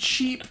really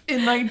cheap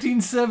in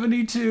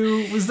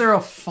 1972? Was there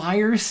a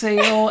fire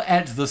sale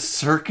at the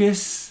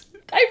circus?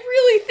 I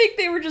really think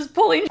they were just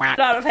pulling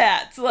out of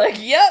hats. Like,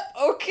 yep,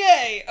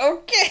 okay.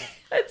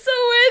 And so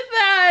with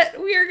that,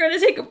 we are going to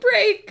take a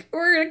break.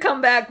 We're going to come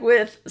back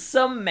with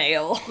some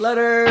mail.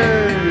 Letters!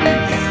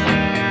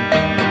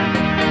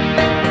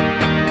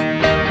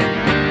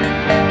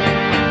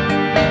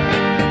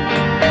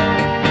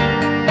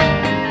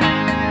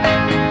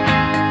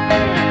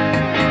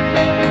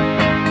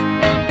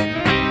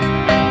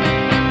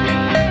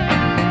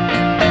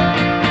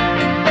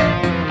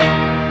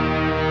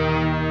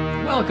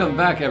 Welcome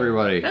back,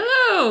 everybody.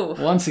 Hello!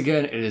 Once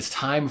again, it is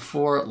time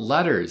for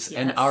letters. Yes.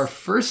 And our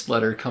first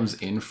letter comes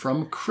in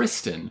from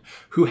Kristen,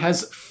 who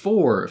has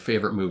 4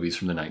 favorite movies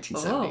from the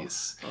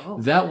 1970s.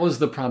 Oh. That was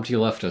the prompt you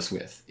left us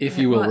with, if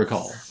you will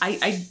recall.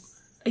 I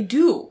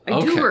do. I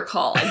Okay. do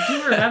recall. I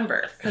do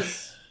remember.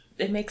 Because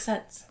it makes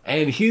sense.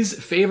 And his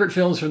favorite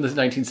films from the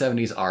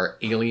 1970s are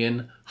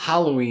Alien,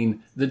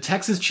 Halloween, The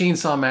Texas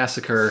Chainsaw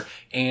Massacre,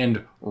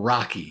 and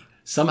Rocky.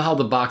 Somehow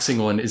the boxing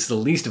one is the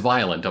least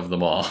violent of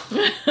them all.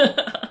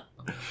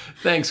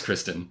 Thanks,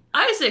 Kristen.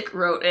 Isaac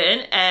wrote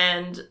in,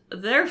 and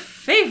their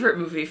favorite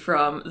movie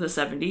from the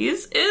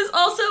 70s is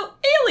also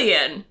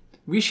Alien.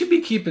 We should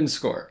be keeping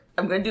score.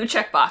 I'm going to do a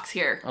checkbox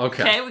here.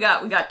 Okay. We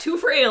got 2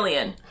 for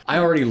Alien. I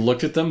already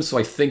looked at them, so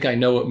I think I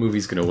know what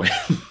movie's going to win.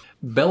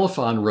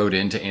 Bellaphon wrote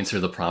in to answer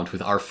the prompt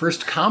with our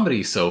first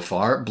comedy so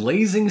far,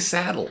 Blazing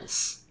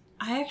Saddles.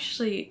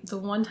 The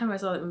one time I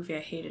saw that movie,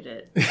 I hated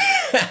it.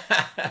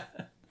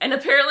 And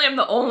apparently I'm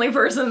the only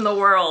person in the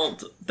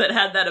world that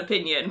had that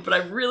opinion, but I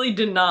really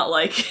did not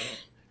like it.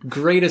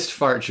 Greatest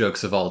fart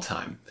jokes of all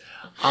time.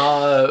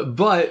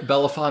 But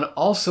Bellaphon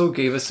also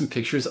gave us some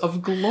pictures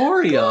of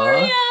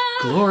Gloria.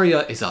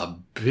 Gloria is a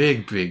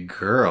big, big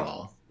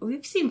girl.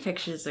 We've seen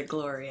pictures of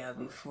Gloria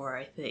before,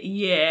 I think.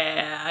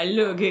 Yeah,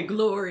 look at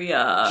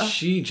Gloria.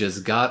 She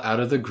just got out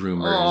of the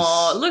groomers.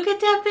 Aw, look at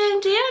that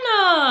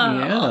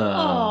bandana. Yeah.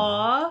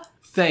 Aw.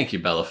 Thank you,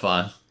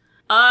 Bellaphon.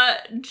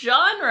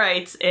 John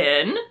writes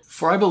in.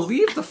 For I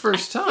believe the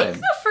first I time.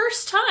 think the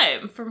first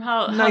time from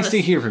how Nice this-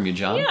 to hear from you,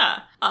 John. Yeah.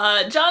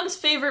 John's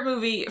favorite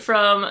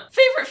film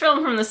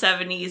from the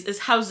 70s is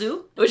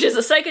Haozu, which is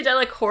a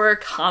psychedelic horror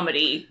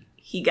comedy,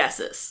 he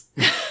guesses.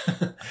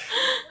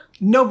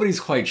 Nobody's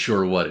quite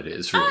sure what it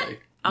is, really.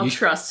 I'll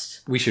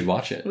trust. We should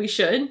watch it. We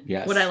should?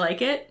 Yes. Would I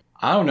like it?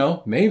 I don't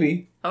know.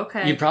 Maybe.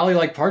 Okay. You probably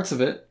like parts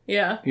of it.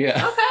 Yeah.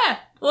 Yeah. Okay.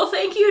 Well,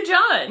 thank you,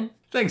 John.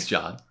 Thanks,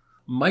 John.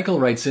 Michael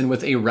writes in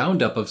with a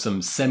roundup of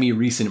some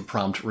semi-recent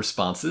prompt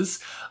responses.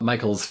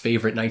 Michael's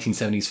favorite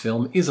 1970s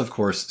film is, of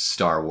course,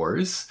 Star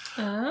Wars.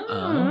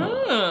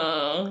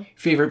 Oh.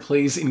 Favorite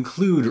plays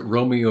include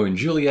Romeo and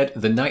Juliet,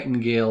 The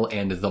Nightingale,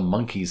 and The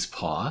Monkey's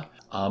Paw.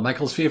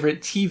 Michael's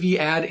favorite TV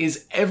ad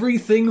is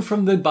everything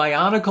from the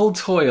Bionicle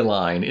toy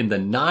line in the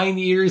 9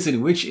 years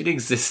in which it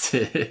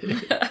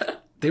existed.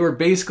 They were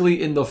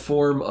basically in the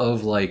form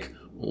of, like,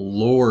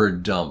 lore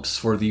dumps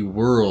for the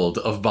world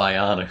of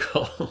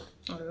Bionicle.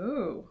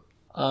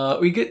 Oh.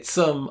 We get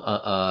some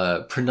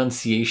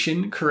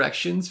pronunciation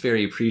corrections,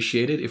 very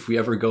appreciated, if we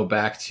ever go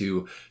back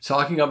to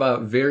talking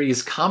about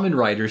various Kamen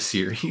Rider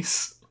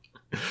series,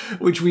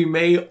 which we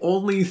may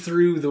only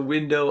through the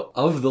window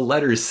of the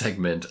letters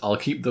segment. I'll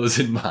keep those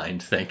in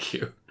mind, thank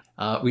you.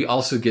 We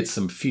also get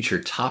some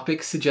future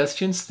topic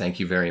suggestions, thank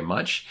you very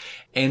much,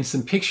 and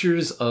some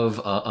pictures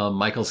of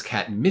Michael's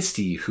cat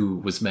Misty, who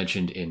was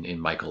mentioned in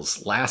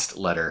Michael's last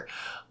letter.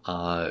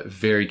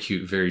 Very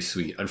cute, very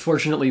sweet.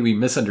 Unfortunately, we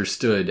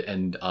misunderstood,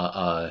 and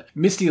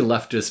Misty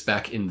left us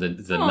back in the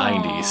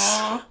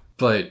 90s,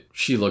 but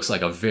she looks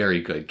like a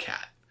very good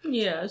cat.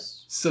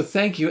 Yes. So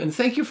thank you, and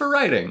thank you for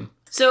writing.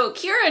 So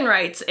Kieran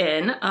writes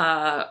in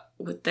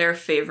with their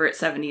favorite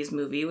 70s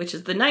movie, which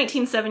is the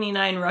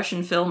 1979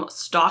 Russian film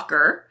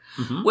Stalker,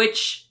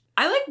 which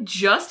I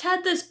just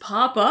had this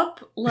pop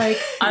up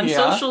on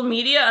social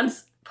media. I'm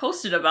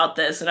posted about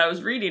this and I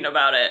was reading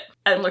about it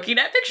and looking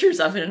at pictures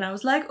of it and I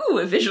was like, ooh,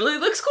 it visually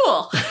looks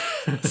cool.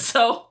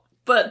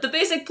 But the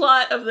basic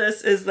plot of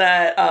this is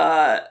that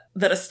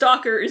a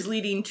stalker is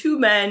leading 2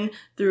 men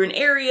through an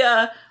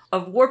area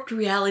of warped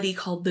reality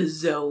called the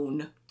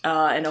Zone.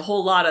 And a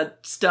whole lot of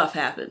stuff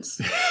happens.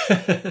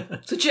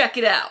 So check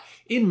it out.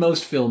 In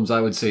most films,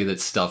 I would say that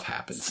stuff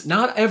happens.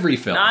 Not every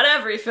film. Not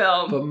every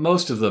film. But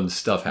most of them,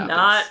 stuff happens.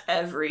 Not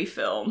every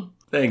film.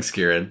 Thanks,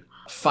 Kieran.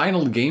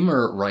 Final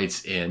Gamer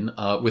writes in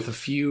with a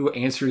few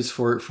answers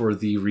for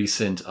the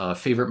recent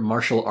favorite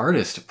martial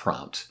artist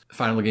prompt.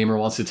 Final Gamer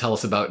wants to tell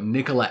us about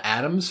Nicola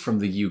Adams from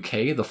the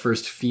UK, the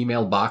first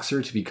female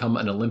boxer to become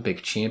an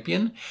Olympic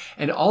champion,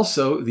 and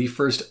also the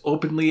first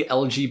openly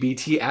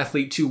LGBT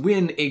athlete to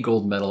win a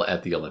gold medal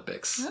at the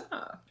Olympics.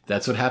 Ah.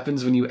 That's what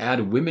happens when you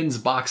add women's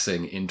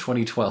boxing in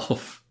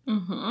 2012.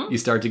 You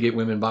start to get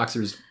women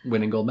boxers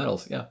winning gold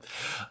medals, yeah.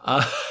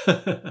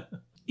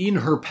 In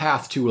her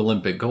path to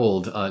Olympic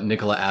gold,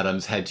 Nicola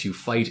Adams had to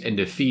fight and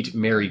defeat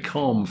Mary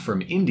Kom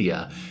from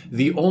India,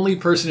 the only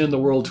person in the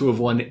world to have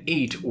won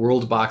 8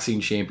 World Boxing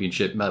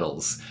Championship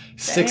medals,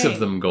 6 of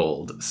them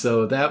gold.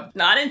 So that...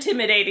 Not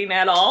intimidating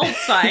at all.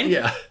 It's fine.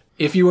 Yeah.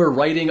 If you were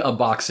writing a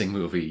boxing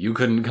movie, you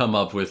couldn't come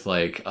up with,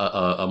 like,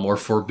 a more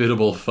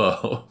formidable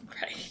foe.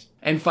 Right.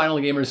 And Final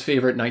Gamer's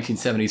favorite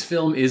 1970s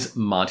film is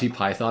Monty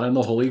Python and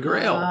the Holy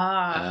Grail.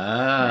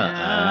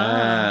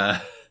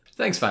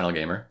 Thanks, Final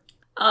Gamer.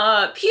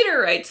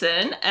 Peter writes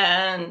in,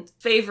 and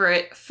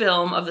favorite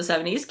film of the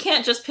 70s,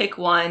 can't just pick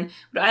one,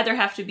 would either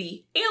have to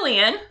be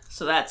Alien,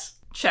 so that's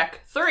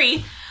check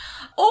 3,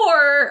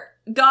 or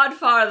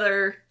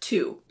Godfather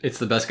 2. It's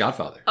the best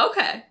Godfather.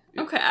 Okay.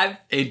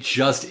 It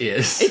just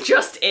is. It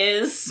just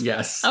is?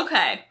 Yes.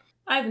 Okay.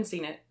 I haven't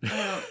seen it.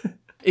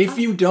 If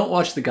you don't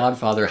watch The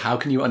Godfather, how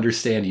can you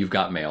understand You've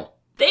Got Mail?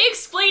 They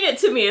explain it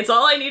to me. It's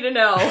all I need to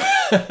know.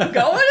 Go into the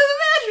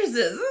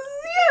mattresses.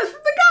 Yes,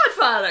 from The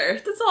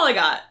Godfather. That's all I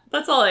got.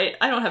 That's all I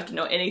don't have to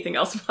know anything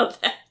else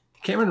about that.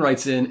 Cameron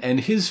writes in, and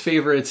his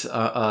favorite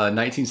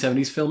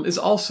 1970s film is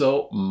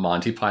also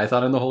Monty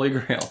Python and the Holy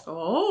Grail.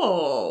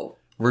 Oh.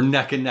 We're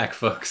neck and neck,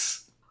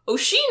 folks.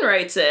 Oshin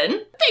writes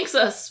in, thanks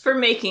us for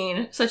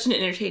making such an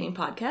entertaining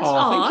podcast.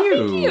 Oh,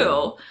 thank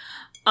you.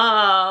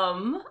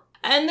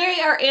 And they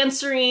are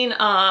answering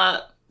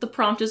the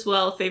prompt as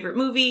well, favorite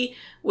movie,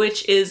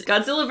 which is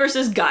Godzilla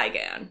vs.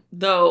 Gigan.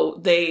 Though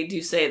they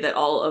do say that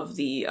all of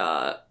the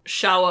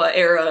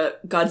Showa-era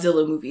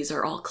Godzilla movies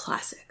are all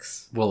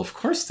classics. Well, of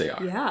course they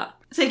are. Yeah.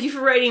 Thank you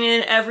for writing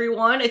in,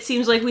 everyone. It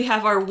seems like we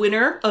have our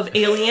winner of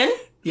Alien.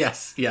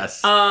 Yes.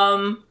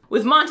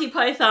 With Monty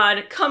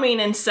Python coming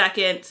in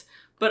second,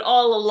 but a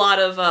lot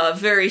of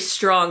very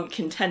strong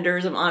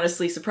contenders. I'm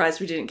honestly surprised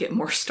we didn't get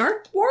more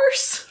Star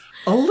Wars.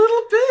 A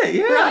little bit,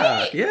 yeah.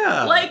 Right?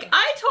 Yeah. Like,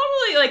 I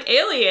totally, like,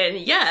 Alien,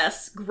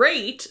 yes,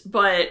 great,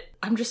 but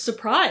I'm just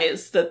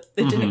surprised that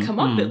it didn't come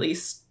up at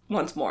least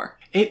once more.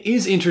 It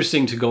is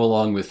interesting to go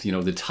along with,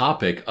 the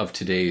topic of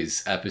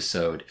today's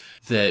episode,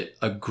 that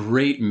a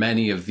great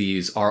many of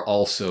these are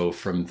also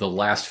from the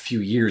last few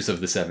years of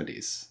the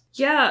 70s.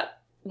 Yeah.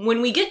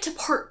 When we get to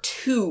part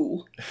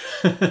 2,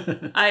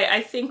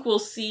 I think we'll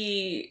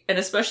see, and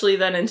especially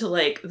then into,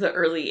 like, the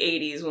early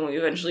 80s when we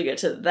eventually get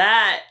to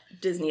that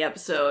Disney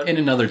episode. In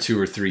another 2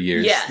 or 3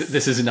 years. Yes.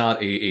 This is not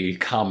a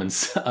common...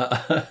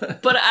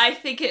 But I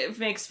think it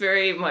makes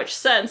very much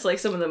sense, like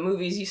some of the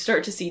movies you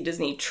start to see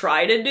Disney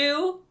try to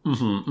do.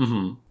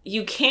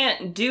 You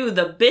can't do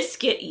the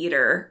biscuit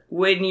eater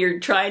when you're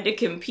trying to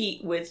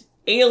compete with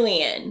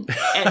Alien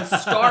and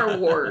Star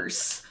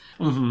Wars.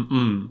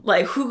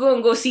 Like, who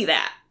gonna go see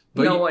that?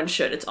 But no one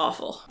should. It's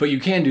awful. But you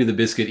can do the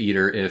biscuit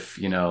eater if,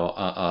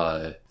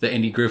 the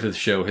Andy Griffith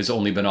Show has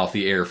only been off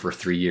the air for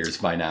 3 years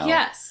by now.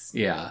 Yes.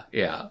 Yeah.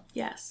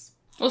 Yes.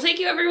 Well, thank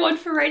you everyone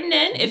for writing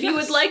in. If you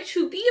would like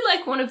to be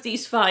like one of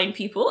these fine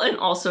people and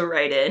also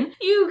write in,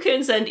 you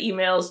can send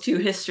emails to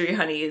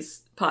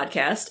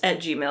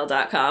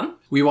historyhoneyspodcast@gmail.com.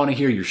 We want to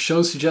hear your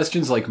show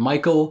suggestions like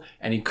Michael.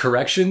 Any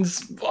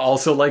corrections?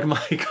 Also like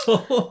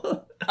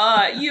Michael.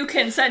 You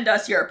can send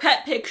us your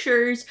pet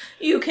pictures.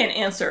 You can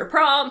answer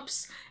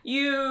prompts.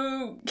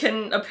 You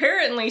can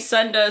apparently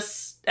send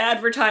us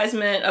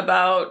advertisement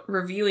about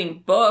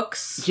reviewing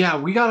books. Yeah,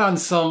 we got on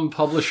some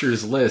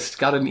publisher's list.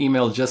 Got an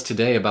email just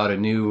today about a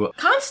new...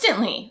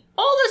 Constantly.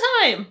 All the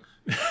time.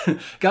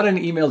 Got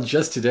an email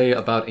just today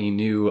about a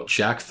new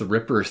Jack the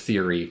Ripper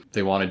theory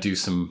they want to do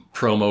some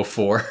promo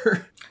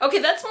for. Okay,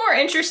 that's more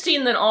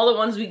interesting than all the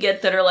ones we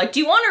get that are like, do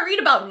you want to read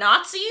about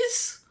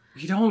Nazis?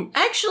 We don't...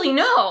 Actually,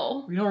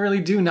 no. We don't really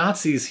do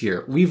Nazis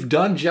here. We've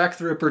done Jack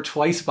the Ripper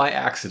twice by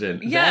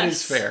accident. Yes. That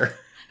is fair.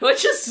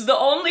 Which is the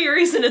only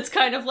reason it's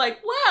kind of like,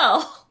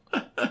 well,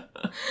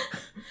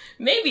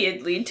 maybe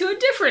it'd lead to a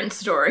different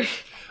story.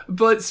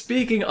 But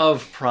speaking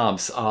of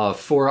prompts,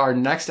 for our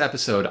next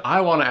episode,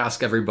 I want to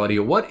ask everybody,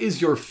 what is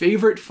your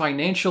favorite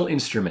financial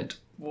instrument?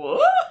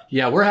 What?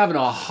 Yeah, we're having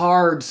a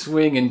hard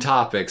swing in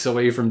topics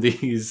away from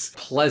these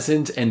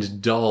pleasant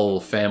and dull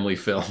family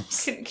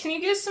films. Can you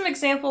give some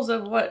examples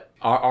of what?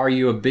 Are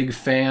you a big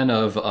fan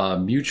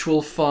of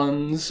mutual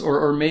funds,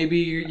 or maybe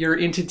you're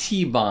into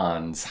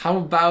T-bonds? How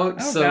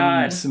about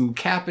some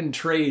cap and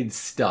trade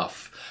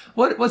stuff?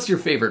 What's your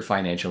favorite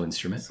financial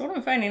instrument? So what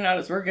I'm finding out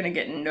is we're going to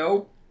get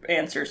no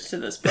answers to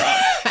this problem.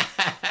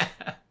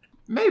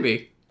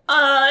 Maybe.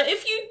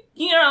 If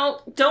you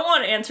don't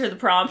want to answer the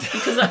prompt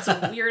because that's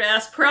a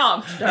weird-ass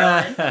prompt,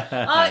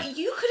 darling,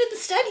 you could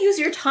instead use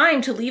your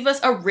time to leave us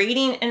a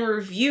rating and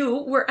review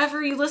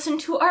wherever you listen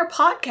to our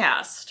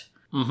podcast.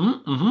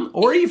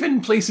 Or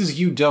even places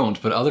you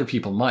don't, but other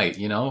people might,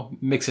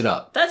 mix it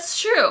up.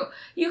 That's true.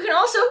 You can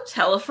also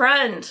tell a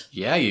friend.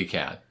 Yeah, you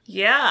can.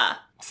 Yeah.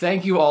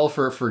 Thank you all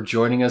for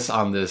joining us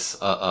on this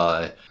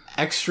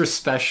extra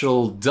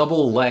special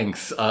double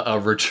length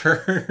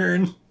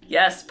return.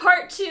 Yes,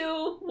 part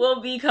 2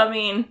 will be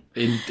coming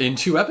in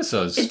 2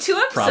 episodes. In 2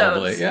 episodes,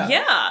 probably.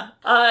 Yeah.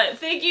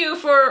 Thank you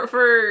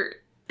for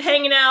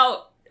hanging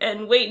out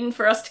and waiting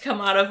for us to come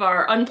out of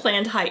our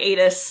unplanned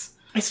hiatus.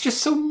 It's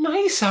just so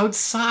nice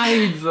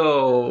outside,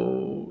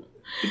 though.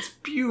 It's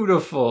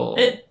beautiful.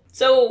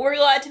 So we're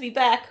glad to be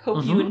back.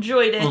 Hope you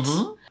enjoyed it.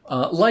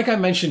 Like I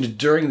mentioned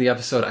during the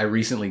episode, I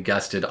recently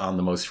guested on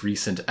the most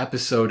recent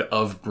episode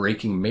of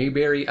Breaking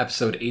Mayberry,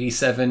 episode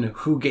 87,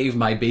 Who Gave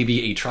My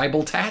Baby a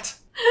Tribal Tat?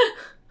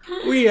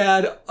 We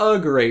had a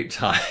great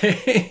time.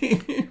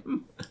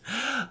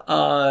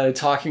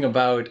 Talking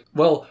about,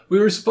 we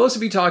were supposed to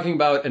be talking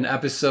about an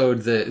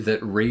episode that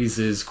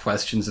raises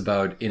questions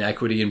about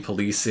inequity in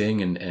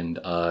policing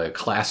and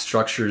class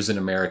structures in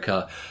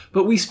America,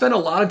 but we spent a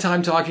lot of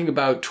time talking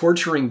about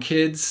torturing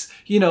kids,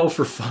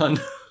 for fun.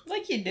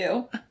 Like you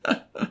do.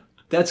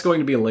 That's going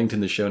to be linked in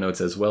the show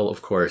notes as well,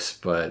 of course,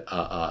 but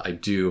I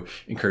do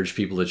encourage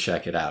people to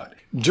check it out.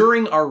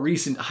 During our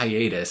recent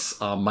hiatus,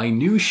 my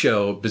new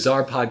show,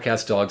 Bizarre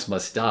Podcast Dogs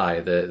Must Die,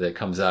 that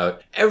comes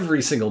out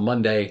every single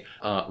Monday,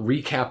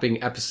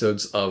 recapping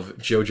episodes of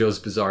JoJo's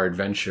Bizarre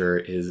Adventure,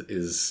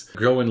 is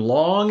growing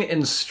long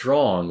and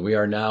strong. We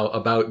are now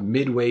about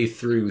midway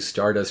through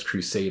Stardust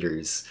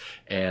Crusaders,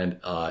 and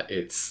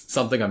it's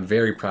something I'm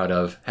very proud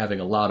of, having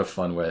a lot of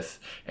fun with,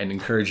 and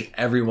encourage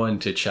everyone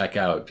to check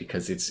out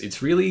because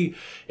it's really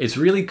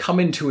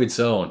come into its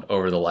own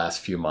over the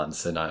last few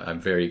months, and I'm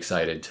very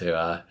excited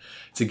to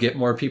get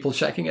more people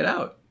checking it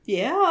out.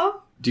 Yeah.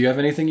 Do you have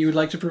anything you would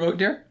like to promote,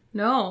 dear?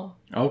 No.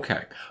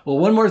 Okay. Well,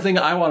 one more thing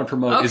I want to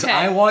promote is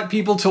I want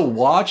people to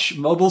watch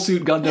Mobile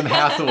Suit Gundam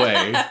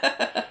Hathaway.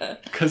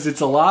 Because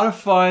it's a lot of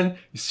fun.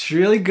 It's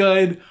really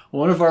good.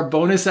 One of our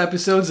bonus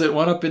episodes that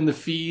went up in the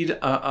feed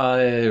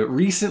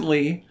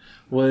recently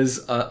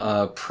was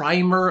a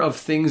primer of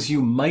things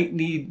you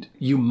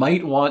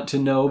might want to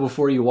know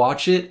before you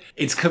watch it.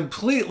 It's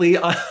completely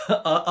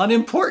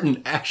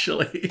unimportant,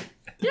 actually.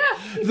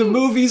 Yeah. The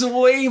movie's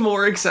way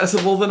more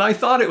accessible than I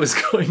thought it was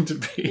going to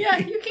be. Yeah,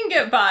 you can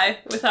get by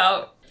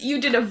without...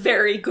 You did a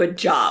very good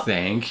job.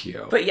 Thank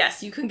you. But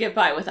yes, you can get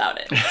by without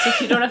it. So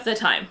if you don't have the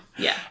time,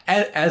 yeah.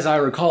 As I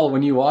recall,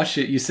 when you watched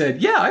it, you said,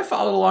 yeah, I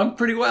followed along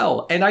pretty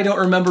well. And I don't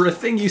remember a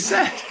thing you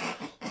said.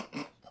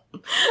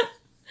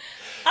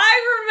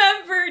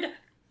 I remembered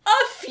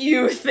a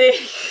few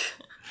things.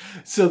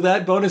 So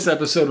that bonus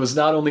episode was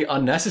not only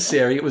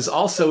unnecessary, it was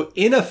also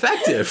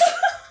ineffective.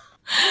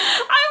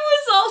 I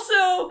was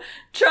also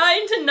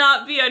trying to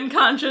not be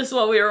unconscious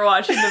while we were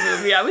watching the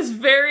movie. I was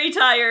very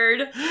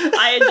tired.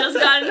 I had just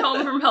gotten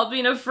home from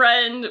helping a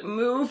friend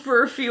move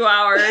for a few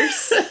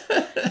hours.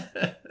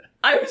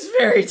 I was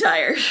very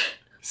tired.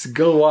 So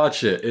go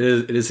watch it.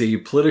 It is a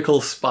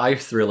political spy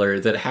thriller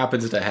that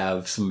happens to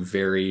have some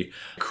very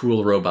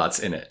cool robots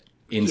in it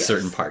in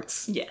certain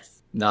parts.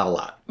 Yes. Not a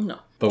lot. No.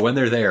 But when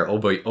they're there, oh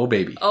boy, oh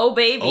baby. Oh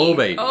baby. Oh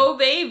baby. Oh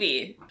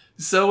baby.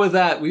 So with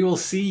that, we will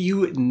see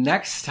you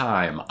next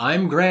time.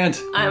 I'm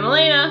Grant. I'm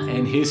Elena.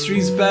 And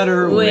history's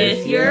better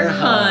with your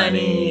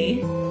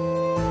honey.